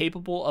to be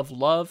capable of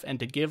love and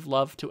to give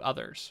love to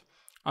others.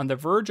 On the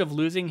verge of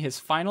losing his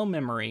final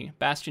memory,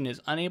 Bastian is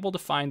unable to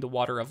find the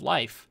water of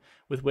life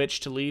with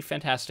which to leave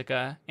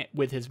Fantastica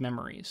with his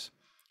memories.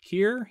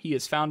 Here, he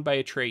is found by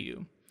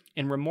Atreyu.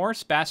 In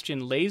remorse,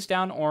 Bastian lays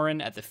down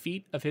Auron at the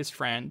feet of his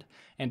friend,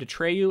 and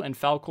Atreyu and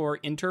Falkor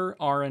enter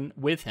Auron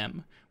with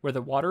him, where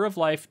the water of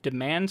life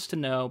demands to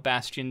know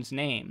Bastian's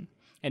name,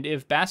 and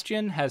if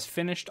Bastian has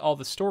finished all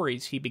the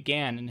stories he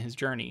began in his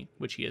journey,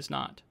 which he has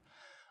not.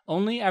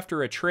 Only after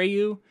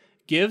Atreyu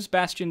gives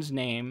Bastian's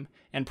name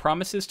and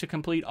promises to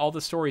complete all the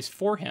stories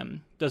for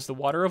him does the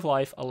water of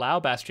life allow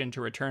Bastian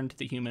to return to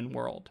the human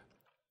world.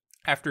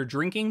 After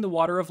drinking the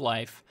water of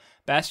life,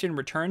 Bastian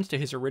returns to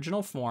his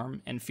original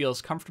form and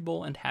feels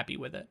comfortable and happy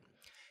with it.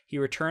 He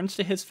returns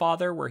to his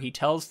father, where he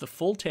tells the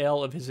full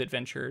tale of his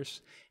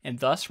adventures, and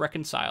thus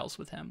reconciles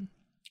with him.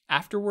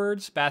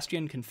 Afterwards,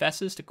 Bastian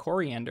confesses to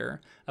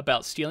Coriander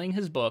about stealing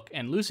his book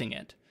and losing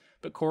it,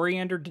 but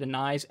Coriander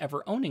denies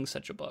ever owning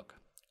such a book.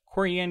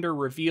 Coriander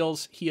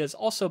reveals he has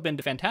also been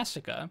to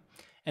Fantastica,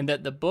 and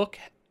that the book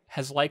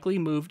has likely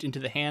moved into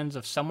the hands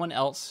of someone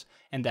else,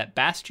 and that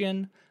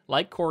Bastian,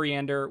 like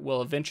Coriander,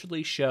 will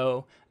eventually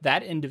show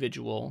that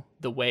individual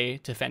the way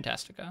to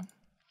Fantastica.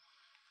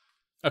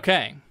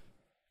 Okay,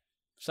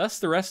 so that's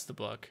the rest of the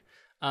book.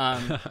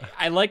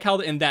 I like how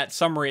in that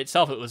summary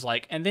itself it was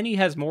like, and then he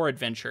has more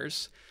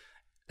adventures.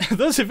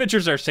 Those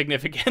adventures are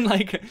significant.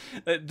 Like,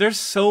 there's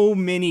so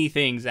many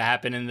things that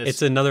happen in this.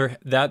 It's another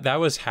that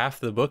was half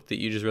the book that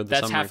you just read the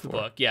That's summary half the for.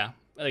 book, yeah.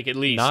 Like, at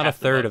least not half a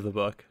third of the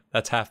book.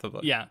 That's half the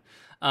book. Yeah.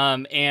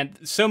 And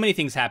so many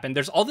things happen.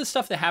 There's all this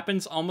stuff that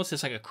happens almost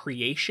as like a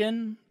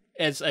creation,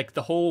 as like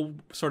the whole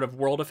sort of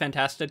world of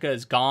Fantastica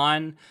is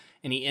gone,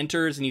 and he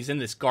enters and he's in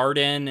this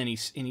garden and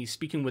he's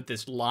speaking with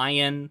this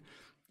lion,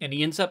 and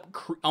he ends up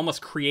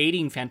almost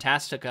creating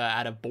Fantastica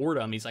out of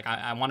boredom. He's like,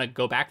 I want to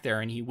go back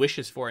there, and he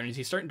wishes for it, and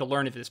he's starting to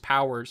learn of his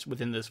powers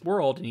within this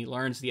world, and he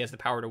learns that he has the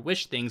power to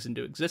wish things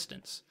into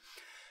existence.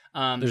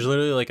 There's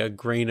literally like a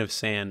grain of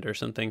sand or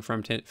something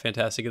from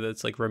Fantastica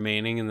that's like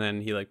remaining, and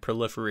then he like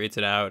proliferates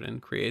it out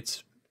and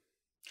creates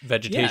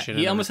vegetation.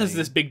 Yeah, he almost has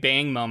this Big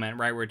Bang moment,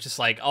 right, where it's just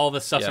like all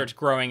this stuff starts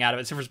growing out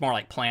of it. So it's more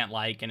like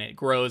plant-like, and it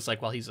grows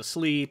like while he's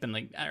asleep, and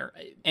like,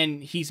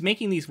 and he's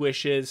making these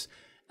wishes.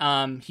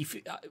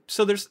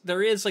 So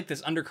there is like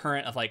this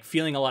undercurrent of like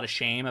feeling a lot of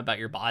shame about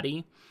your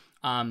body,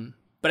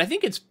 but I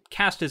think it's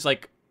cast as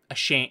like a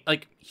shame.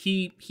 Like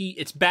he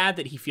it's bad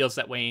that he feels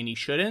that way, and he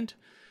shouldn't.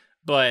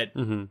 But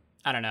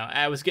I don't know.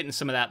 I was getting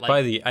some of that,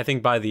 like, I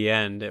think by the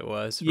end it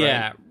was, right?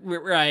 yeah,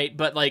 right.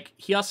 But like,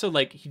 he also,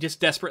 like, he just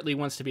desperately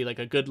wants to be like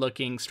a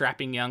good-looking,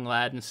 strapping young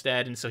lad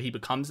instead, and so he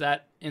becomes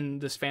that in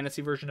this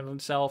fantasy version of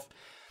himself.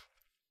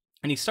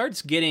 And he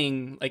starts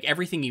getting like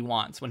everything he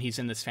wants when he's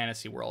in this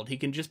fantasy world. He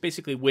can just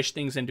basically wish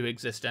things into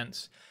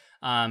existence.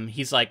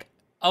 He's like,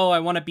 oh, I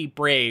want to be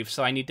brave,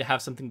 so I need to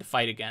have something to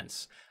fight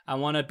against. I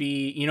want to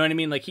be, you know what I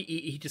mean? Like,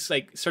 he just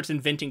like starts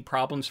inventing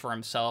problems for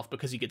himself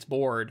because he gets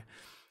bored.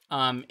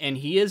 And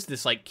he is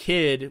this like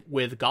kid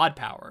with god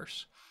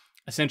powers,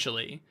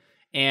 essentially.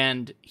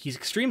 And he's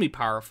extremely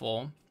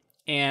powerful.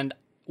 And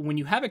when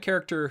you have a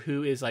character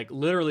who is like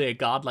literally a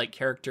godlike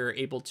character,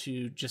 able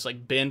to just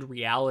like bend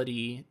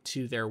reality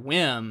to their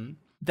whim,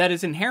 that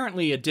is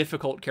inherently a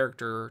difficult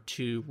character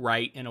to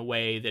write in a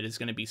way that is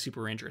going to be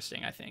super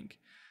interesting, I think.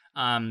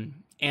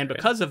 And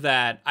because of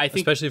that, I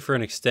think, especially for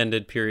an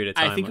extended period of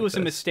time, I think it was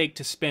like a this. mistake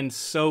to spend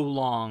so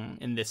long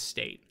in this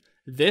state.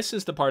 This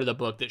is the part of the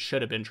book that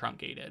should have been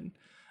truncated.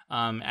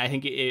 I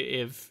think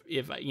if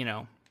you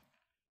know,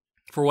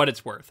 for what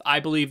it's worth, I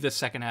believe this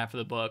second half of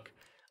the book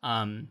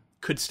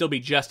could still be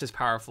just as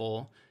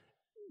powerful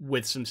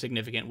with some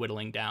significant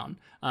whittling down.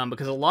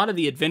 Because a lot of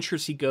the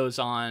adventures he goes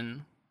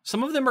on,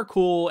 some of them are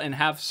cool and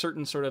have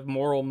certain sort of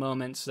moral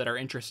moments that are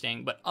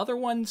interesting, but other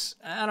ones,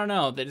 I don't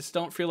know, they just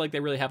don't feel like they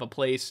really have a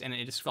place, and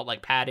it just felt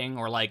like padding,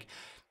 or like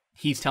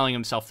he's telling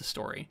himself the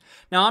story.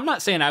 Now, I'm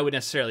not saying I would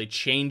necessarily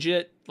change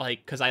it,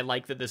 like, because I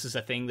like that this is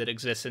a thing that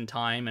exists in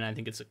time, and I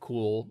think it's a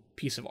cool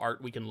piece of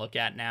art we can look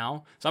at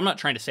now. So I'm not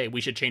trying to say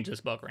we should change this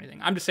book or anything.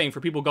 I'm just saying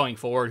for people going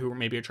forward who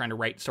maybe are trying to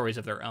write stories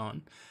of their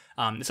own,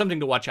 it's something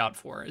to watch out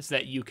for, is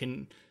that you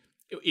can,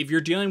 if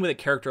you're dealing with a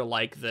character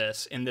like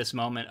this in this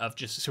moment of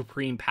just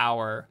supreme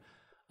power,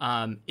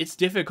 it's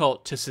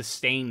difficult to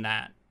sustain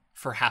that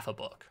for half a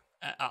book.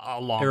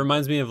 It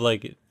reminds me of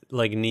like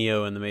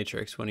Neo in the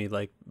Matrix, when he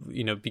like,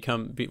 you know,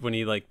 when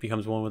he like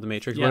becomes one with the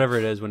Matrix, whatever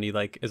it is, when he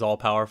like is all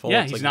powerful.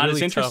 Yeah, it's he's like not really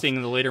as interesting tough.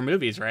 in the later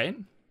movies, right?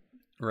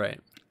 Right.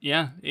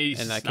 Yeah,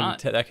 And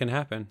that can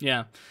happen.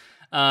 Yeah.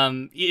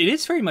 It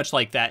is very much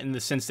like that in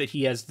the sense that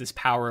he has this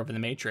power over the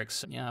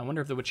Matrix. Yeah, I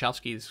wonder if the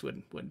Wachowskis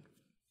would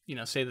you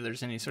know, say that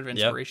there's any sort of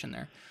inspiration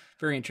there.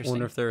 Very interesting. I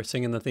wonder if they were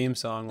singing the theme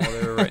song while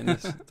they were writing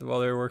this, while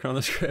they were working on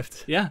the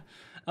script. Yeah.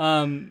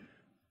 One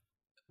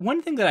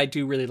thing that I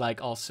do really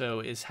like also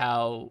is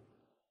how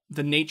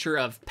the nature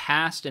of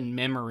past and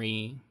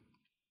memory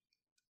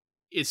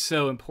is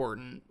so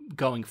important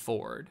going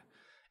forward.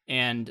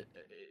 And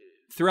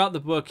throughout the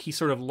book, he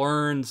sort of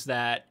learns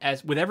that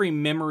as with every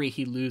memory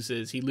he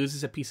loses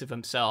a piece of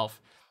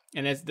himself.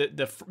 And as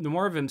the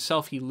more of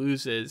himself he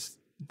loses,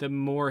 the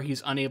more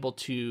he's unable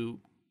to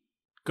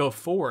go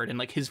forward. And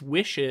like, his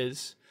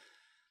wishes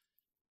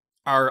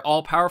are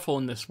all powerful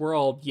in this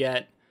world,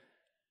 yet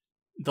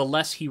the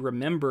less he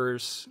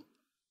remembers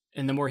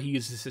and the more he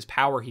uses his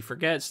power, he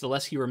forgets. The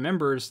less he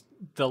remembers,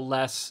 the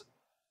less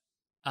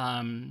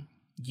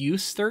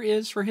use there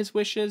is for his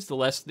wishes, the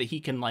less that he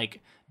can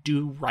like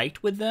do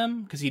right with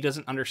them, because he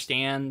doesn't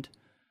understand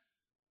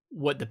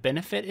what the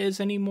benefit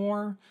is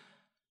anymore.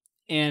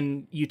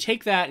 And you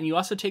take that, and you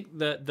also take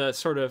the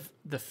sort of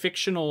the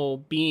fictional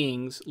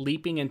beings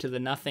leaping into the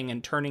nothing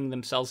and turning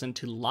themselves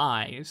into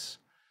lies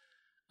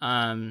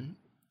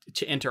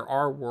to enter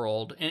our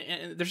world.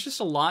 And there's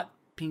just a lot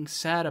being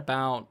said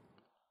about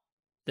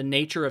the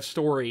nature of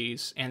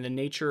stories and the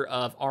nature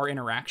of our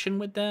interaction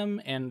with them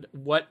and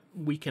what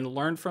we can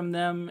learn from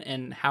them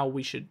and how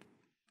we should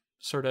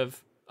sort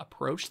of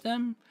approach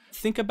them.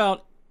 Think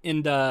about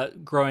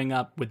Ende growing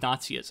up with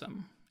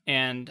Nazism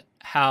and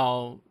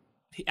how,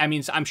 I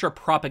mean, I'm sure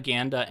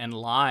propaganda and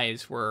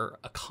lies were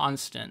a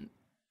constant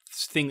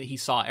thing that he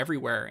saw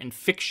everywhere in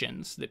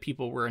fictions that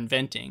people were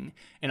inventing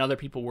and other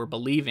people were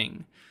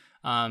believing,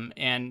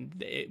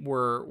 and it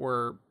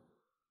were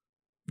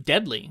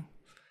deadly.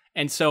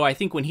 And so I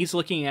think when he's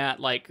looking at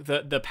like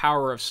the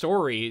power of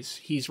stories,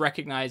 he's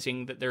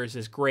recognizing that there's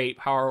this great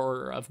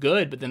power of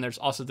good, but then there's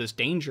also this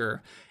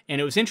danger. And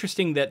it was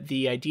interesting that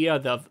the idea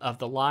of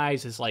the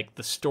lies is like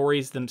the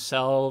stories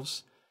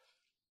themselves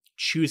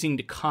choosing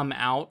to come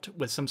out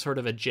with some sort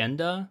of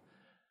agenda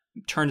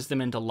turns them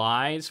into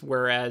lies,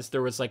 whereas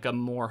there was like a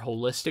more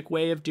holistic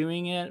way of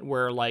doing it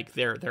where like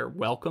they're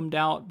welcomed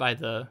out by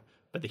the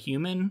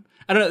human.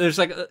 I don't know, there's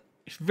like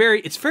it's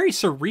very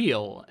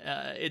surreal.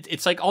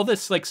 It's like all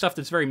this like stuff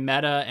that's very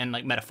meta and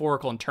like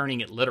metaphorical and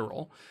turning it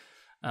literal,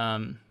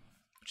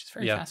 which is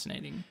very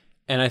fascinating.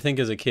 And I think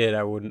as a kid,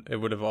 it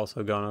would have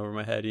also gone over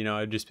my head. You know,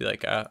 I'd just be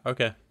like,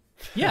 okay.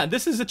 Yeah,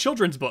 this is a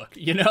children's book,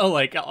 you know,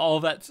 like all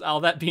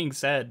that being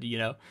said, you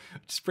know,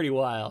 which is pretty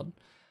wild.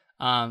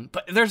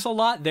 But there's a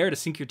lot there to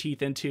sink your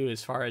teeth into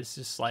as far as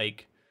just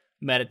like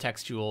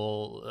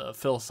metatextual,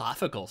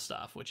 philosophical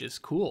stuff, which is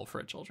cool for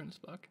a children's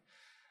book.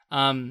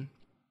 I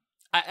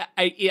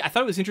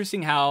thought it was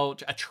interesting how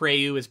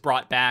Atreyu is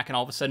brought back and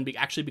all of a sudden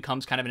actually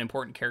becomes kind of an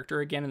important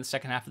character again in the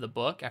second half of the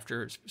book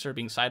after sort of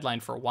being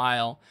sidelined for a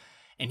while.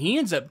 And he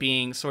ends up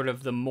being sort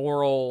of the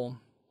moral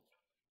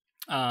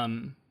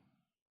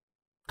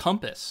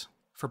compass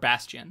for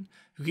Bastian,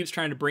 who keeps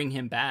trying to bring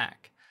him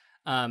back.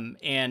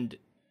 And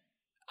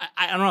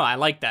I don't know. I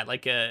like that.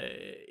 Like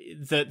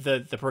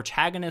the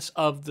protagonist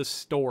of the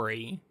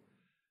story,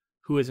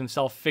 who is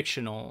himself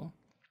fictional,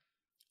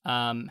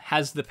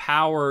 has the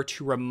power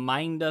to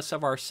remind us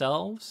of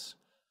ourselves.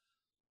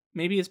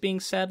 Maybe it's being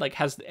said, like,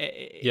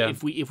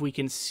 if we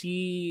can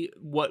see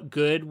what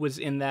good was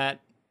in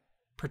that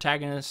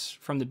protagonist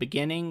from the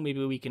beginning,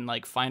 maybe we can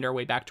like find our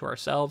way back to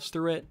ourselves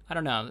through it. I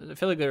don't know. I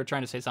feel like they were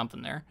trying to say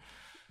something there.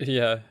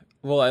 Yeah.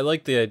 Well, I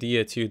like the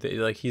idea too that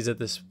like he's at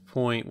this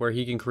point where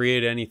he can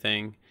create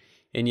anything,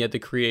 and yet the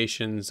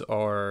creations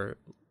are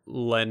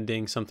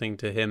lending something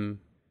to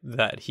him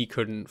that he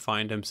couldn't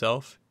find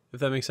himself, if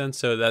that makes sense.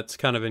 So that's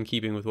kind of in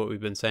keeping with what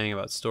we've been saying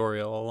about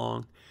story all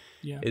along.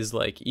 Yeah. Is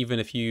like even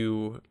if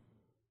you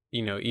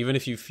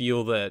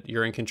feel that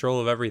you're in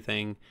control of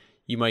everything,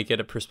 you might get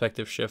a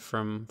perspective shift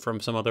from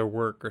some other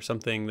work or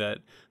something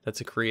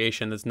that's a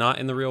creation that's not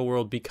in the real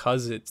world,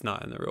 because it's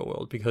not in the real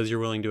world, because you're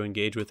willing to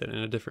engage with it in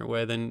a different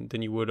way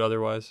than you would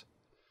otherwise.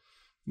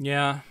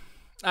 Yeah.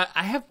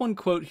 I have one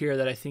quote here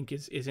that I think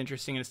is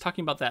interesting, and it's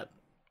talking about that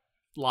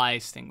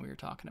lies thing we were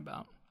talking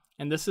about.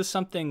 And this is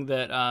something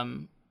that I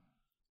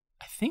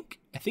think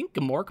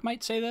Gamork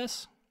might say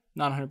this.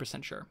 Not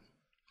 100% sure.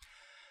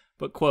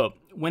 But, quote,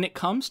 "When it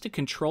comes to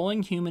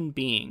controlling human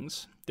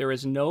beings, there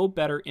is no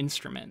better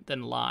instrument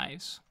than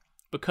lies.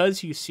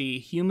 Because, you see,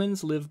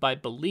 humans live by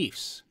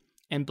beliefs,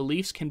 and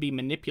beliefs can be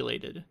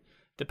manipulated.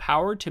 The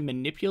power to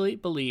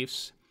manipulate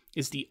beliefs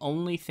is the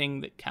only thing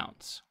that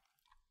counts."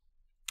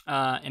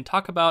 And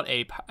talk about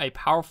a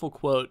powerful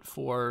quote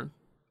for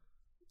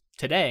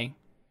today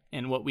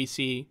and what we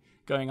see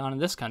going on in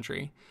this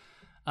country.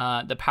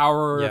 The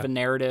power of a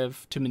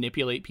narrative to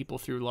manipulate people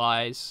through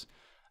lies.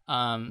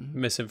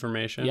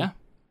 Misinformation. Yeah.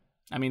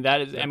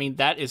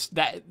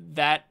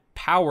 That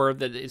power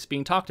that is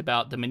being talked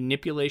about, the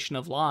manipulation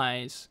of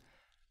lies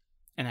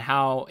and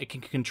how it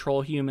can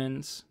control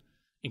humans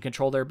and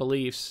control their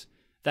beliefs,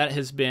 that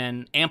has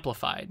been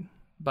amplified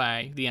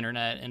by the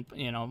internet and,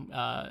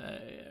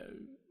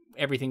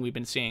 everything we've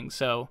been seeing.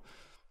 So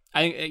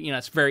I think,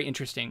 it's very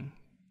interesting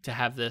to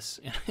have this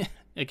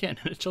again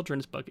in a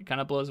children's book. It kind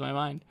of blows my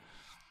mind.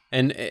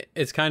 And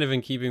it's kind of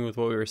in keeping with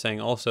what we were saying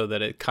also,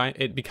 that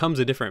it becomes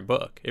a different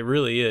book. It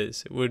really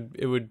is.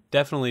 It would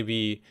definitely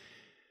be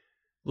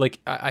like,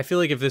 I feel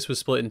like if this was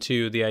split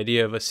into the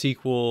idea of a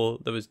sequel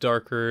that was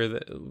darker,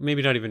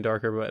 maybe not even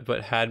darker,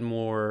 but had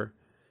more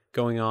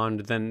going on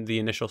than the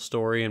initial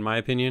story, in my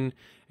opinion,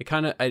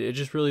 it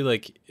just really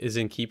like is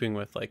in keeping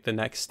with like the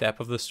next step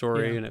of the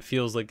story, and it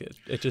feels like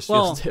it just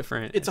feels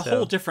different. It's a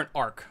whole different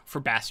arc for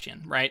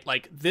Bastian, right?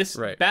 Like this,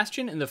 right.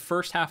 Bastian in the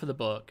first half of the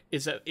book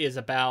is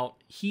about,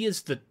 he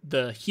is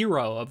the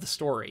hero of the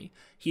story.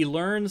 He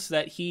learns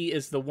that he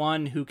is the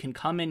one who can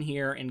come in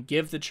here and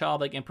give the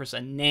childlike empress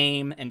a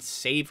name and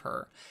save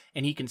her,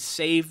 and he can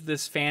save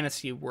this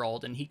fantasy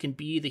world, and he can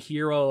be the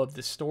hero of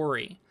the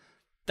story.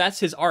 That's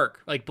his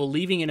arc, like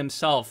believing in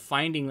himself,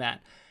 finding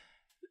that.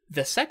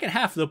 The second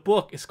half of the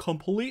book is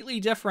completely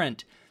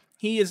different.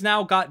 He has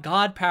now got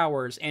god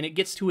powers, and it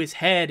gets to his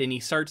head, and he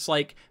starts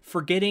like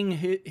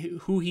forgetting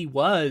who he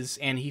was,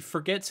 and he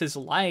forgets his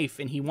life,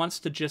 and he wants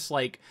to just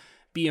like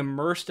be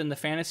immersed in the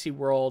fantasy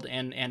world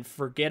and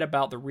forget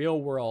about the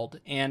real world.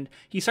 And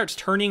he starts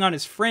turning on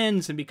his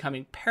friends and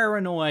becoming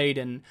paranoid,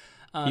 and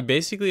he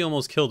basically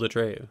almost killed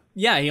Atreyu.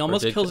 Yeah, he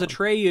almost kills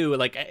Atreyu.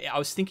 Like I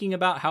was thinking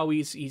about how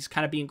he's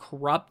kind of being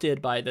corrupted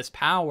by this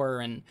power,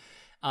 and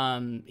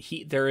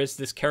there is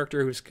this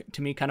character who's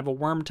to me kind of a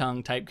worm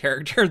tongue type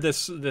character.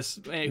 This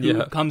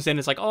who comes in,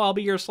 is like, "Oh, I'll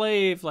be your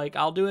slave. Like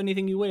I'll do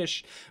anything you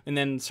wish," and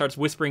then starts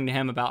whispering to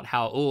him about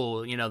how,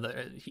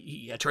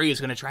 Atreyu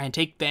is going to try and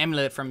take the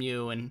amulet from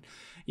you, and.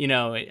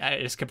 I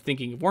just kept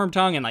thinking of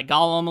Wormtongue and like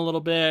Gollum a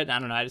little bit. I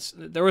don't know.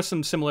 There was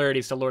some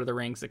similarities to Lord of the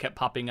Rings that kept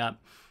popping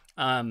up.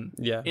 Not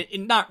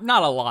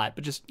a lot,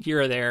 but just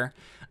here or there.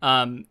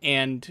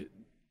 And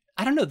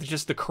I don't know,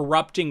 just the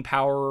corrupting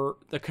power,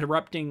 the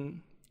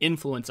corrupting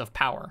influence of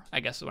power, I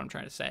guess is what I'm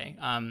trying to say.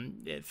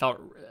 It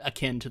felt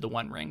akin to the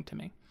One Ring to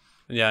me.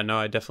 Yeah, no,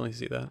 I definitely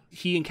see that.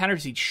 He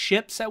encounters these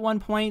ships at one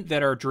point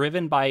that are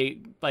driven by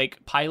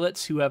like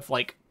pilots who have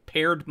like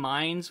paired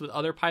minds with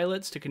other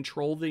pilots to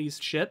control these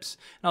ships.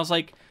 And I was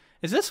like,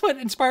 is this what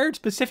inspired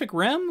Pacific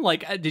Rim?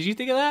 Like, did you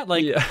think of that?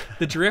 Like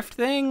the drift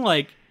thing?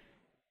 Like,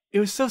 it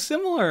was so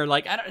similar.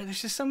 Like,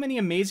 there's just so many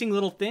amazing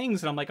little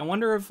things. And I'm like, I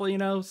wonder if,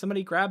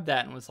 somebody grabbed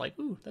that and was like,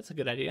 ooh, that's a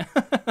good idea.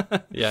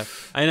 Yeah.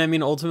 And I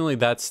mean, ultimately,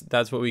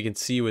 that's what we can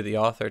see with the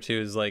author, too,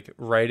 is like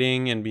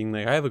writing and being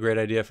like, I have a great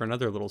idea for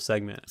another little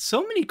segment.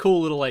 So many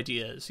cool little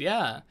ideas.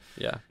 Yeah.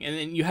 Yeah. And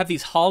then you have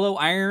these hollow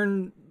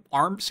iron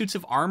suits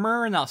of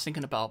armor. And I was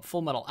thinking about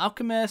Full Metal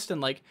Alchemist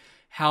and like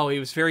how he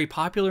was very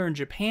popular in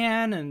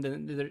Japan. And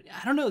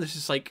I don't know, there's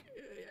just like,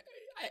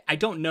 I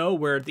don't know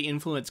where the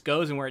influence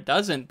goes and where it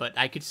doesn't, but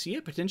I could see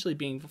it potentially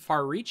being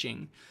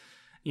far-reaching,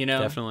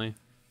 Definitely,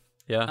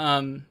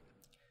 yeah.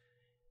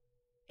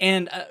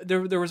 And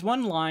there was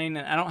one line,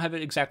 and I don't have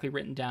it exactly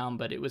written down,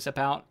 but it was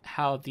about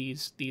how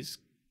these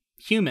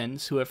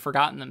humans who have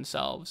forgotten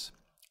themselves,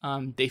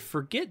 they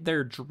forget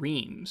their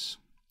dreams,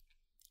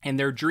 and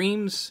their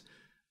dreams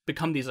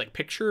become these like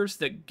pictures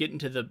that get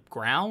into the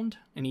ground,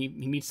 and he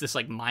meets this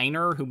like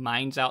miner who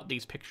mines out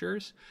these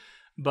pictures.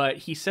 But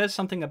he says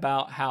something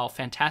about how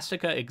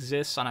Fantastica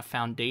exists on a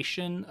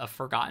foundation of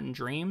forgotten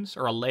dreams,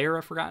 or a layer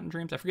of forgotten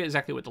dreams. I forget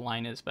exactly what the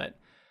line is, but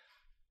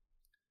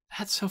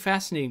that's so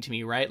fascinating to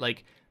me, right?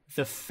 Like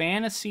the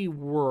fantasy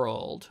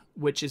world,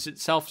 which is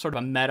itself sort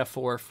of a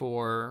metaphor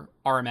for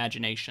our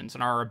imaginations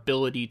and our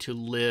ability to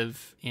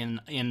live in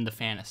the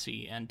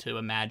fantasy and to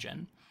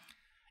imagine,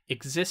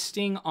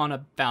 existing on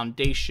a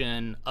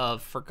foundation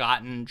of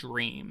forgotten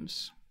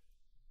dreams.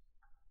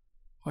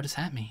 What does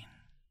that mean?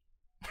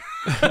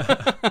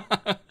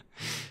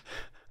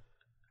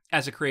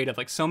 As a creative,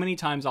 like so many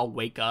times I'll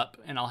wake up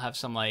and I'll have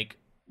some like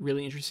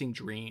really interesting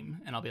dream,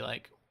 and I'll be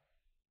like,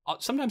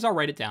 sometimes I'll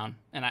write it down,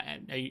 and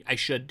I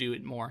should do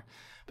it more.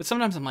 But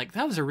sometimes I'm like,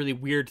 that was a really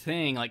weird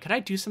thing. Like, could I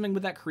do something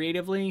with that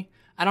creatively?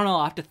 I don't know.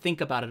 I'll have to think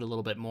about it a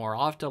little bit more.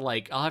 I'll have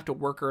to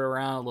work it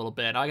around a little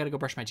bit. I got to go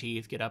brush my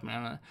teeth, get up,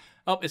 and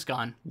oh, it's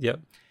gone. Yep.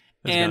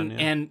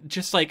 And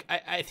just like,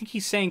 I think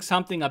he's saying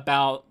something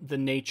about the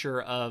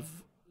nature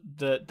of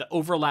the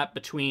overlap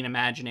between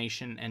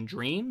imagination and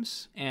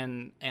dreams,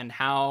 and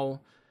how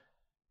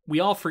we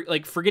all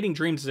forgetting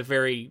dreams is a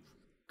very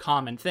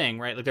common thing,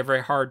 right? Like they're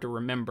very hard to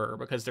remember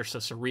because they're so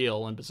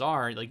surreal and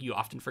bizarre. Like you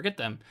often forget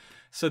them.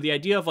 So the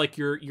idea of like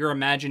your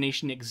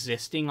imagination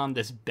existing on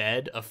this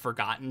bed of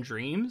forgotten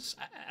dreams,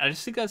 I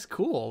just think that's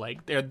cool.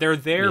 Like they're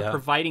there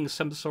providing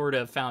some sort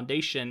of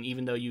foundation,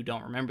 even though you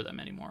don't remember them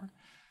anymore.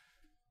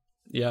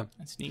 Yeah,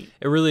 that's neat.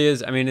 It really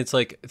is. I mean, it's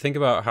like, think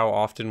about how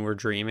often we're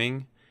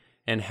dreaming,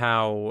 and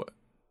how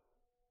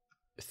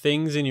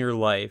things in your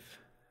life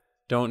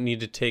don't need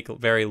to take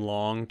very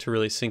long to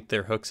really sink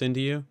their hooks into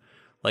you.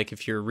 Like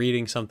if you're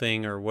reading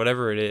something or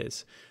whatever it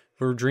is,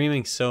 we're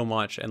dreaming so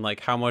much, and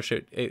like how much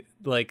it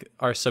like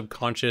our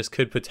subconscious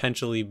could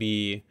potentially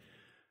be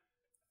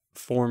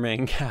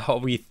forming how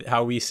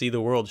we see the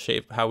world,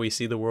 shape how we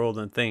see the world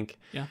and think.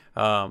 Yeah.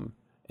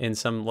 In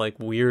some like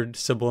weird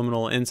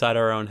subliminal inside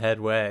our own head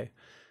way.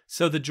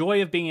 So the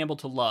joy of being able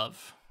to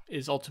love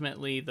is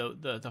ultimately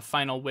the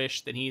final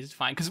wish that he's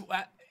finding, because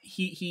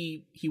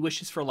he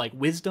wishes for like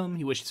wisdom,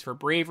 he wishes for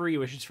bravery, he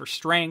wishes for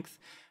strength.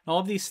 All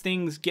of these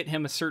things get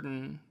him a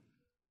certain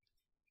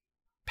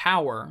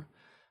power,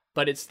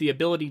 but it's the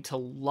ability to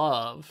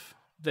love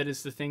that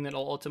is the thing that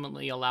will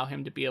ultimately allow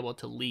him to be able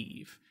to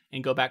leave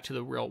and go back to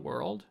the real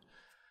world.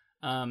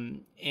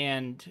 And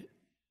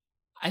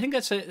I think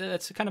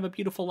that's kind of a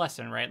beautiful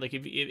lesson, right? Like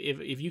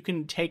if you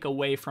can take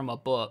away from a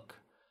book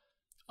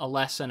a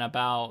lesson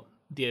about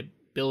the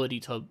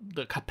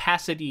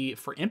capacity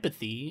for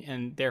empathy,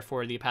 and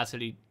therefore the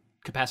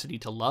capacity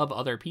to love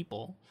other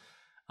people,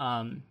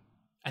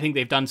 I think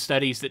they've done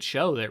studies that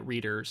show that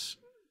readers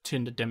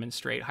tend to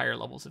demonstrate higher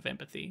levels of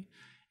empathy.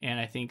 And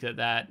I think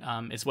that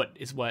is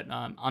what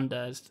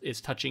Ende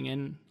is touching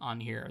in on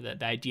here, that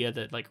the idea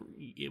that like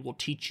it will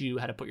teach you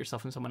how to put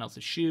yourself in someone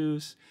else's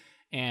shoes,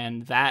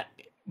 and that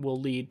will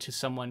lead to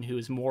someone who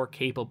is more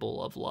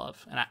capable of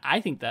love. And I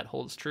think that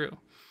holds true.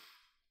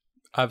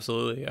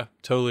 Absolutely. Yeah.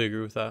 Totally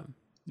agree with that.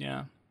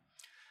 Yeah.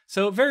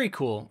 So very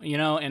cool,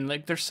 and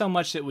like there's so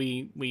much that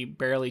we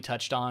barely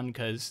touched on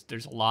because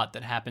there's a lot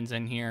that happens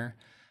in here.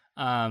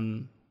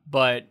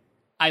 But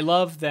I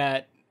love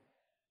that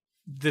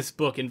this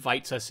book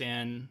invites us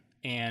in,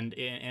 and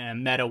in a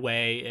meta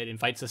way, it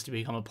invites us to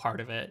become a part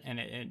of it. And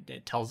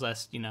it tells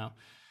us, it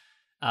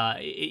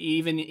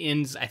even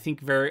ends, I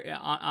think, very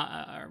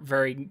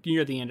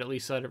near the end, at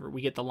least, so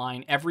we get the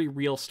line, every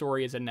real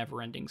story is a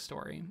never-ending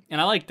story.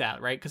 And I like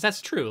that, right? Because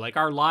that's true. Like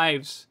our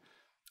lives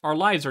are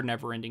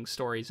never-ending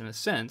stories in a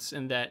sense,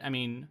 in that, I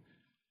mean,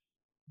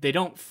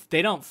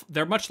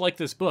 they're much like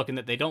this book in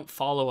that they don't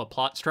follow a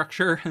plot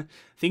structure.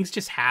 Things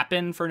just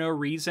happen for no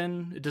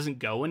reason. It doesn't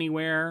go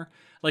anywhere.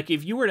 Like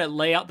if you were to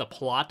lay out the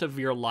plot of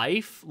your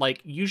life,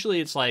 like usually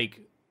it's like,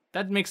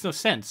 that makes no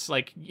sense.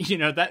 Like,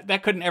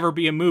 that couldn't ever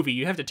be a movie.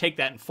 You have to take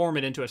that and form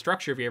it into a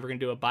structure if you're ever going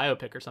to do a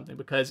biopic or something,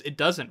 because it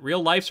doesn't.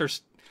 Real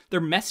lives they're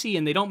messy,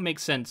 and they don't make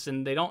sense,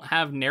 and they don't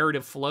have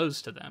narrative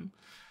flows to them.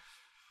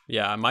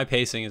 Yeah, my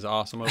pacing is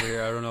awesome over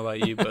here. I don't know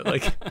about you, but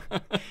like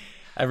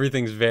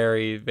everything's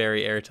very,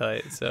 very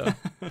airtight. So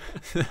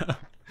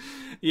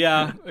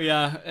yeah.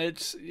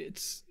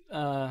 It's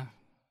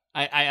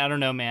I don't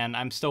know, man.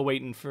 I'm still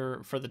waiting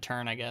for the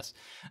turn, I guess.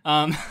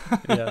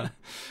 Yeah.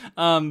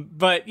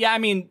 But yeah, I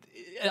mean,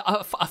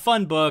 a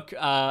fun book.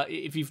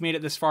 If you've made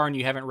it this far and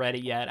you haven't read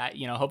it yet,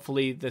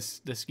 hopefully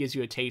this gives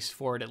you a taste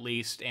for it at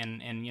least.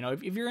 And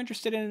if you're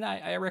interested in it,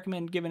 I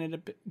recommend giving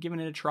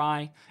it a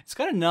try. It's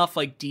got enough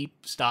like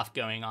deep stuff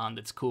going on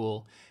that's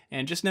cool.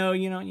 And just know,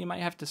 you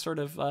might have to sort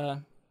of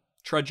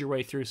trudge your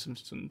way through some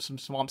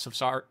swamps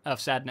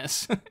of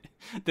sadness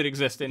that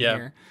exist in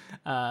here.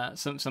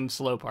 Some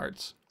slow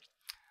parts.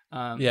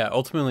 Yeah,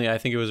 ultimately, I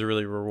think it was a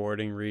really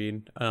rewarding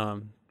read.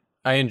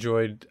 I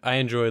enjoyed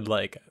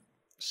like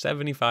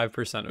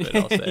 75% of it,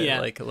 I'll say, yeah.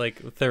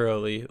 like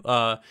thoroughly.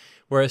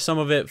 Whereas some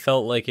of it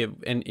felt like it,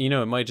 and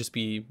it might just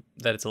be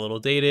that it's a little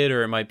dated,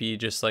 or it might be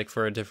just like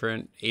for a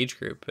different age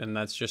group, and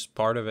that's just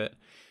part of it.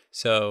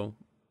 So,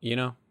 you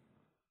know,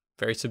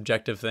 very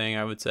subjective thing,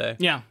 I would say.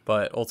 Yeah.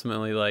 But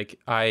ultimately, like,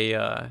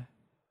 the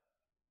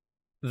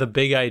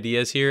big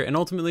ideas here, and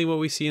ultimately what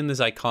we see in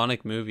this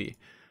iconic movie,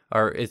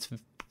 it's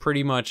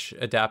pretty much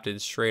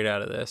adapted straight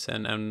out of this.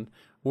 And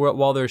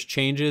while there's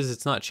changes,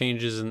 it's not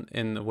changes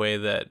in the way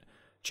that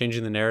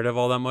changing the narrative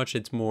all that much.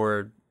 It's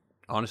more,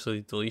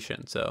 honestly,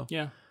 deletion. So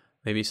yeah,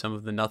 maybe some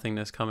of the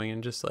nothingness coming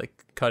and just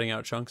like cutting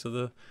out chunks of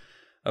the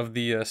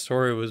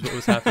story was what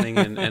was happening,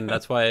 and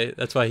that's why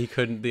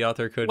the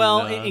author couldn't.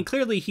 Well, and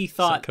clearly he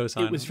thought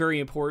co-sign it was very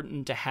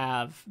important to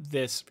have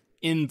this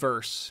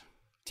inverse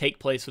take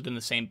place within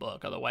the same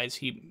book. Otherwise,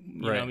 he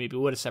maybe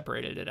would have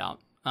separated it out.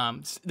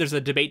 There's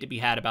a debate to be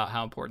had about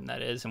how important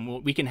that is,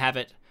 and we can have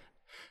it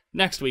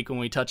next week when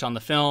we touch on the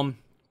film.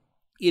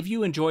 If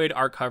you enjoyed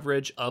our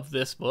coverage of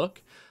this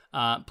book,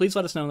 please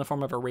let us know in the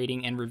form of a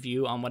rating and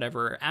review on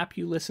whatever app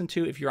you listen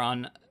to. If you're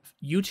on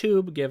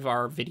YouTube, give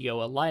our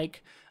video a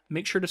like.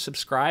 Make sure to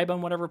subscribe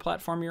on whatever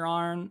platform you're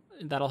on.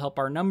 That'll help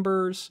our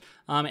numbers.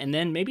 And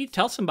then maybe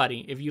tell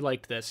somebody if you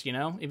liked this, you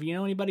know? If you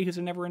know anybody who's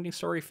a Neverending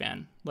Story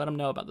fan, let them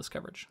know about this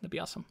coverage. That'd be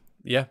awesome.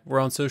 Yeah,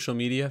 we're on social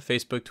media,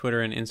 Facebook,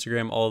 Twitter, and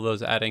Instagram, all of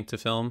those adding to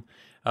film.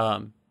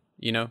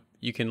 You know,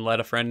 you can let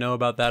a friend know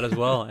about that as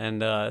well.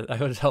 And I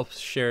would help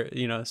share,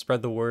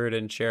 spread the word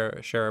and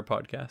share our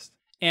podcast.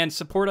 And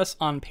support us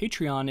on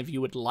Patreon if you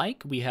would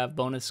like. We have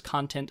bonus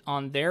content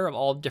on there of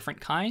all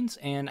different kinds.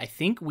 And I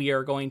think we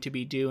are going to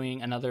be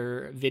doing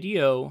another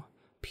video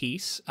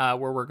piece where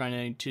we're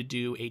going to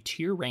do a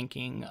tier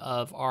ranking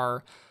of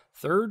our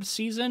third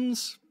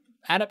season's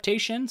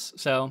adaptations.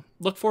 So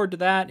look forward to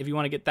that. If you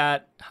want to get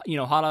that,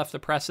 hot off the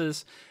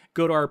presses,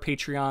 go to our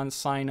Patreon,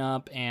 sign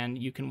up, and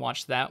you can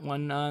watch that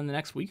one in the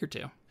next week or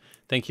two.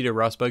 Thank you to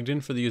Ross Bugden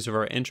for the use of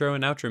our intro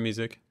and outro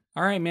music.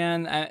 All right,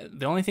 man.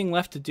 The only thing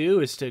left to do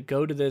is to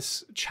go to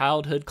this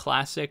childhood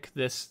classic,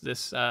 this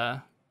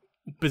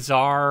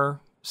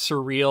bizarre,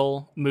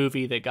 surreal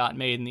movie that got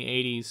made in the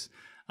 80s.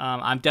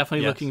 I'm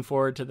definitely looking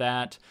forward to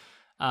that.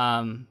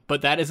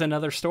 But that is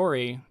another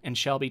story and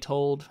shall be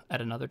told at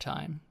another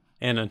time.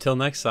 And until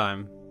next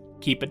time,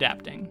 keep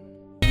adapting.